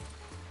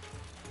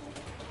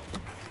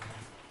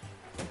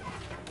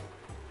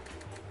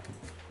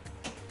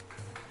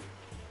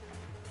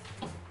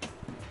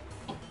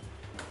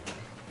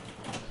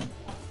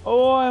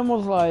 Oh, I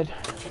almost lied.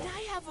 Can I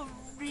have a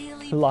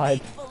really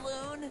Lied. big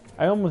balloon?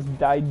 I almost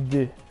died.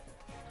 Use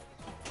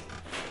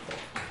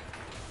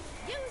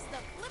the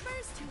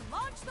flippers to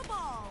launch the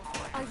ball.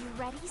 Are you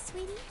ready,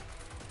 sweetie?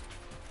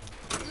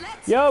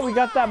 Let's Yo, we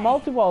got that fly!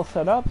 multi-ball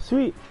set up.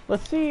 Sweet.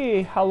 Let's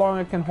see how long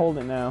I can hold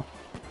it now.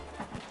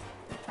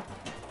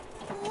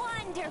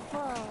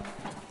 Wonderful.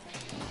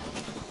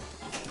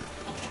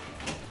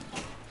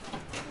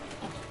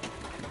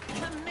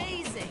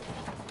 Amazing.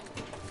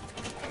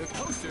 The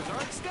coasters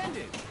are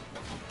extended.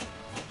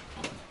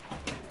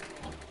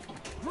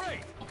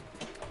 Great!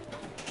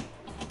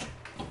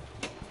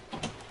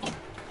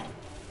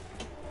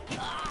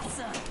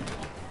 Awesome.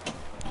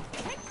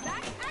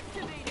 Kickback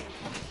activated.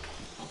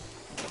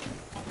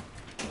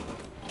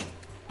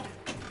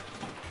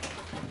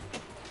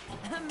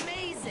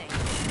 Amazing.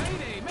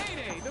 Mayday,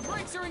 mayday! The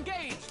brakes are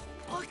engaged.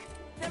 Look,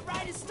 that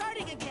ride is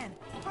starting again.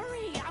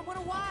 Hurry, I want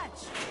to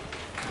watch.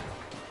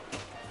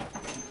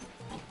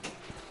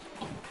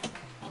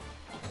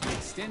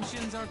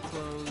 Extensions are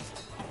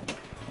closed.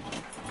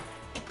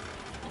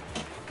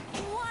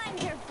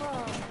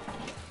 Wonderful.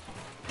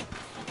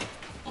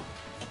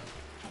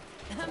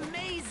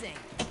 Amazing.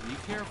 Be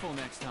careful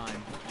next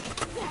time.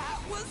 That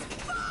was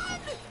fun.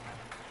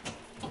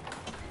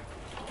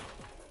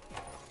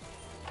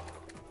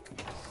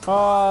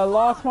 Oh, I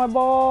lost my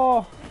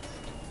ball.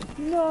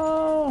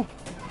 No.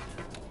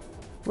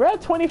 We're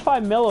at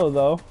 25 millo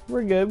though.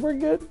 We're good. We're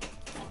good.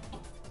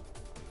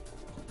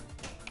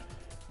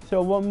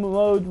 So what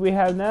mode we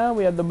have now?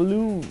 We have the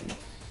balloons.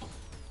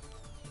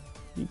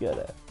 You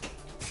gotta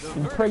The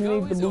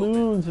impregnate vertigo the is open.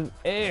 balloons of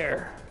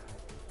air.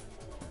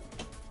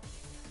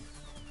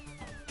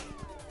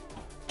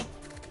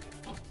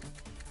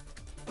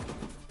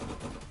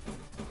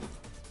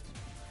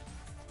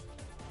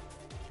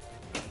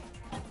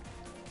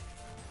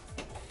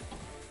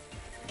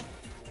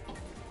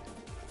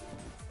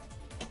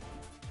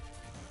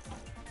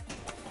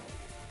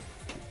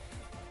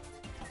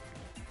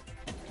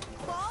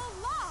 Ball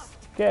locked.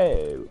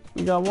 Okay,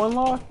 we got one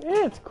lock.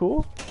 Yeah, it's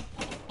cool.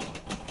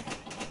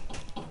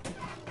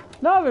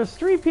 No, there's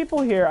 3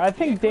 people here. I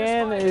think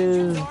Dan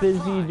is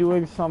busy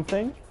doing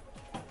something.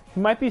 He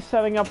might be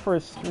setting up for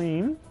a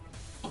stream.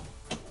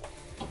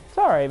 It's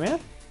alright, man.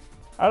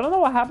 I don't know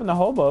what happened to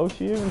Hobo.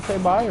 She didn't even say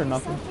bye or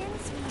nothing. Yourself in,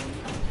 sweetie.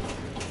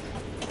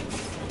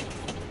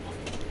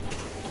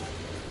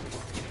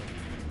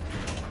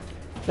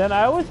 Then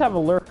I always have a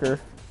lurker.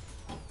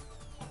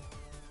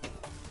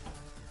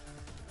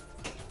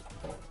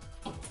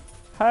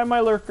 Hi,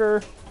 my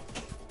lurker.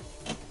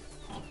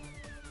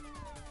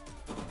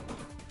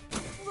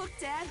 Look,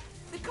 Dad.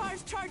 The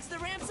cars charge the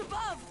ramps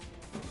above.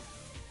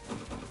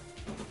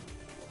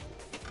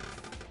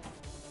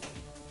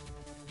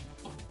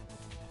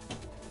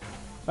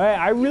 Alright,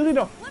 I really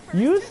don't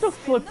use the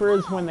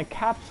flippers when the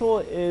capsule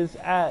is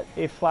at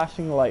a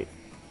flashing light.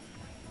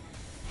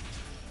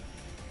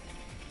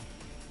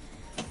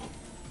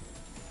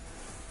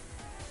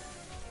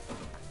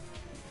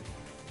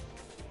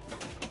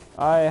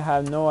 I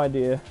have no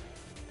idea.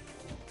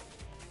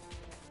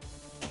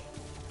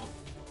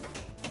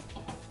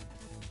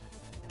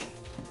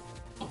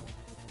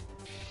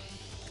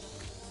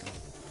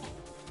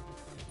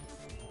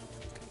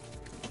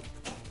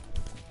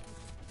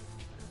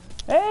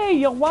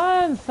 Hey,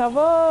 Yohan, ça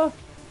va?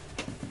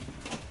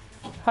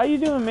 How you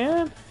doing,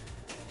 man?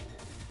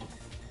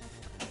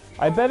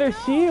 I better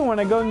see you when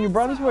I go to New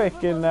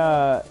Brunswick in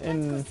Let's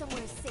go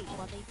somewhere safe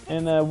while they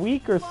fix a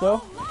week or so.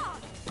 ball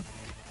locked.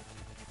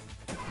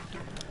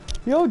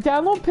 Yo,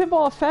 download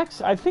Pinball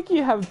FX. I think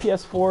you have a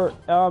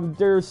PS4.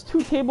 There's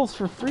 2 tables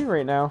for free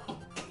right now.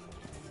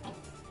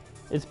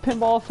 It's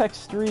Pinball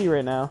fx3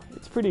 right now.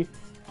 It's pretty...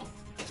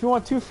 If you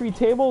want 2 free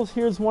tables,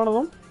 here's one of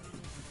them.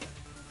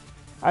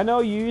 I know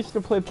you used to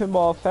play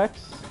Pinball FX.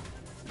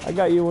 I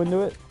got you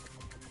into it.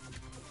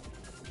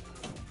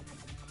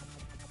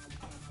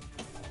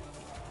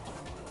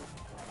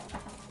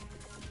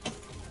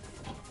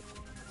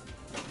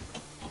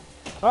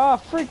 Ah,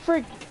 freak.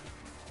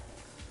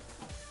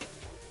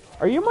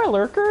 Are you my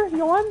lurker,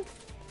 Yohan?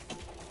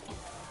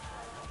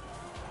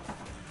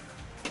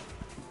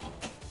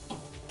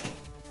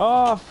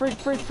 Oh,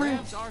 freak.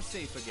 Ramps are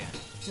safe again.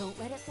 Don't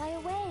let it fly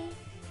away.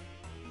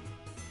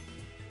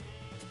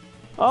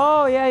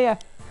 Oh, yeah.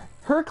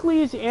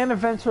 Hercules and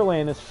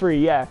Adventureland is free,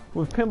 yeah,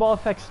 with Pinball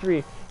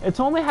FX3. It's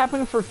only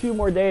happening for a few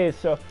more days,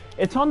 so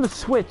it's on the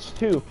Switch,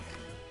 too.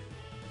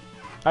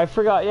 I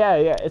forgot, yeah,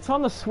 it's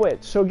on the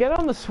Switch. So get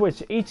on the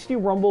Switch.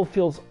 HD Rumble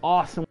feels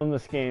awesome in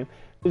this game.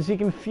 Because you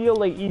can feel,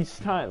 like, each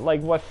time, like,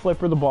 what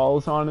flipper the ball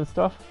is on and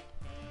stuff.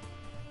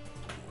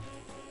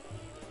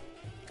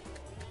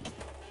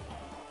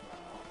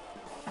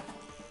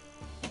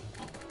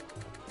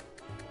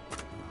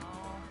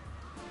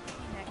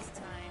 Next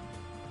time.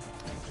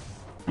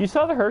 You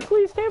saw the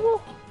Hercules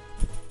table?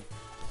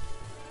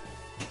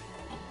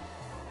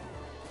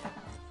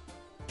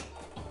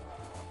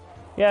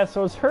 Yeah,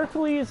 so it's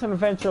Hercules and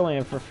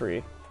Adventureland for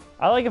free.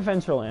 I like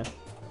Adventureland.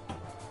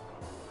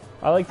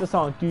 I like the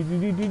song.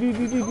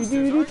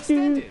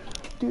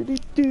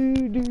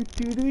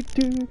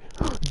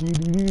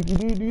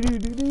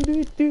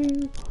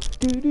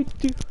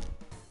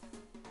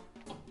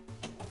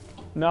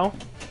 No?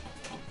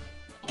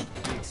 The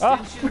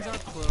extensions are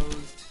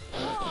closed.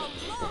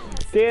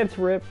 Dance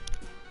rip.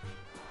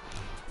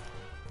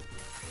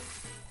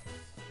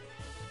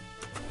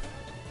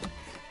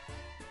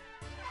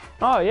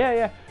 Oh,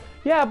 yeah.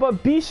 Yeah,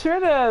 but be sure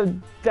to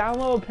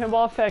download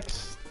Pinball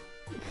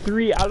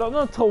fx3. I don't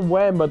know till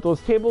when, but those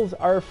tables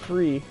are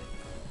free.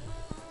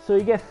 So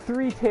you get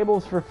 3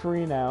 tables for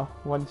free now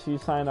once you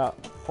sign up.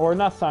 Or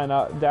not sign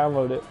up,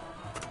 download it.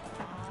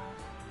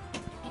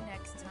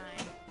 Next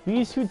time.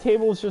 These 2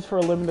 tables just for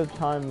a limited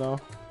time, though.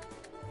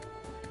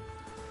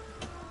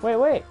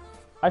 Wait.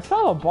 I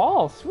saw a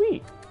ball.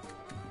 Sweet.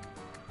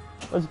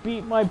 Let's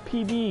beat my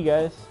PB,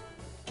 guys.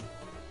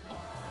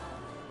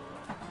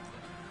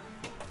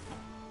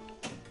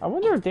 I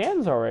wonder if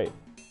Dan's alright.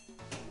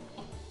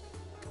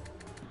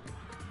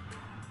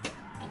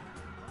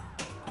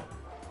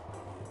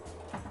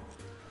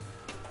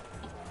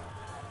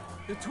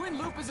 The twin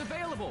loop is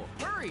available.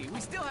 Hurry, we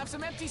still have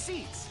some empty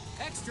seats.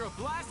 Extra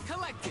blast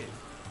collected.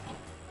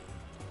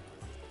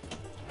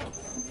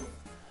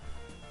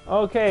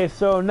 Okay,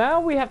 so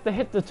now we have to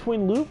hit the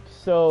twin loop,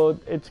 so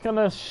it's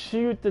gonna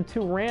shoot the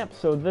 2 ramps,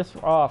 so this...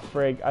 Oh,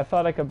 frig. I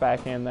thought I could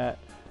backhand that.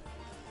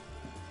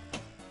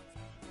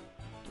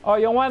 Oh,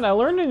 Yohan, I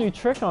learned a new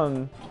trick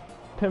on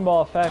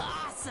Pinball FX.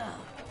 Awesome.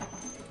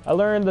 I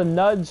learned the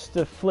nudge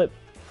to flip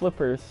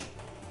flippers.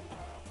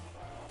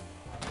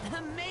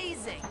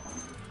 Amazing.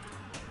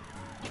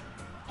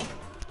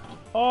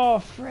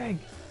 Oh, frig.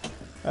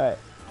 Alright.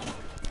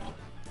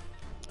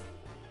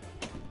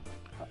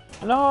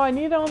 No, I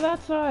need it on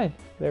that side.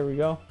 There we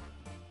go.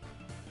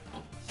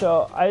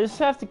 So, I just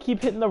have to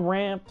keep hitting the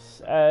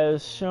ramps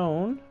as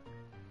shown.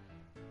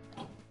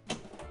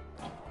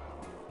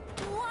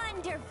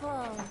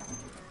 Wonderful.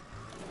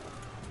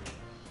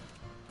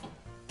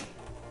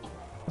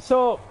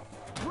 So,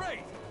 Great!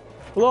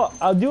 look,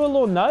 I'll do a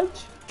little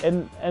nudge,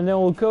 and then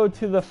we'll go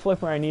to the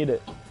flip where I need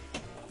it.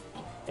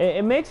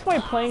 It makes my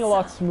playing a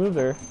lot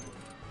smoother.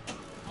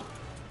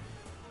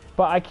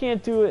 But I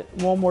can't do it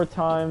one more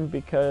time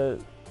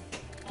because...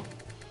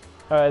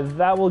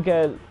 that will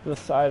get the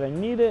side I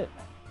need it.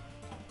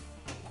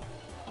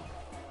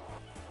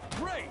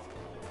 Great!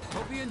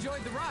 Hope you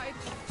enjoyed the ride.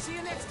 See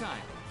you next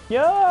time.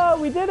 Yeah,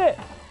 we did it!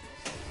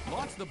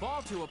 Launch the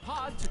ball to a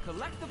pod to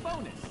collect the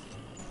bonus.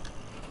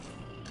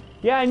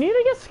 Yeah, I need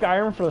to get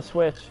Skyrim for the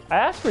Switch. I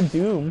asked for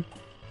Doom.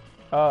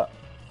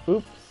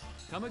 Oops.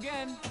 Come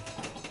again.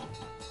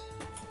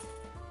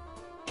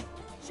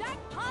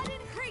 Jackpot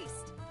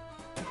increased.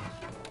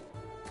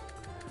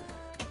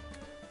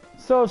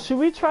 So, should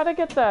we try to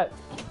get that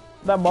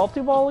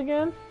multi-ball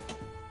again?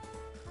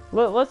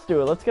 Let's do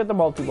it. Let's get the Please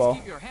multi-ball.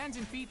 keep your hands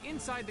and feet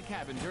inside the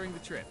cabin during the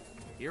trip.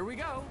 Here we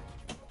go.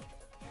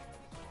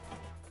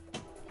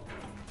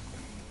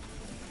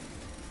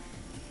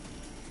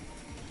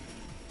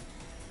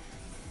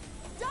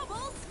 Double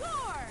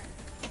score.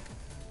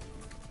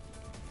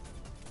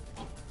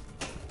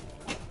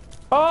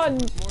 Oh, More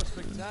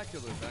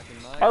spectacular back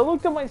in my... I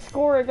looked at my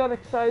score, I got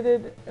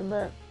excited, and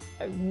then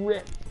I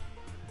ripped.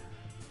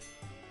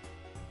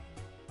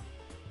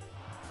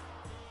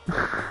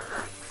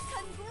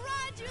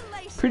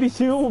 Congratulations. Pretty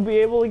soon we'll be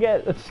able to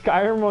get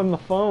Skyrim on the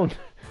phone.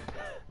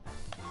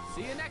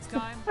 See you next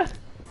time.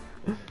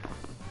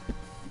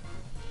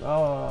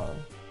 Oh,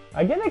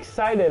 I get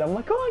excited. I'm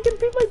like, oh, I can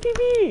beat my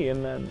TV,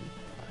 and then.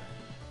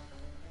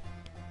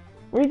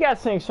 What do you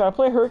got, Sink? Should I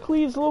play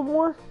Hercules a little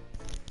more?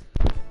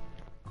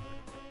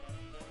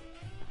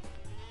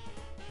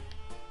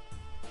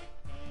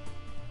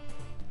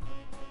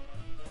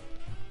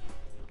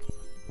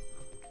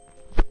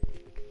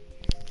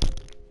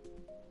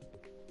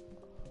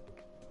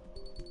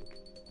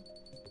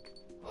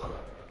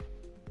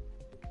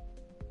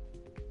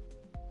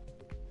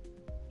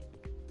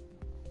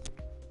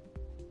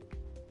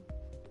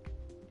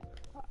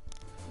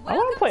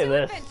 play to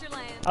this.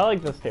 Adventureland. I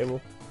like this table.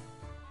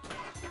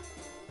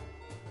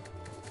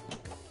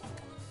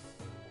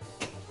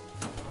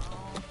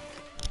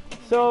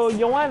 So,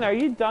 Yoanna, are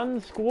you done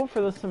school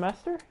for the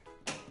semester?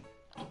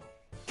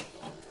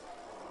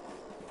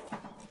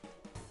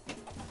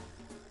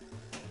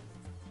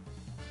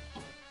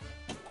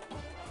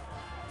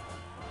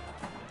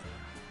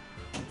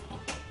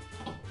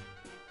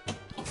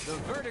 The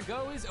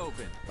vertigo is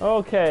open.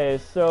 Okay,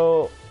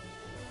 so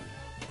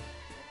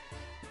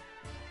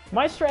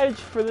my strategy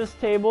for this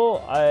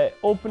table, I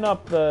open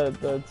up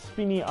the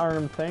spinny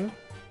arm thing.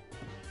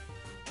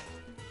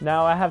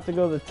 Now I have to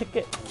go to the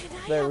ticket.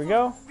 There we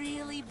go.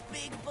 Really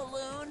big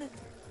balloon?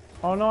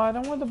 Oh no, I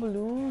don't want the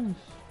balloons.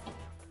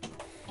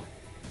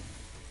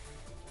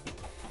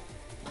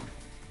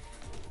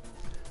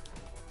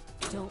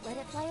 Don't let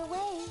it fly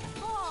away.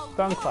 Oh,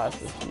 Done look.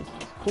 classes. Jesus.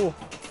 Cool.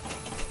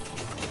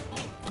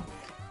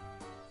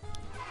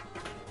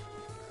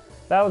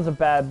 That was a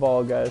bad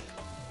ball, guys.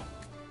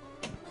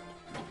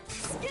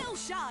 Skill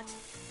shot.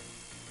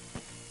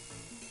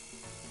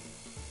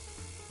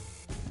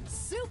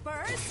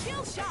 Super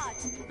skill shot.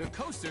 The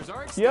coasters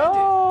are extended.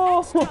 Yo,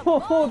 Extra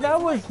ball that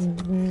is was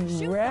Shoot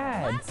the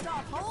rad. blast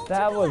off hole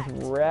That to was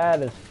collect.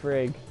 rad as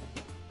frig.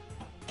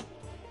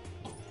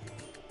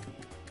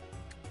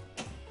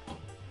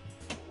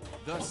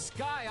 The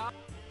sky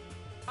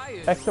eye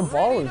is Extra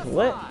ball ready is to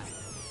lit. fly.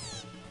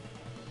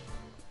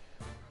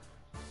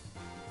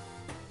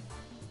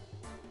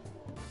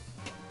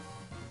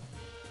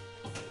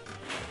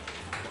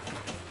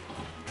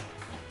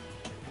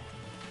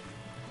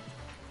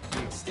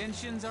 The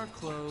extensions are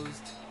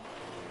closed.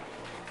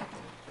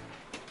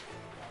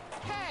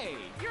 Hey,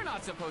 you're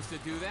not supposed to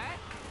do that.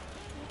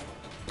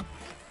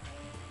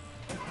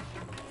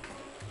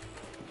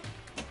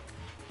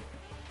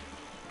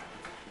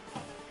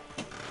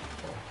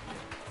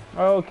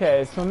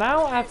 Okay, so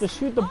now I have to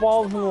shoot the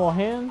balls in little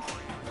hands.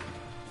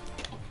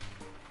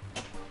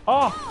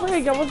 Oh,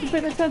 frig, I wasn't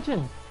paying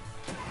attention.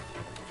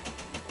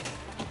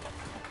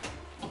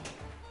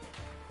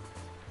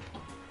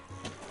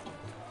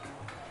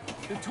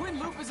 The twin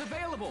loop is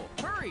available.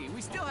 Hurry,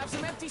 we still have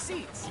some empty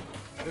seats.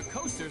 The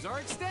coasters are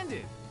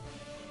extended.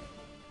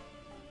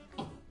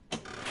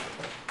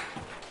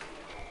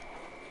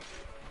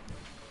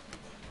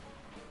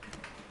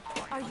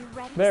 Are you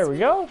ready? There we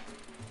go.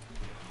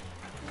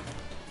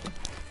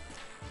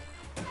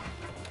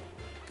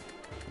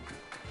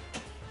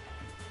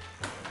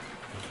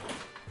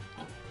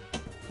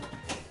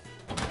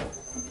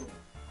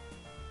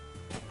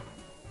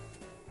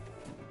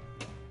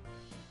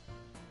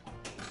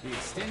 The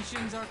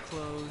extensions are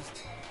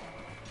closed.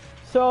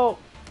 So,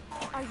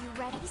 Are you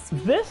ready,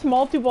 sweetie? this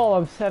multi-ball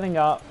I'm setting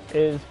up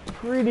is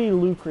pretty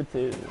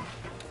lucrative.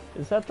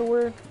 Is that the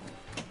word?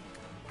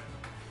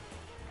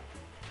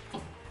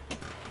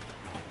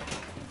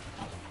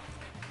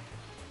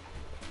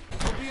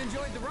 Hope you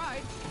enjoyed the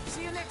ride.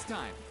 See you next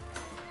time.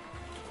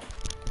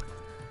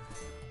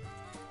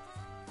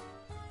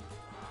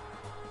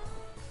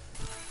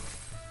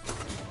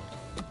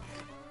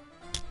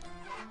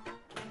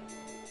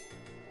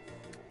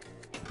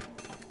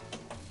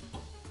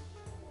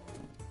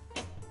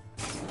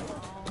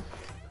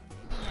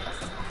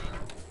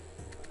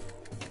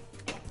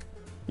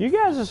 You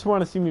guys just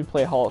want to see me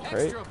play Hulk,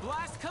 right? Extra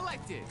blast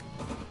collected.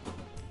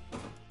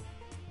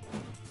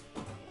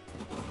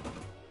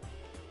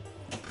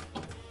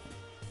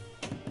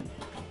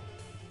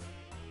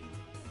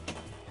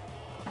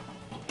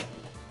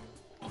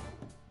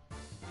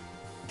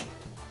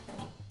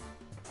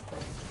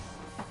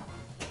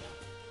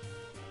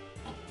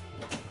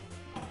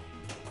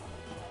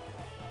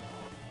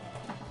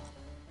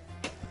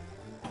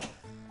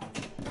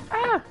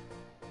 Ah!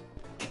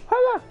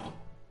 Hola!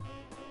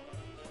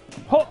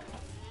 Ho!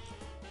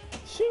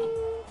 Shing!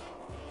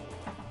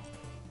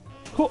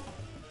 Ho!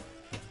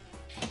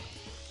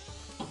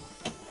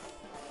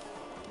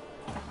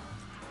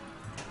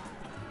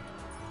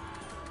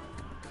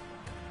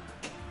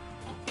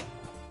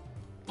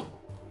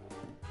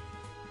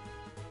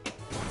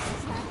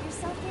 Strap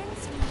yourself in,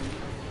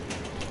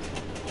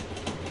 sweetie.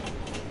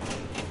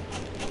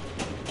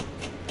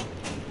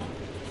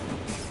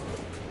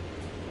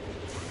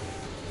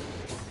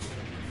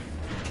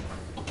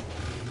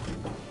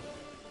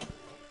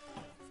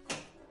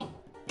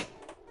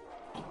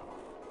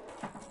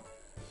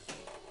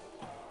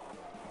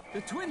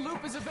 The twin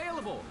loop is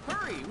available.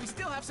 Hurry, we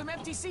still have some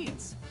empty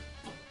seats.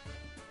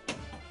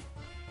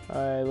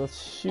 Alright,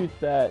 let's shoot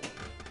that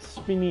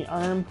spinny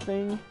arm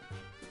thing.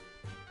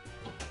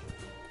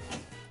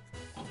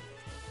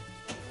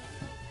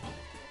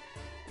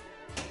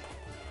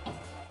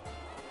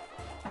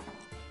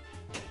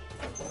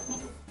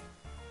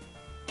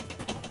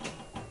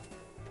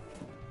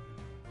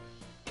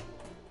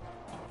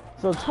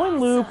 So twin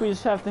loop, we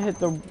just have to hit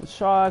the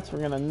shots. We're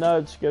gonna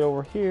nudge, get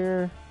over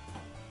here.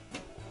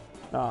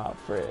 Ah,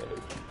 frig.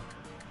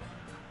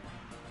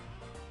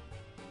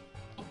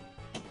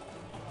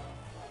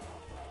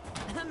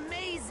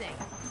 Amazing.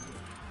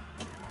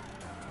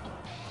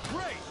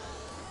 Great!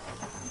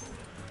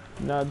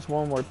 Nudge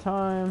one more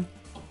time.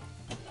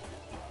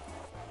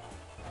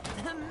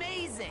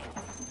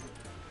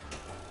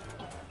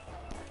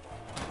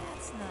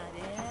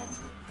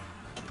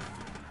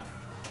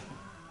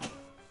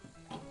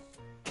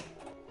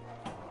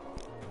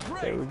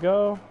 There we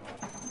go.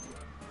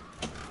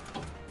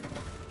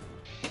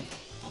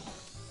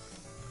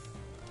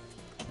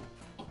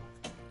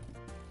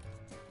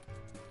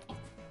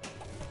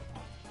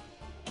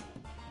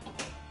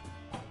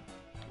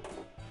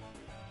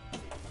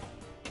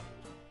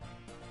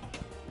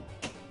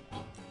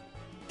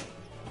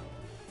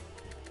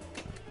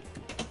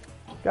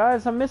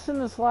 Guys, I'm missing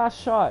this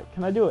last shot.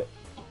 Can I do it?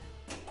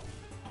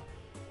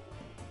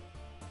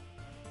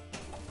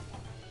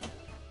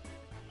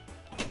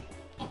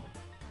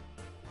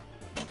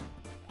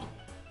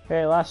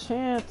 Okay, last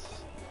chance.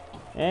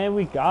 And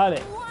we got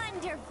it.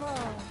 Wonderful.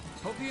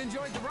 Hope you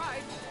enjoyed the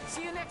ride.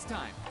 See you next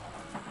time.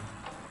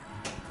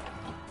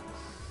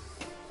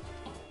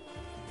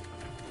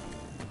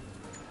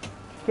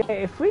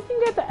 Okay, if we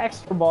can get the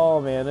extra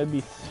ball, man, that'd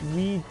be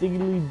sweet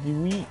diggly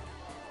dweet.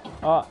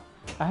 I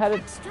had it.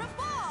 Extra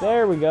ball.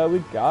 There we go. We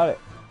got it.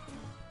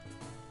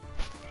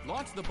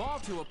 Launch the ball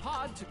to a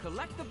pod to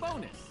collect the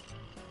bonus.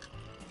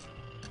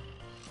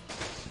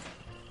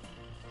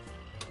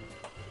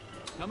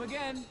 Come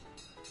again.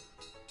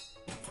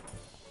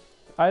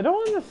 I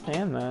don't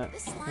understand that.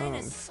 This line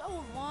is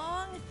so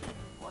long.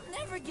 We'll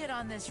never get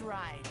on this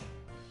ride.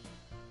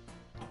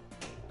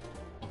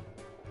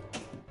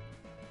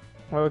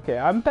 Okay,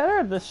 I'm better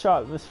at this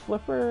shot. This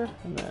flipper,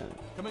 and then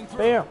Coming through.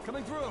 bam.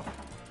 Coming through.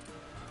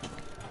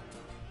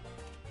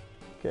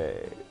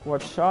 Okay,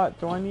 what shot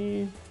do I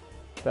need?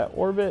 That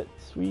orbit,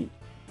 sweet.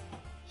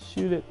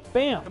 Shoot it,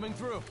 bam. Coming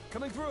through.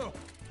 Coming through.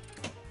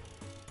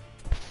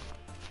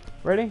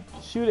 Ready?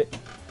 Shoot it,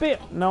 bam.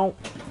 No.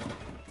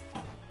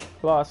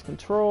 Lost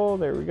control.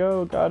 There we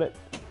go. Got it.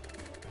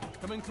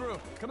 Coming through.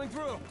 Coming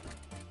through.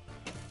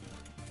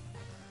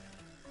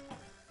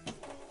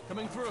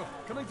 Coming through.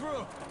 Coming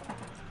through.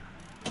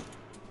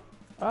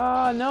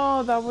 Ah,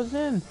 no, that was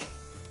in.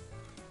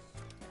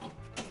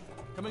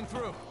 Coming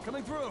through.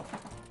 Coming through.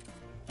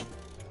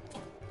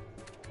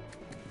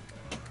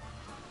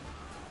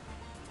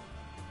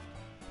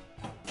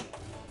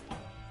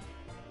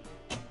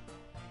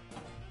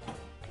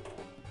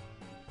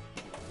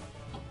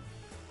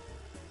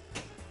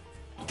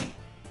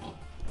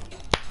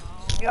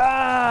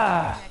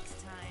 Ah!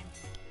 Next time.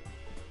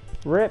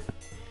 Rip.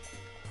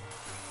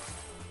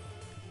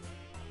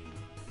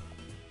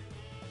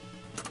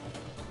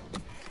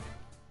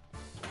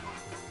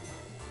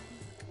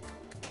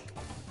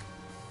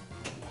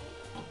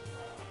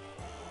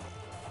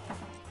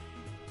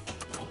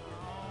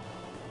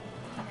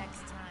 Next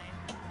time.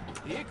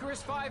 The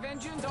Icarus 5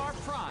 engines are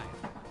prime.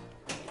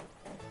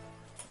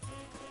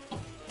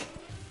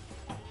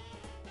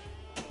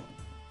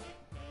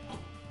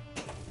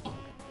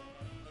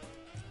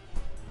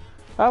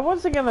 I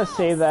wasn't gonna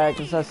say that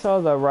because I saw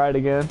the ride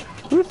again.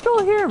 Who's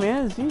still here,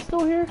 man? Is he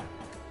still here?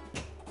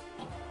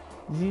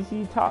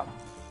 ZZ Top.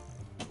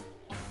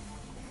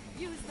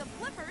 Use the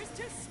flippers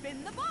to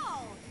spin the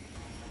ball.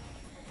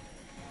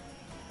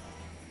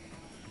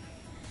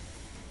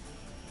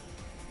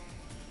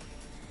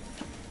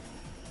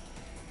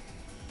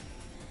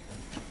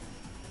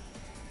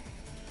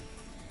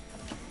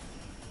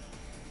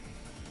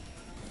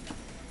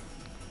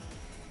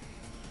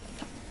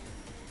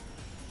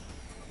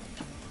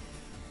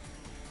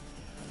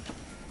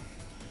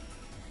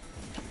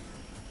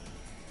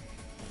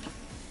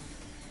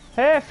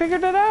 Hey, I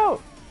figured it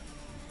out!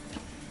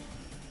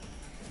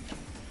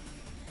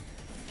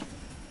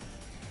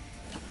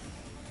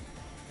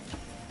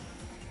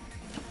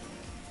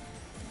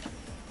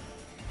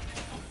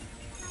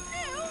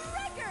 New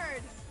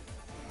record!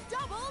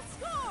 Double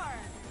score!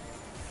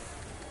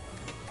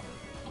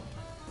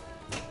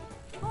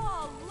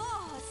 Ball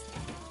lost!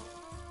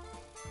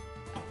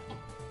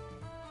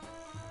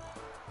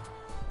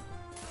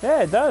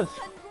 Yeah, it does.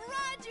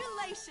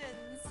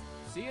 Congratulations!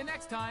 See you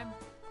next time.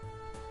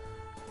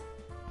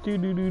 Do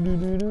do do do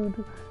do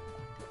do.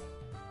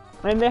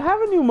 And they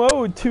have a new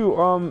mode too.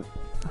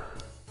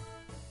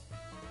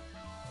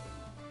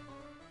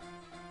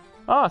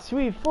 Ah,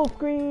 sweet, full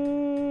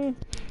screen.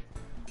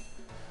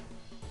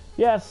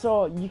 Yeah,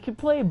 so you can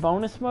play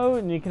bonus mode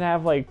and you can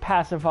have like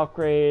passive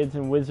upgrades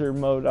and wizard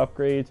mode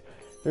upgrades.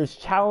 There's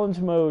challenge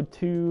mode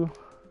too.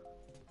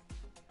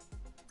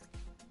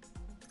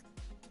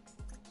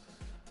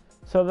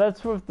 So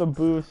that's with the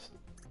boost.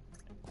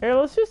 Here,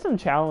 let's do some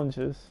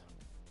challenges.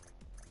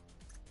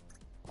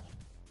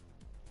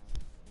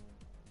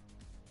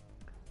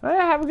 Hey,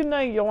 have a good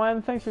night,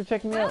 Yoann. Thanks for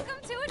checking me out.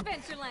 Welcome to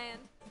Adventureland!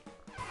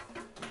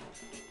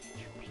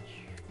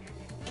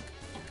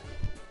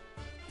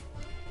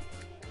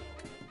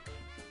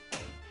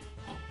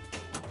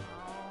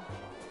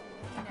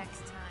 Next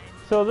time.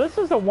 So this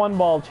is a one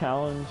ball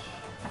challenge.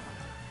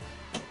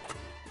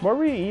 What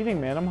were you eating,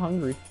 man? I'm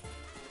hungry.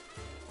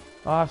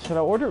 Ah, should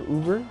I order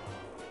Uber?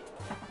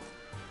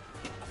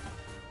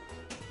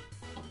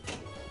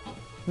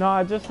 No,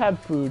 I just had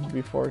food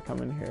before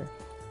coming here.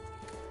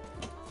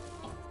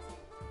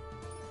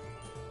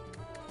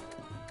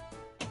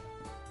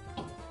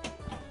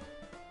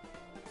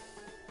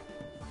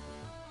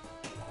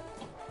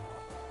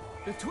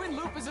 The twin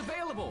loop is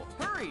available.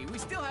 Hurry, we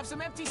still have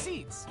some empty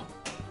seats.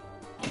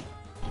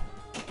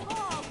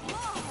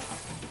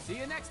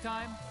 next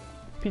time?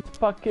 Pizza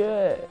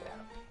bucket.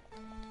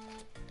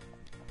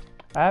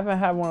 I haven't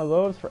had one of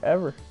those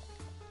forever.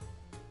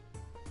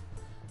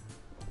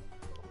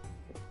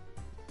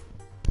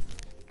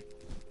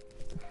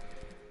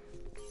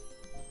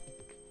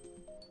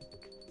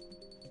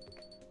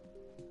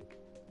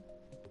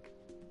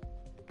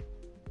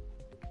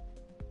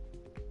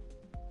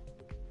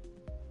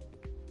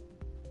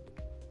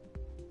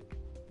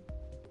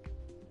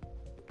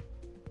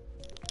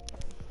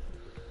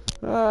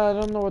 I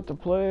don't know what to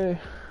play.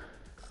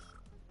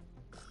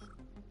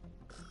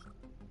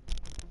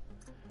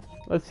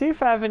 Let's see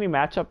if I have any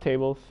matchup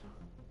tables.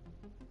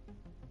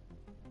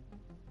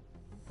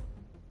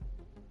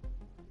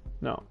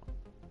 No.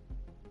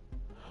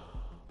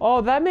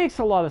 Oh, that makes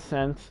a lot of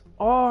sense.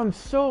 Oh, I'm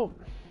so...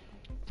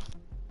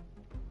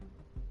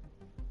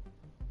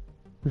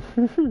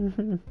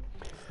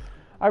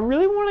 I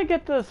really want to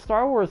get the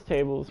Star Wars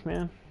tables,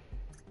 man.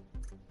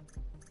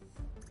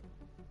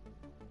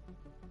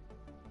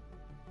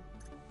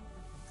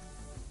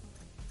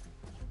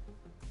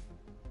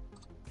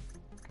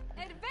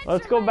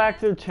 Let's go back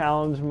to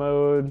challenge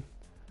mode.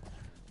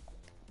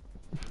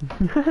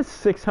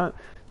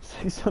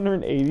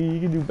 680, you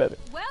can do better.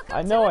 Welcome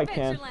I know to I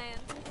can.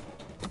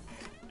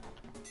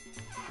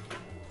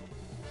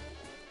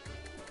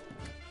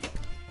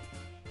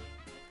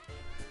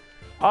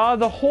 Adventureland.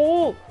 The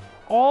whole,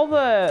 all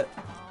the,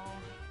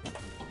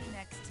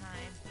 Next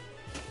time.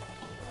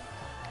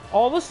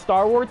 all the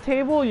Star Wars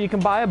table, you can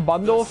buy a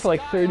bundle for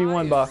like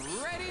 31 bucks.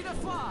 Ready to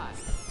fly.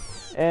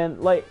 And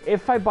like,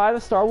 if I buy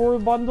the Star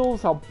Wars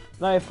bundles,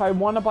 if I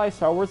want to buy a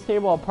Star Wars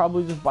table, I'll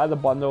probably just buy the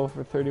bundle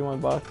for 31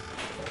 bucks.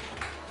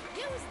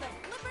 Use the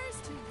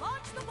flippers to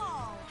launch the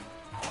ball.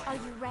 Are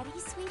you ready,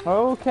 sweetie?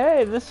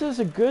 Okay, this is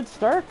a good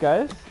start,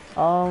 guys.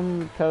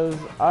 Because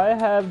I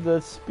have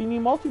the Spinny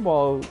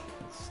Multi-Ball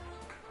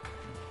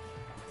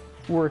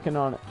working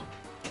on it.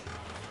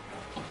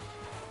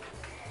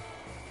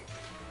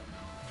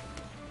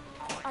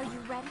 Are you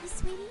ready,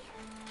 sweetie?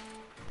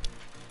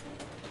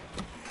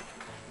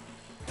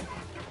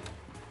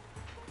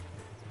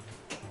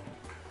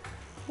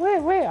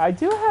 Wait, I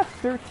do have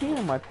 13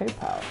 on my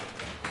PayPal.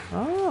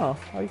 Oh,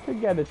 I could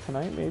get it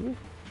tonight, maybe.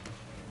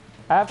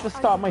 I have to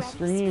stop my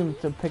stream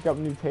to pick up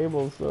new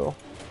tables, though.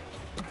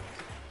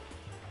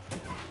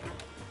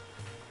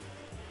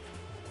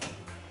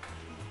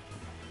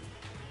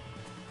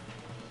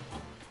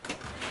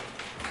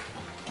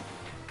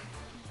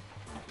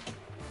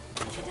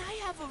 Can I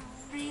have a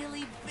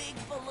really big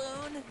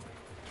balloon?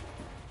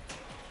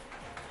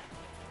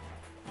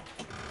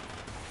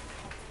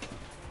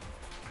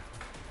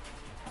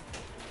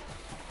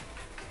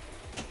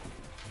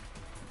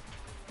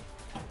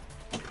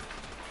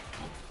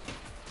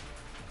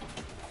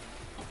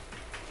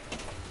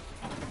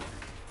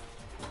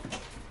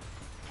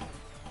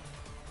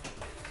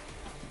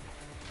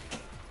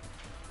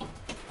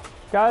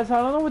 Guys,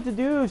 I don't know what to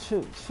do.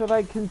 Should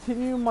I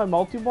continue my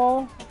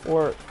multi-ball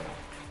or?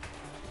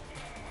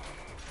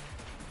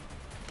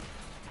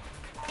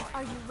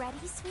 Are you ready,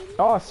 sweetie?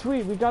 Oh,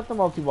 sweet, we got the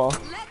multi-ball.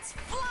 Let's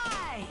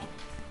fly!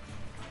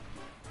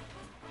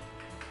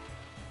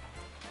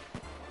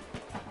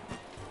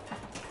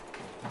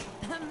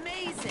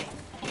 Amazing!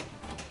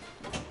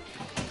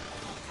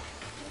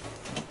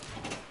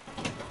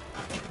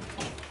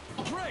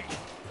 Great!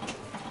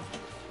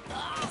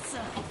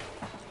 Awesome!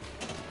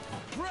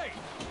 Great!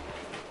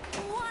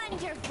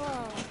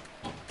 Wonderful.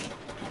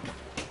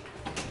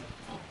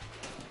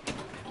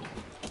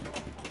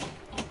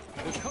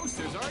 The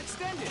coasters are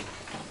extended.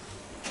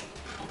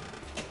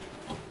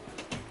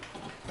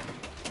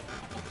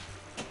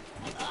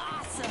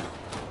 Awesome!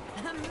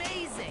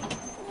 Amazing!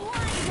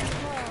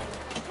 Wonderful.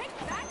 Take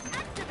that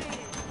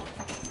activated.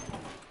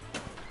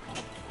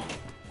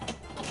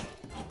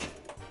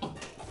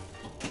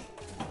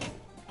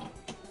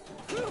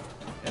 Whew.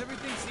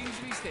 Everything seems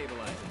to be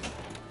stabilizing.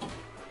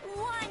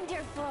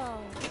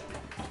 Wonderful.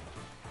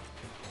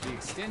 The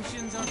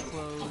extensions are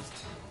closed.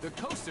 The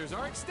coasters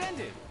are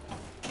extended.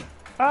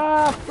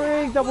 Ah,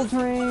 frig, double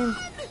drain.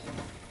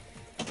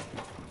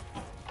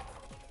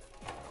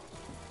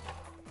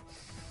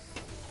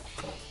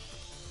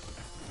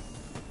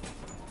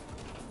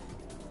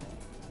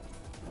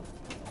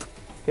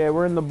 Okay,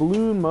 we're in the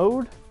balloon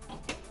mode.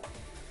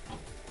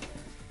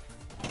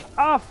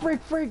 Ah, frig.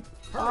 Hurry,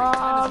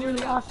 Ah, time is we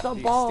nearly lost up.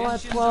 the ball at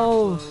extensions are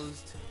 12.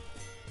 closed.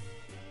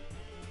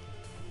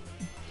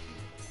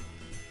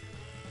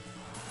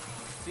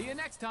 See you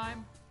next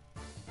time.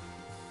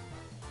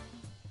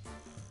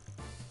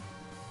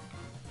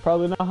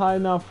 Probably not high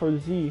enough for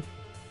Z.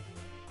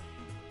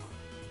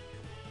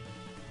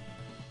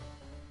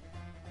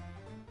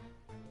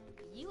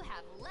 You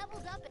have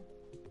leveled up.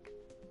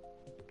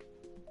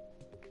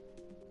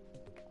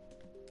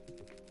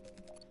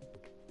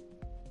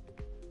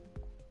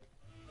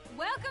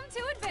 Welcome to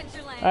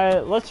Adventureland.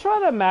 Alright, let's try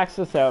to max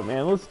this out,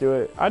 man. Let's do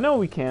it. I know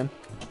we can.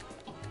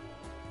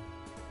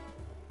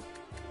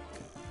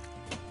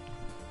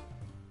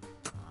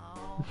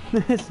 Oh,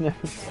 It's never...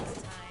 next time.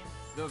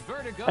 The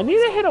vertigo. I need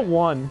to hit a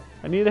 1.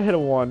 I need to hit a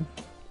 1.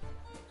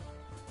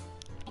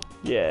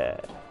 Yeah.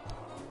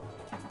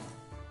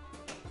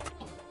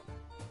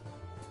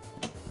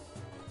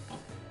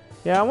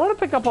 Yeah, I want to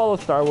pick up all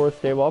the Star Wars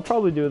stable. I'll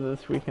probably do it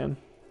this weekend.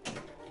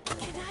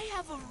 Can I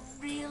have a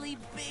really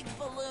big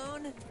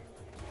balloon?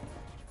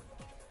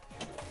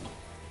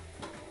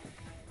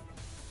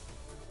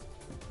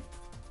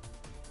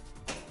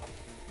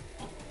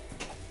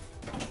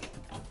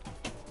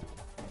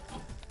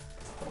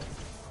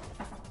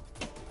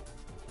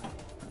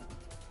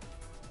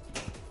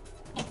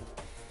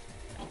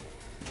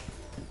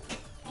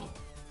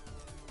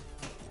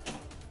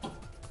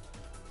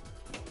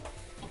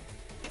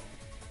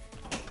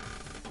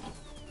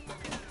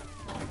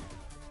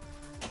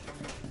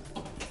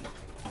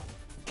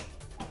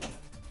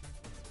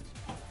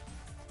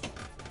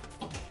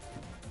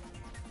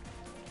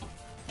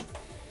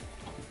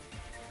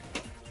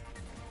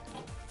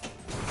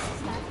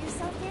 Strap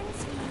yourself in,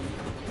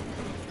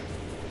 sweetie.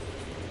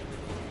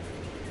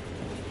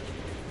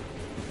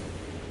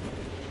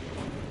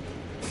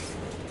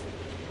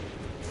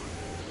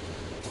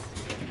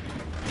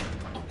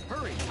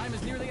 Hurry, time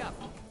is nearly up.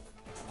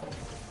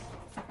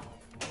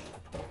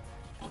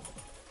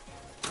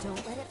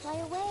 Don't let it fly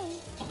away.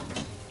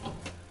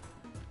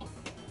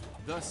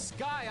 The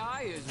Sky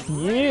Eye is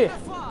Yeah. ready to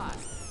fly.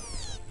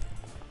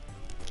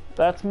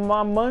 That's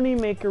my money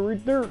maker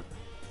right there.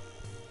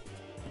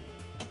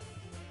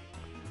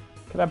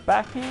 Can I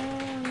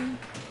backhand?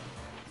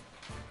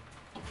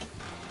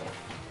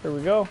 There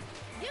we go.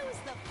 Use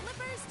the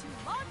flippers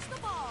to launch the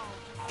ball.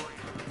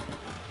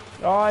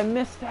 Oh, I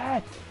missed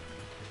that.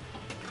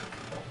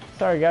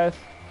 Sorry, guys.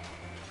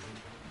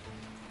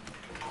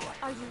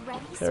 Are you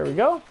ready, There we sweetie?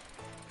 go.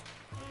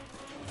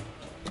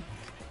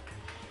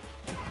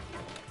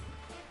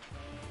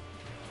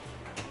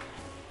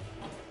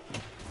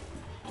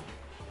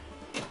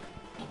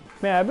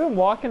 Man, I've been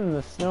walking in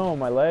the snow.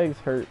 My legs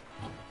hurt.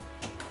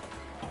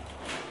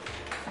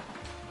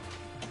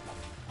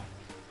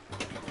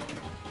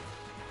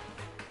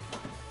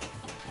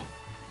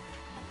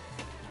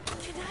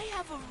 Can I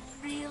have a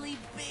really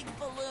big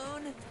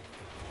balloon?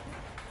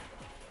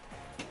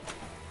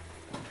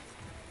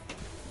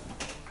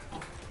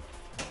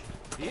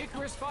 The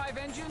Icarus 5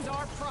 engines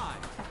are primed.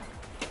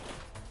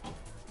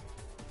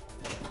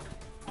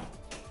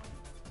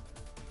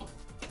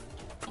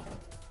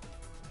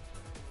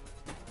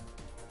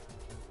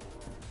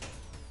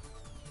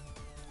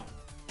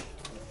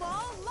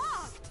 Ball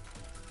locked.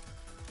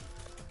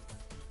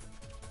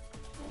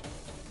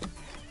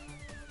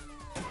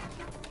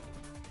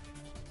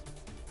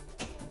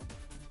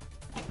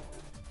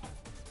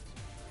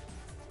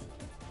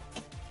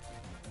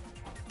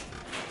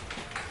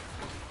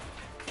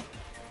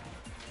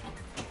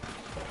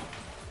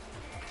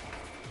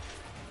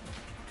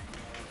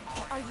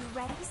 Are you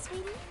ready,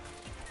 sweetie?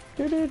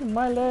 Dude,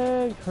 my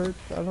leg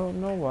hurts. I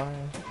don't know why.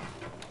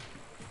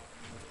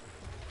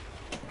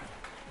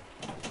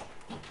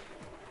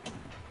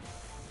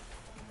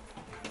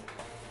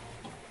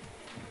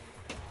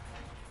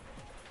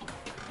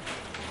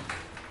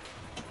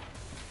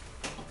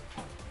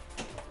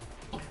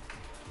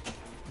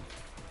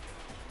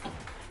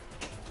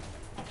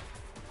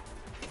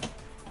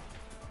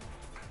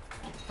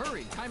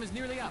 Hurry, time is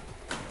nearly up.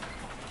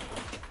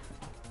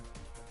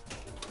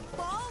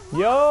 Ball locked.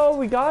 Yo,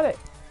 we got it.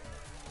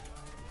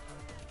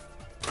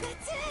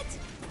 That's it.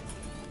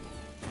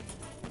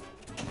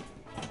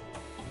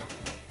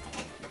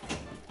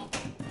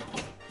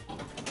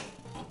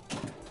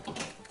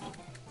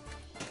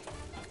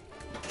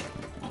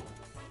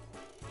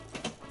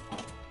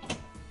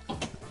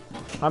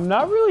 I'm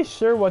not really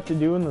sure what to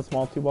do in this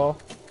multi-ball.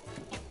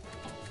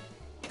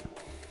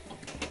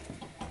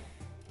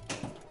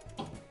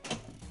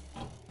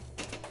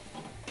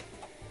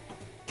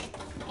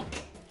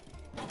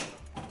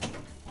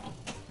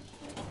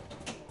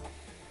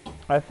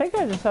 I think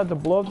I just have to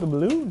blow up the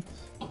balloons.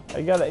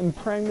 I gotta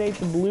impregnate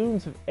the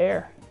balloons of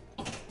air.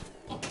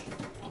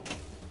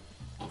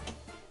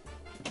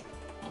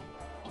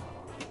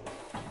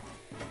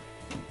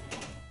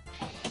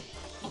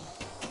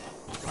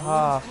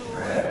 Ah,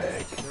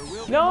 frick. There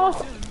will be No! more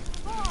soon.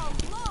 Ball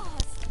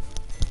lost.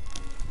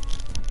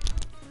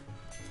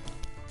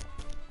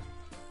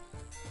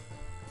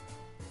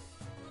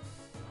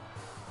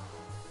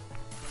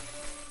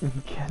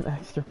 Get an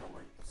extra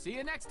point. See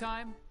you next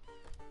time.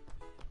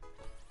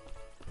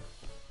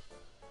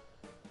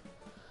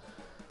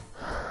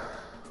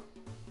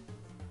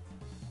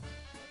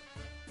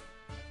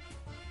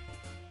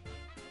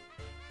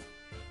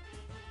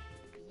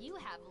 You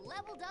have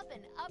leveled up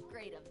an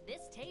upgrade of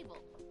this table.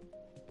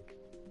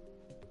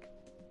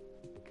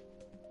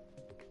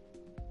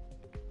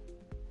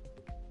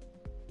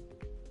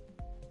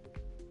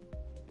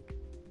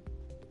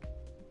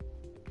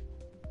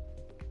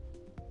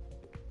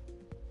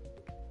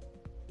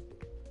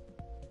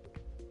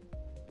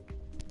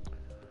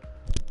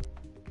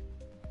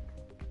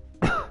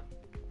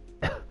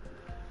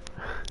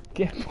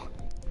 Get one.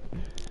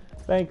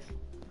 Thanks.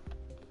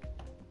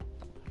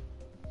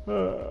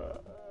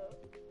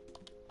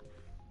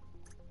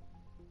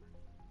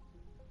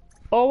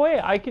 Oh wait,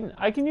 I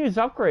can use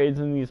upgrades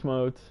in these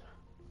modes.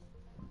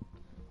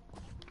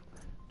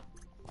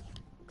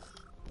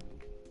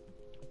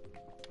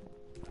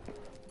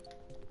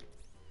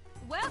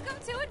 Welcome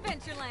to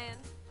Adventureland.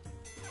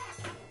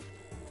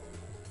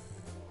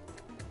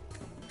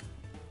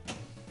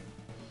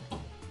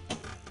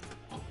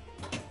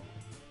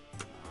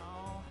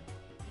 Oh,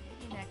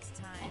 maybe next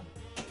time.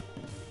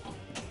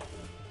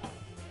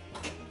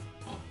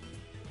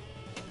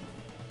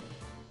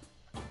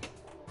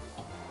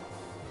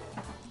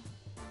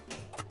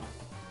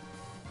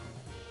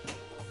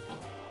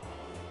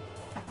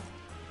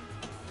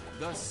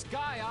 The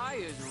Sky Eye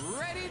is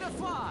ready to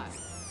fly.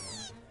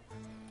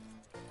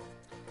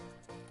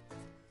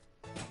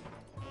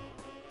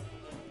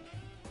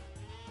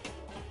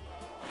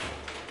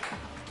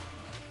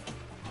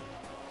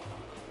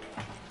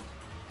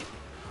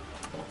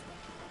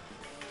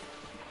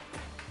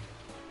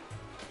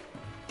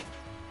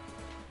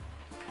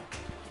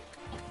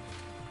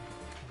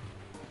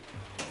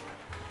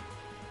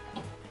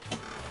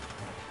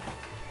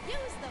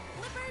 Use the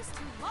flippers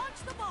to launch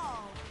the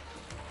ball.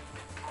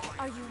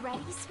 Are you ready,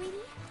 sweetie?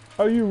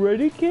 Are you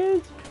ready,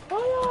 kids? Aye,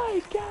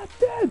 aye,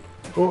 Captain!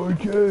 I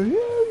can hear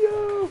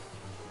you!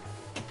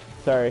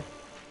 Sorry.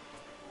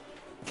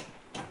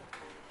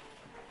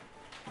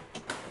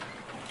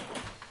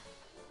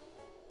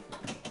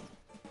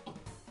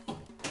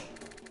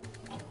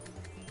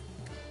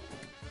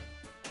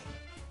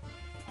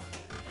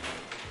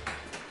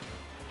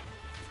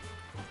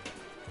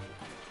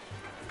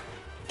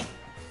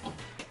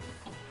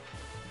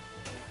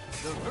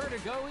 The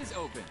vertigo is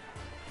open.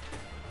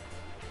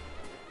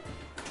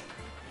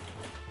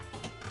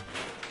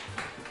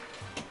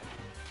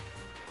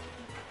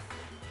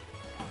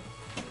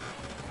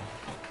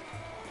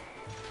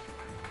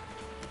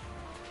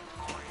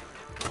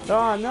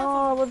 Oh no,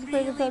 I wasn't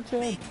paying Really attention.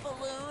 big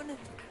balloon.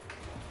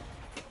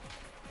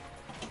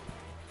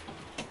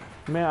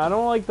 Man, I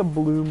don't like the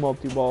blue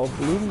multi-ball.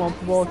 Blue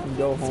multi-ball can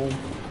go home.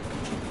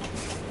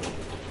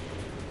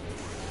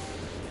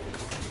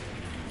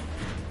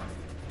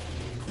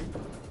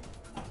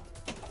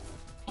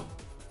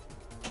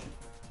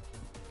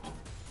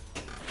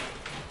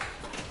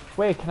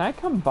 Wait, can I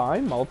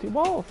combine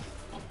multi-balls?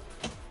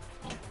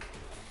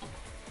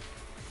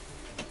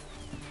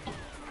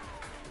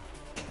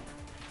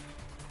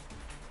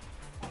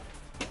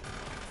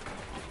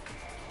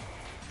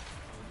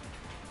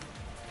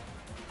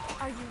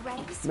 Are you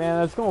ready, sweetie? Man,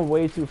 that's going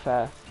way too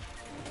fast.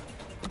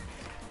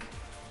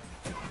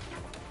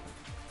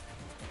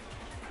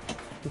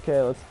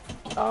 Okay, let's...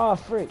 Ah,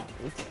 freak.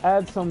 Let's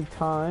add some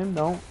time.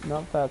 No,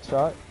 not that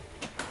shot.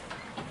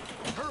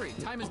 Hurry,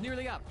 time is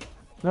nearly up.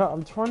 No,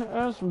 I'm trying to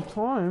add some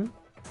time.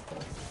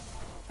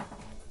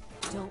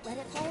 Don't let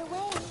it fly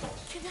away.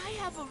 Can I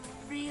have a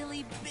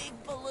really big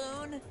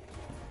balloon?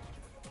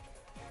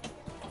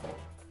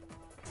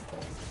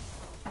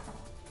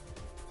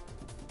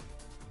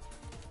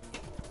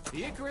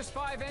 The Icarus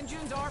 5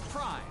 engines are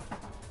prime.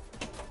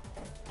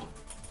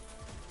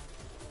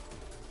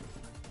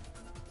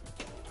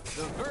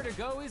 The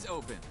vertigo is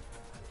open.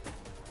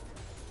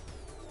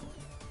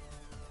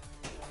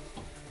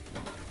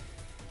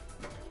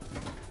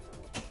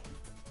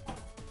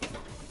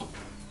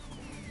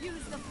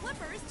 Use the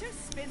flippers to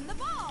spin the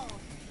ball.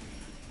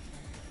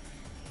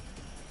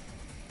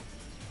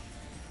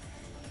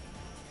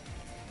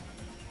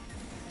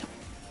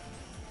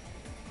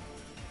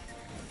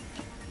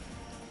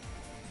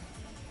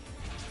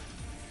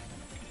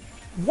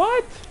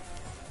 What?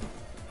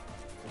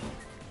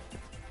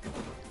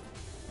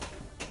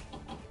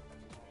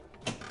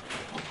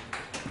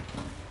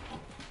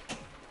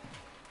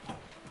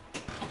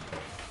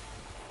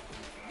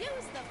 Use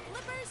the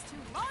flippers to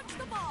launch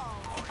the ball.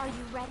 Are you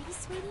ready,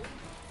 sweetie?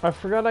 I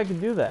forgot I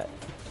could do that.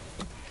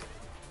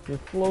 It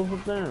flows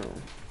it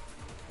down.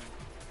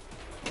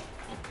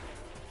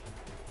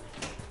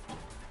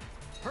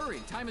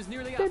 Hurry, time is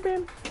nearly Bam, up.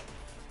 bam.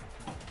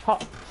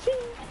 Hop. Shing.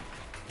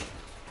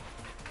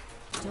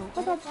 Don't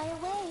let it fly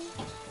away.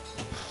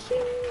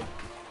 Shing.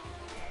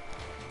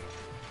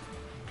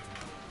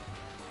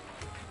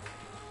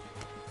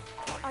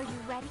 Are you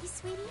ready,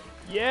 sweetie?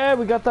 Yeah,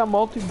 we got that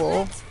multi-ball.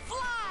 Let's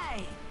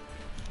fly!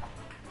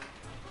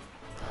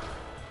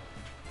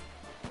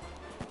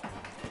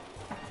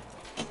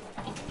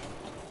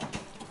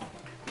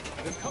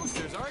 The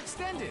coasters are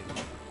extended.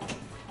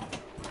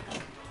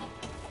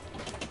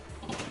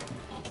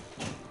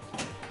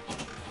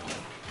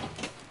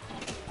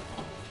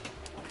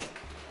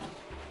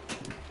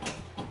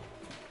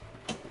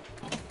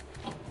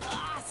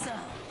 Awesome!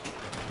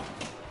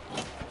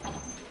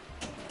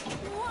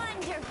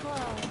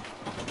 Wonderful.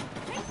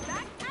 Take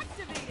back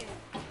activated.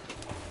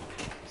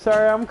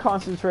 Sorry, I'm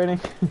concentrating.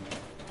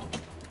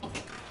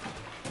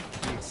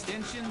 The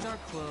extensions are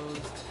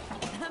closed.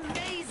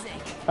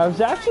 Amazing! I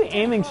was actually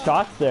aiming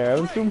shots there. I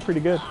was doing pretty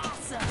good.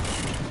 Awesome!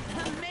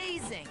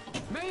 Amazing!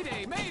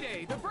 Mayday,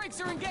 mayday! The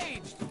brakes are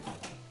engaged.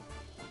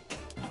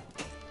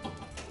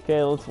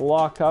 Okay, let's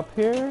lock up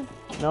here.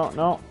 No,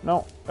 no,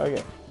 no.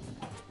 Okay.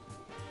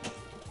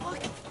 Look,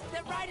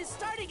 that ride is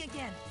starting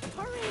again!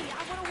 Hurry!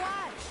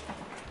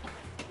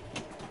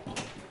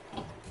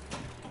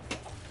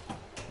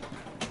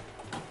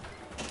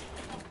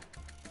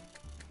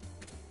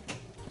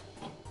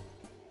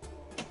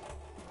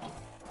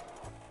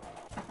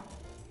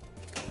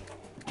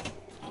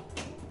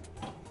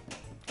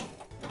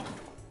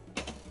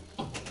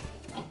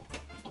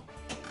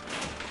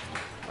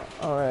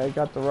 Alright, I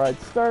got the ride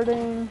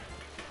starting.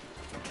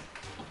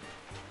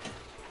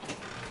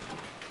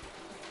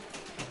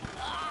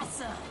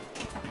 Awesome.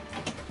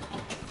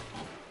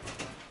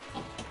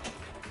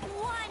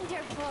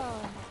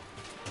 Wonderful.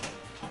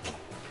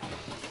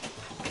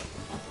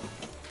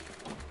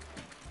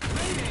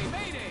 Mayday,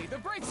 mayday! The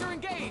brakes are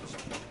engaged!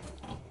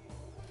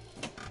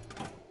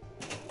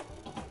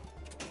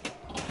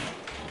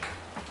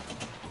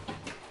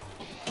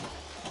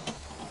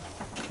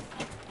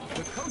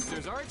 The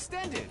coasters are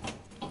extended!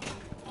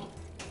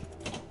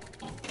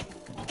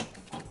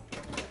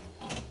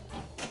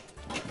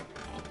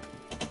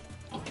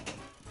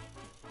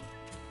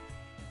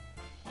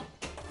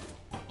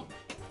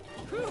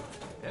 Whew!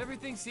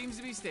 Everything seems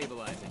to be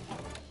stabilizing.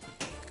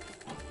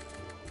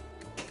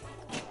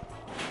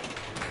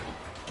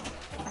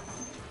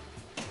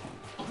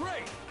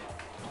 Great!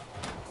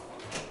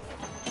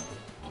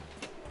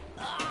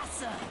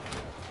 Awesome.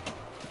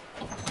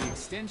 The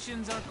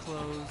extensions are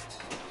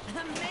closed.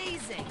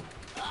 Amazing.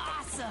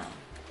 Awesome.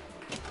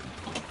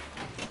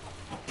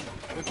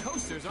 The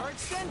coasters are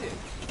extended.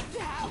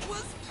 That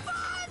was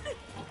fun.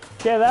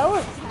 Yeah, that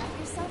was Tap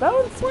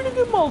yourself pretty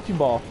good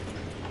multi-ball.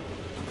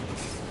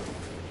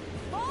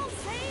 Ball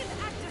save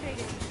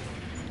activated.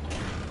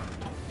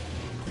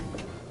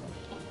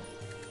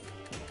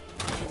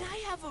 Can I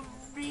have a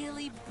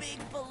really big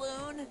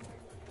balloon?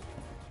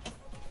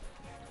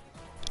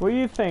 What do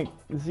you think?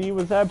 Z,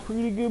 was that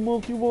pretty good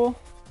multi-ball?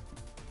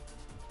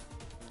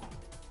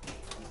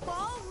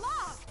 Ball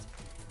locked.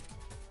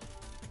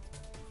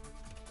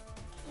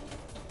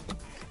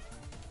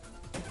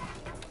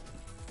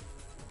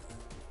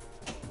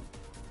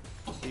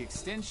 The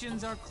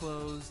extensions are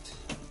closed.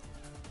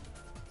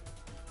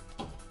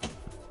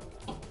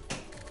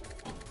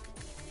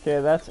 Okay,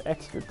 that's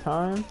extra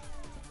time.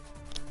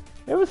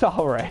 It was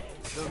alright.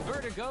 The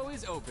vertigo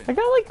is open. I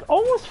got like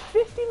almost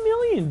 50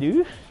 million,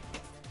 dude.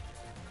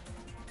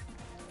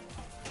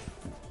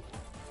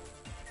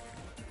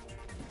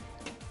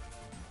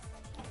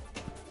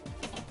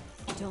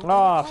 Don't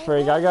Ah, let it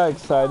frig, go. I got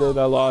excited,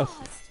 I lost.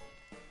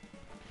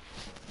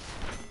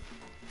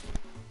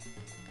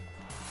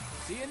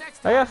 See you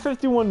next I time. got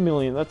 51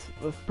 million, that's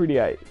pretty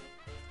high.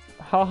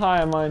 How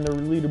high am I in the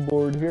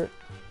leaderboard here?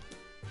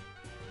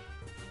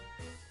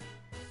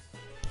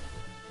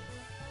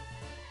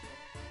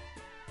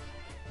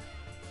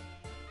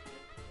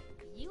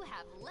 You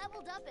have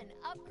leveled up and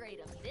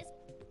upgraded this.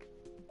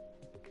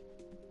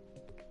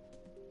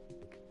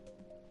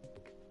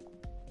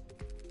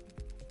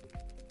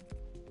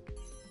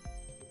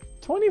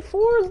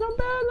 24 is not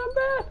bad, not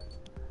bad.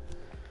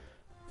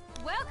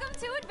 Welcome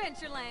to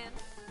Adventureland.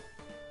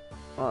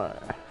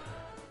 Alright.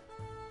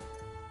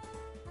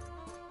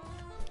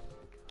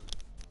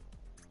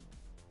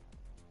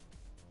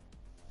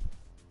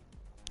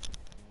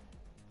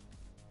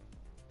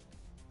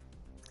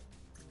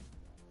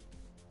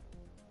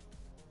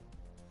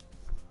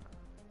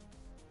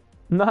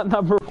 Not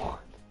number one.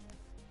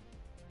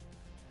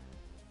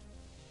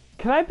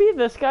 Can I beat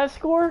this guy's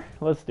score?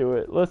 Let's do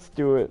it. Let's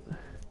do it.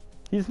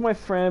 He's my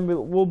friend,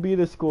 but we'll beat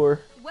his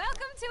score.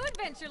 Welcome to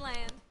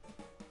Adventureland.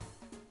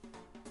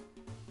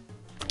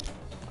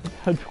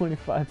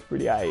 25 is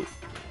pretty high. Oh,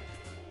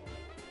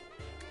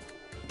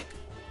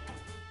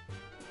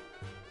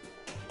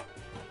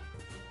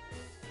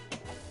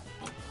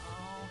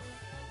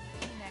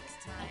 next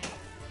time.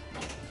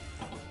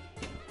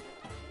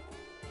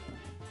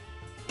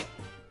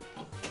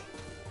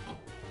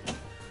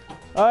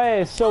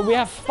 Alright, so we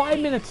have 5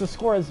 minutes to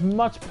score as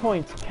much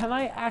points. Can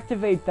I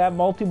activate that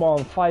multi-ball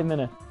in 5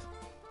 minutes?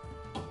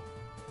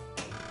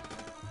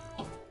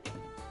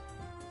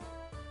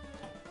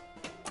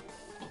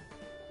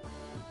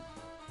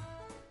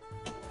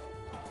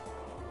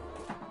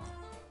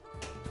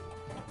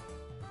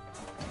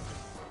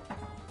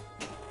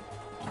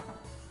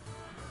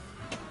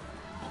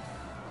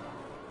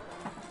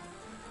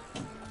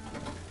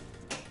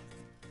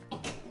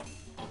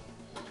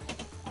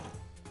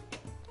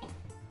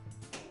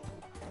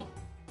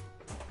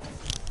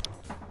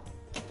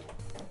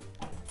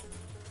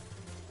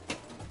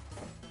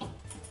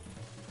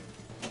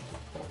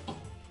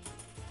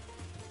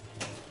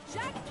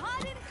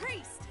 Jackpot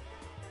increased.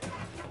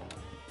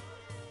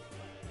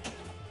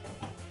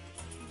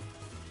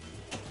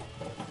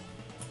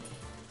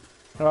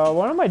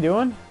 What am I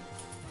doing?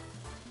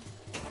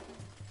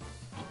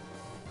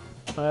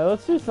 Alright,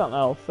 let's do something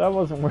else. That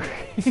wasn't working.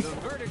 The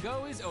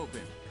vertigo is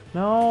open.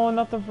 No,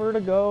 not the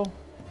vertigo.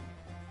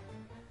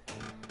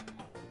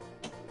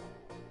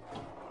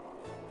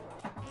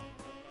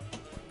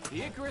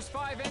 The Icarus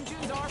 5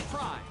 engines are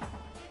prime.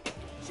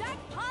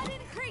 Jackpot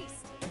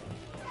increased.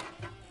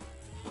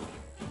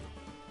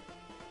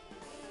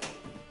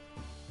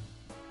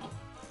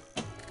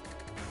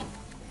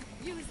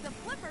 Use the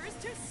flippers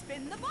to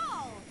spin the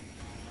ball.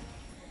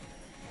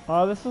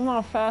 Oh, this is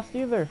not fast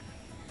either.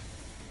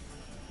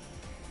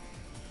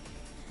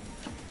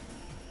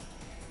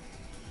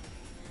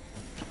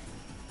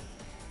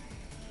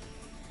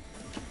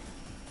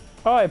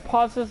 Oh, it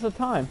pauses the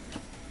time.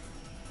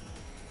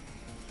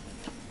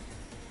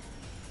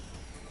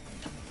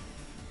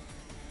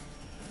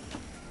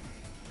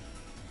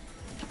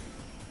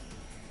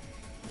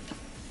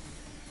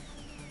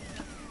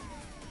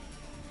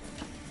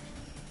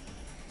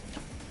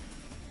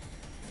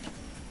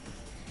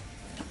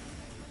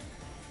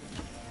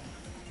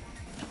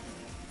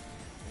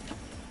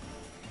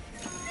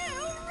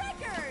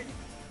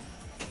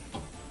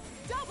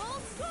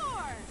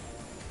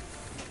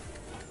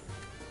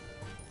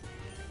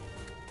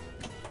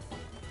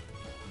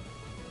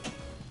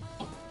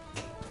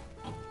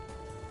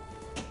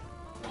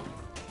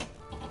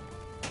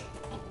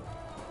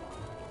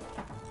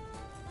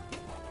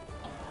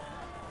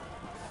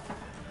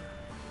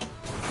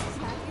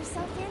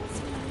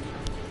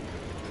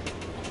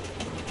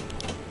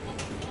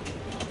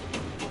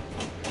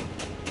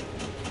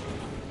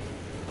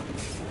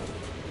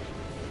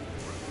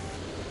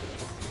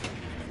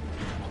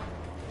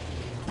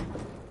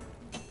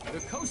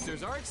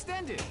 windows are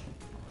extended.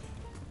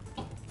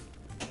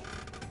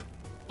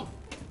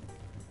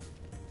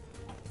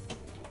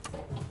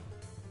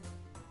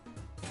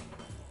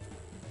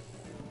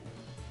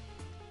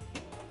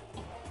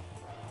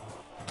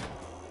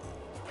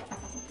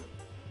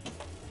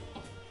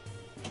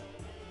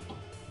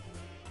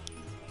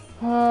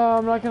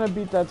 I'm not gonna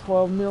beat that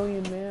 12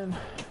 million, man.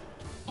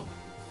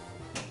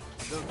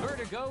 The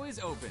vertigo is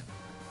open.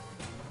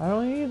 I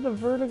don't need the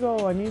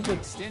vertigo. I need the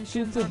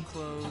Extensions are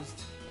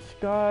closed.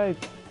 sky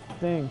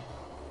thing.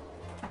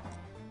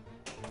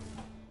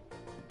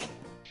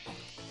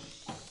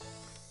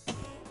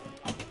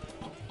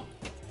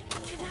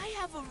 Can I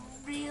have a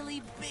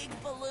really big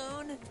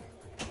balloon?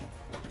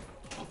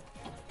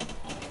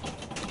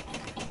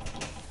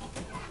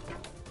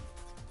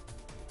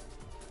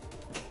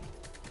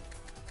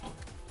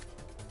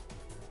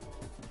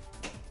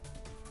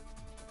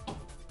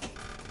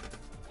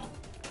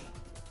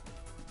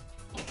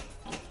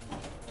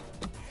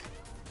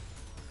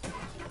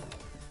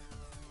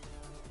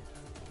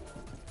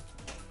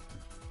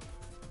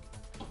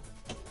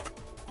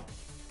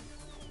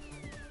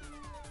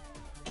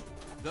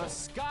 The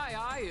Sky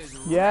Eye is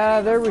Yeah, ready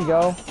to there we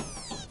go.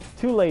 fly.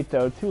 Too late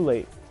though, too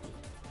late.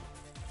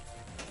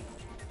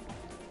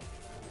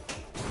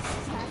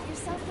 Strap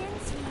yourself in,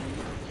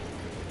 sweetie.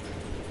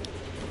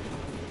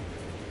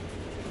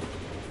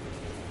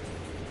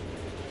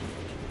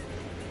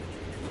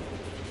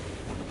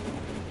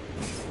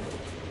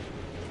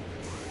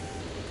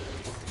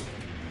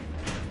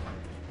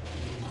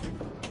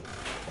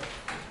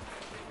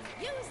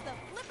 Use the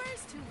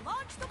flippers to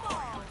launch the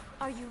ball.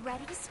 Are you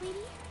ready, sweetie?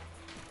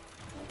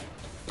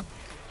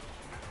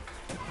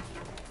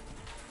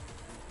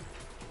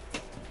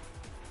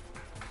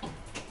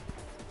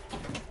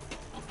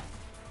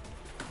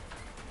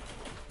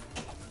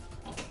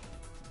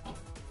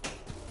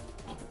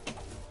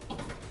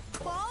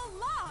 Ball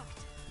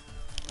locked.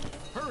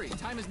 Hurry,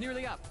 time is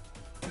nearly up.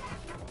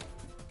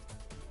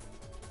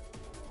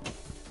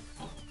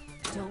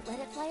 Don't let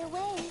it fly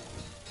away.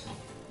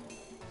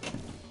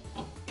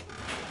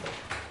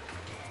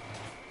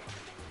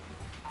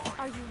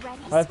 Are you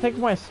ready, I think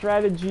sweetie? my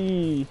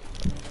strategy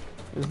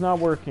is not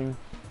working.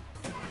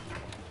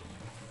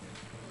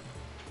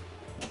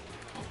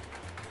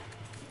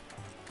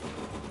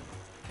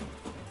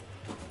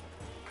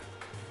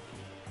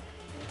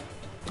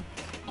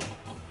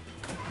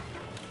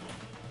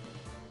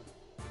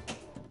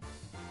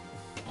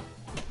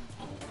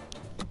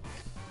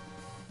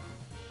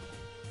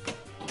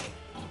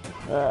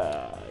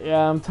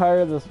 Yeah, I'm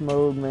tired of this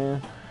mode,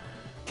 man.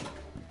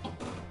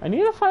 I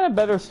need to find a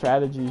better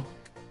strategy.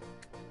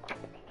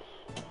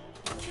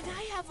 Can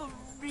I have a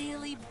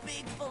really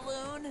big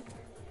balloon?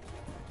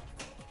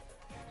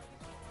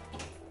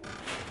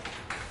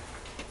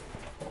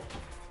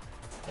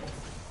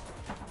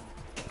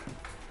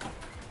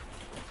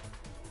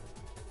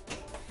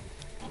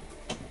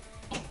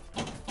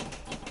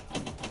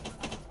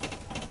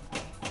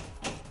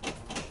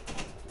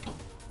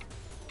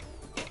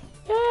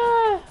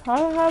 I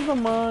have the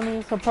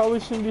money, so I probably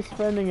shouldn't be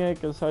spending it,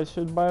 because I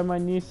should buy my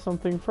niece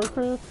something for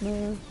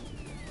Christmas.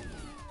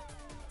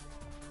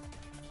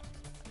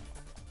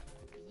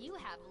 You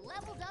have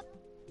leveled up.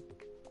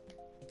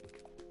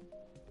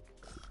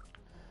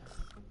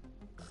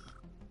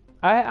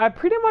 I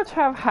pretty much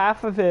have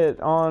half of it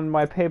on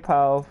my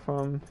PayPal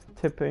from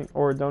tipping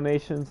or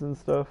donations and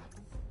stuff.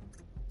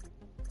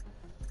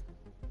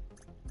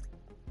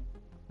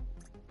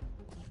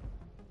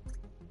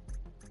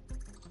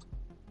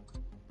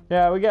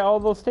 Yeah, we get all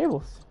those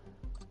tables.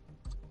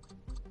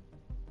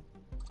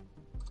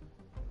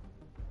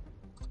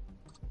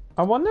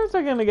 I wonder if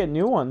they're gonna get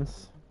new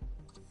ones.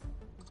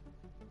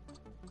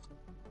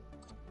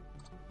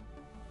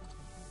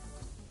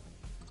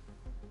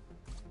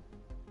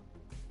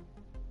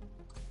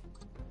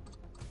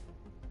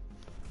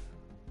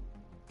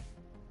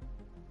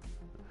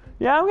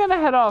 Yeah, I'm gonna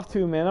head off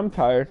too, man. I'm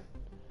tired.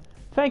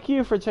 Thank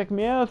you for checking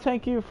me out.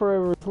 Thank you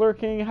for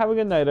lurking. Have a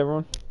good night,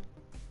 everyone.